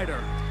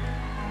provider.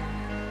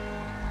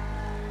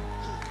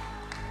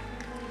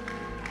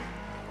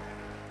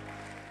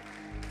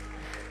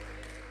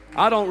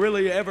 I don't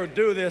really ever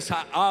do this.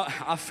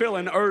 I feel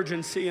an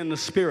urgency in the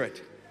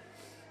spirit.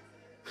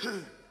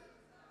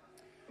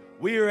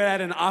 We are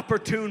at an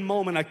opportune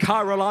moment, a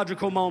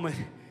chirological moment.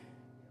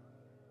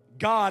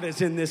 God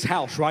is in this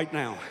house right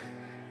now.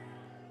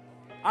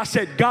 I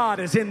said God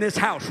is in this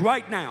house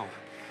right now.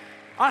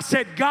 I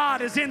said,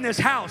 God is in this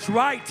house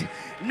right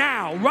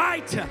now.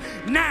 Right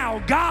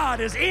now. God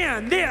is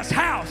in this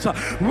house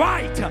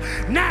right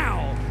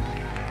now.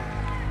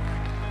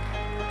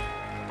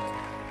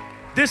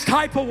 This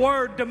type of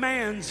word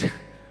demands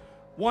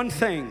one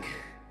thing: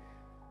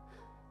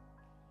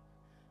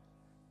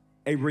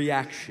 a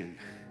reaction.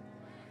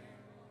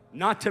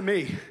 Not to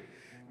me.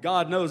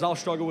 God knows I'll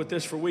struggle with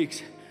this for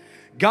weeks.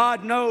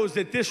 God knows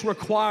that this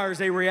requires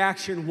a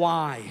reaction.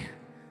 Why?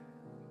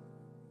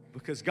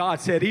 Because God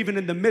said, even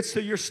in the midst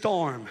of your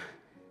storm,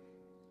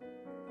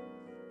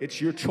 it's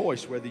your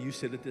choice whether you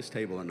sit at this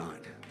table or not.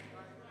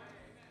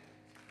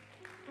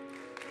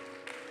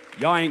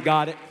 Y'all ain't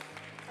got it.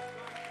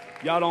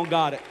 Y'all don't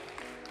got it.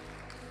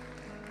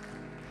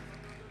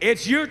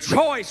 It's your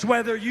choice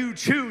whether you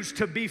choose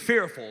to be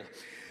fearful.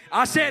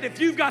 I said, if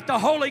you've got the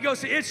Holy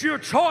Ghost, it's your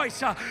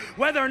choice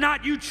whether or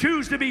not you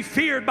choose to be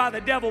feared by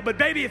the devil. But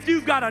baby, if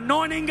you've got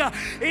anointing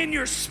in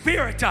your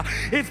spirit,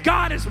 if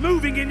God is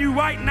moving in you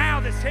right now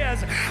that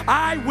says,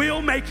 I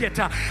will make it,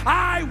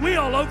 I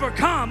will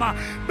overcome,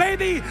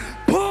 baby,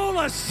 pull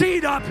a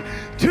seat up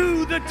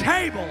to the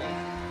table.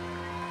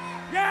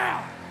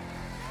 Yeah,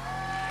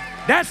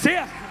 that's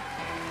it.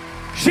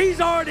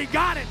 She's already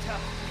got it.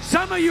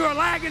 Some of you are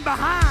lagging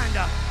behind.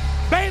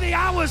 Baby,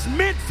 I was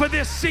meant for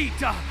this seat.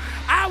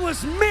 I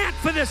was meant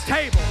for this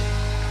table.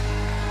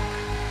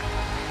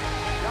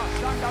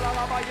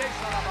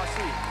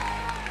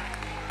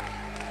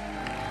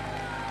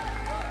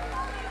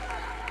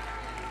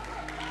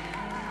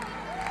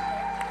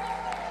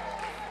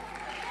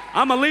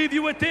 I'm going to leave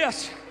you with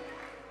this,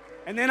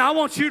 and then I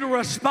want you to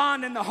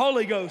respond in the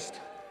Holy Ghost.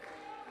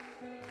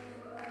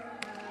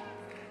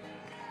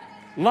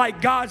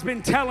 Like God's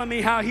been telling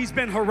me how He's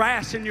been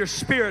harassing your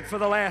spirit for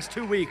the last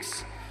 2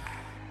 weeks.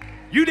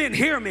 You didn't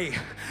hear me.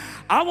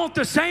 I want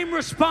the same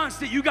response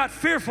that you got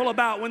fearful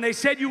about when they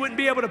said you wouldn't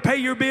be able to pay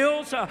your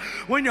bills,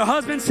 when your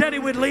husband said he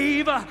would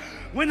leave,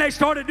 when they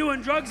started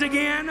doing drugs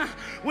again,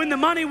 when the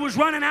money was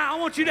running out. I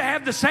want you to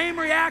have the same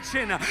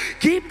reaction.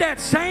 Keep that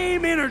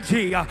same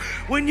energy.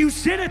 When you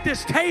sit at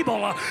this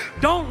table,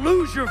 don't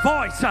lose your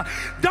voice.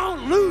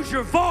 Don't lose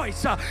your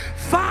voice.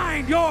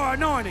 Find your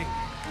anointing.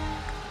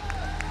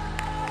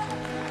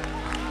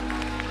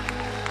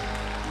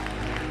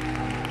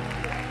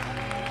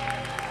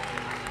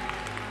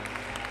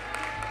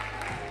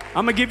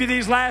 I'm going to give you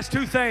these last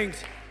two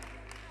things.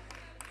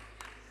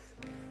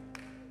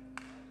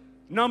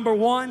 Number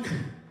one,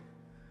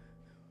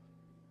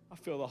 I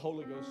feel the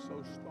Holy Ghost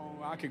so strong.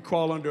 I could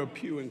crawl under a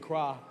pew and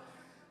cry.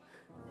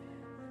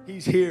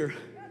 He's here.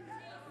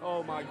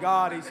 Oh my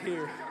God, He's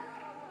here.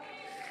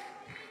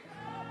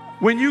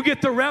 When you get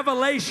the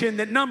revelation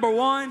that number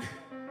one,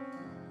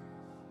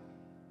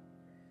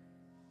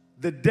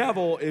 the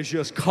devil is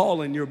just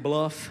calling your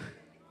bluff.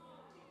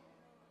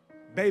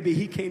 Baby,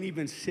 he can't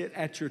even sit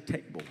at your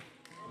table.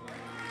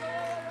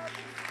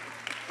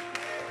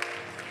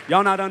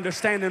 Y'all not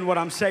understanding what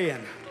I'm saying.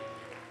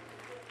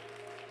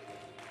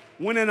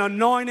 When an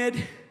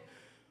anointed,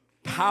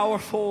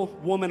 powerful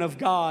woman of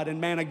God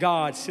and man of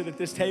God sit at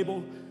this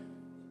table,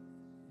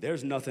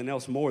 there's nothing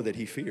else more that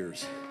he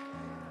fears.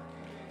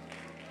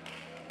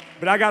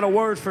 But I got a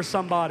word for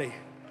somebody.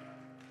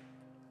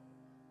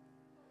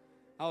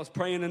 I was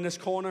praying in this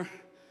corner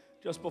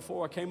just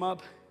before I came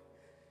up.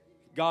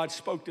 God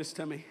spoke this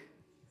to me.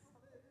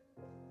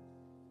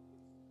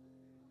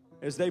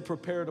 As they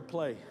prepare to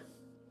play,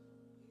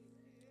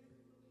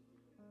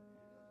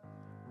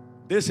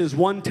 this is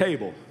one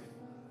table.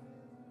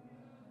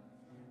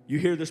 You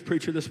hear this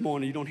preacher this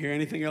morning, you don't hear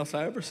anything else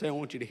I ever say. I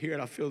want you to hear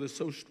it. I feel this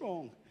so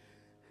strong.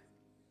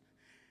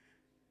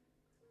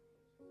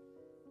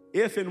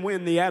 If and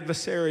when the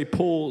adversary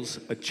pulls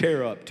a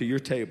chair up to your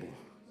table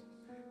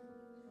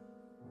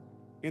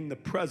in the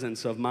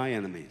presence of my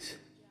enemies,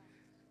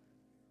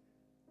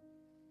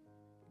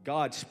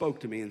 God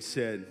spoke to me and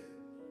said,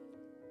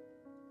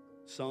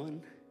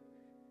 son,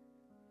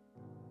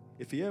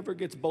 if he ever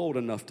gets bold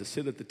enough to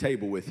sit at the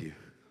table with you,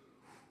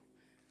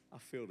 I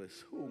feel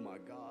this, oh my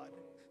God,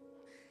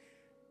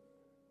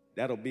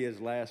 that'll be his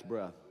last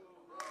breath.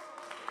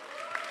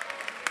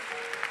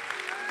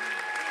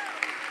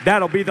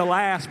 That'll be the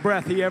last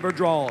breath he ever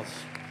draws.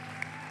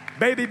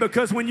 Baby,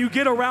 because when you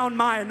get around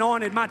my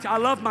anointed, I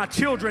love my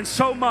children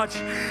so much,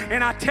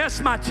 and I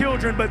test my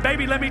children, but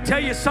baby, let me tell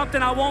you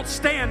something I won't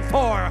stand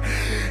for.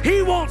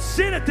 He won't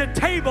sit at the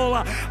table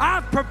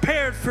I've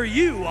prepared for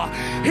you.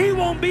 He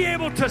won't be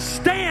able to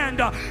stand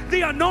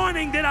the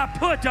anointing that I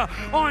put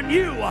on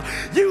you.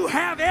 You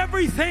have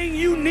everything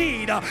you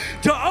need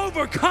to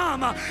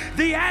overcome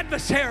the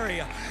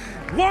adversary.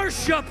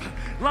 Worship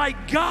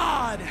like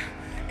God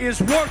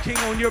is working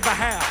on your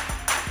behalf.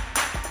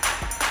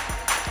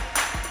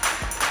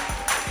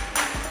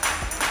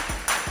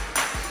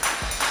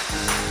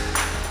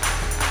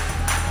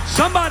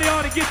 Somebody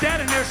ought to get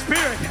that in their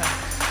spirit.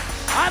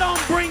 I don't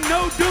bring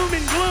no doom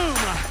and gloom.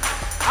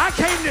 I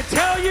came to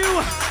tell you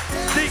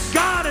that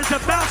God is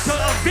about to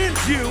avenge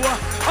you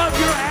of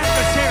your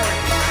adversary.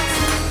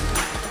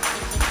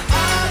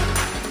 I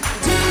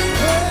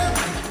declare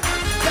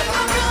that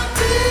I'm not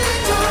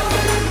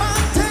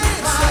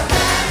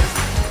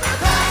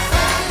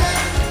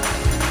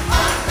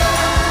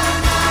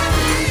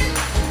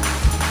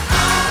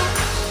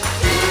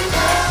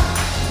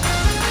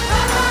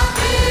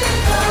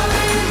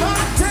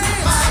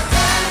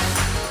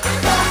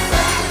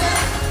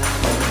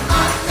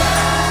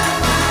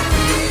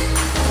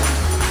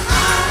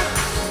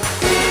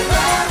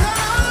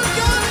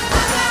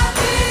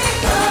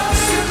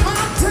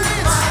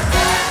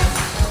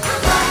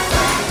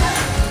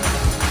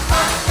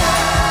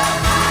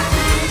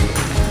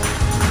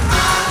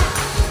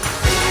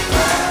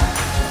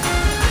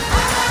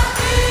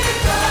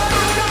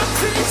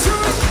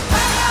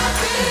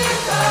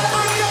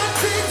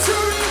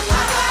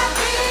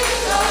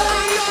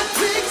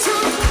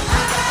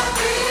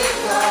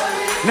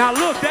Now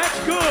look, that's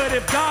good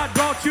if God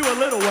brought you a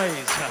little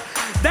ways.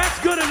 That's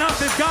good enough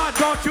if God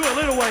brought you a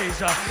little ways.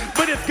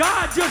 But if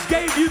God just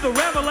gave you the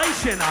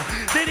revelation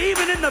that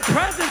even in the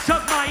presence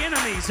of my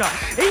enemies,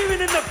 even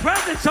in the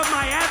presence of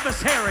my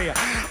adversary,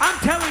 I'm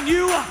telling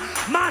you,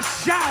 my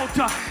shout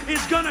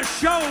is going to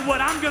show what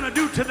I'm going to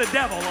do to the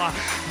devil.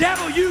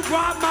 Devil, you've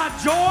robbed my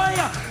joy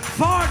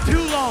far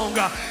too long.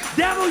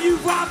 Devil,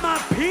 you've robbed my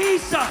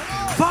peace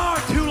far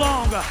too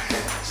long.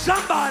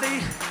 Somebody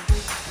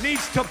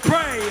needs to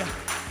pray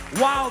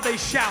while they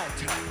shout.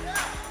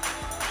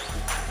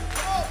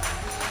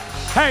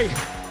 Hey,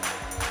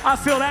 I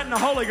feel that in the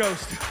Holy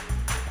Ghost.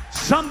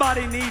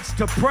 Somebody needs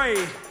to pray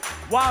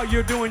while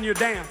you're doing your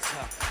dance.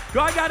 Do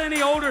I got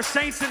any older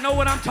saints that know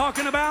what I'm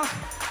talking about?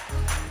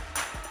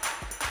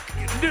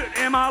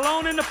 Am I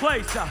alone in the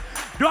place?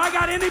 Do I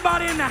got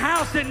anybody in the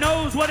house that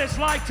knows what it's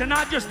like to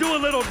not just do a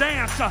little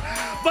dance,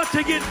 but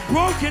to get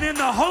broken in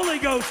the Holy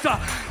Ghost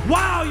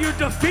while you're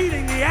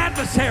defeating the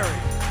adversary?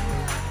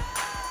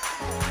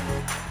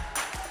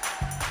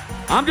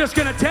 I'm just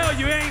going to tell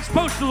you, it ain't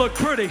supposed to look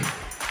pretty.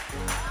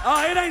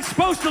 It ain't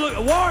supposed to look,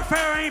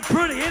 warfare ain't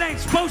pretty. It ain't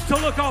supposed to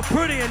look all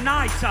pretty and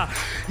nice.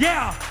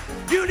 Yeah,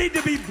 you need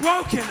to be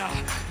broken.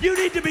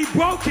 You need to be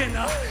broken.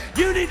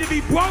 You need to be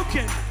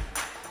broken.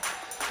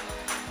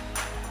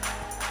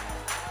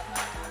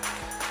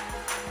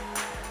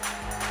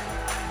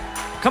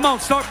 Come on,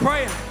 start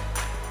praying.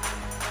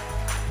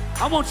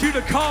 I want you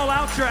to call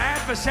out your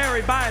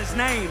adversary by his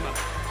name.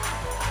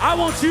 I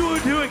want you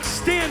to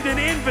extend an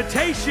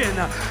invitation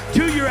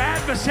to your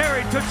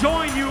adversary to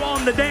join you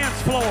on the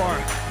dance floor.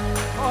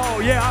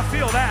 Oh, yeah, I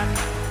feel that.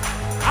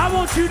 I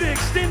want you to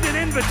extend an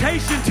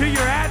invitation to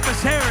your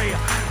adversary.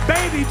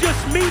 Baby,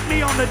 just meet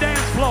me on the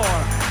dance floor.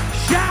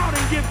 Shout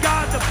and give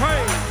God the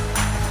praise.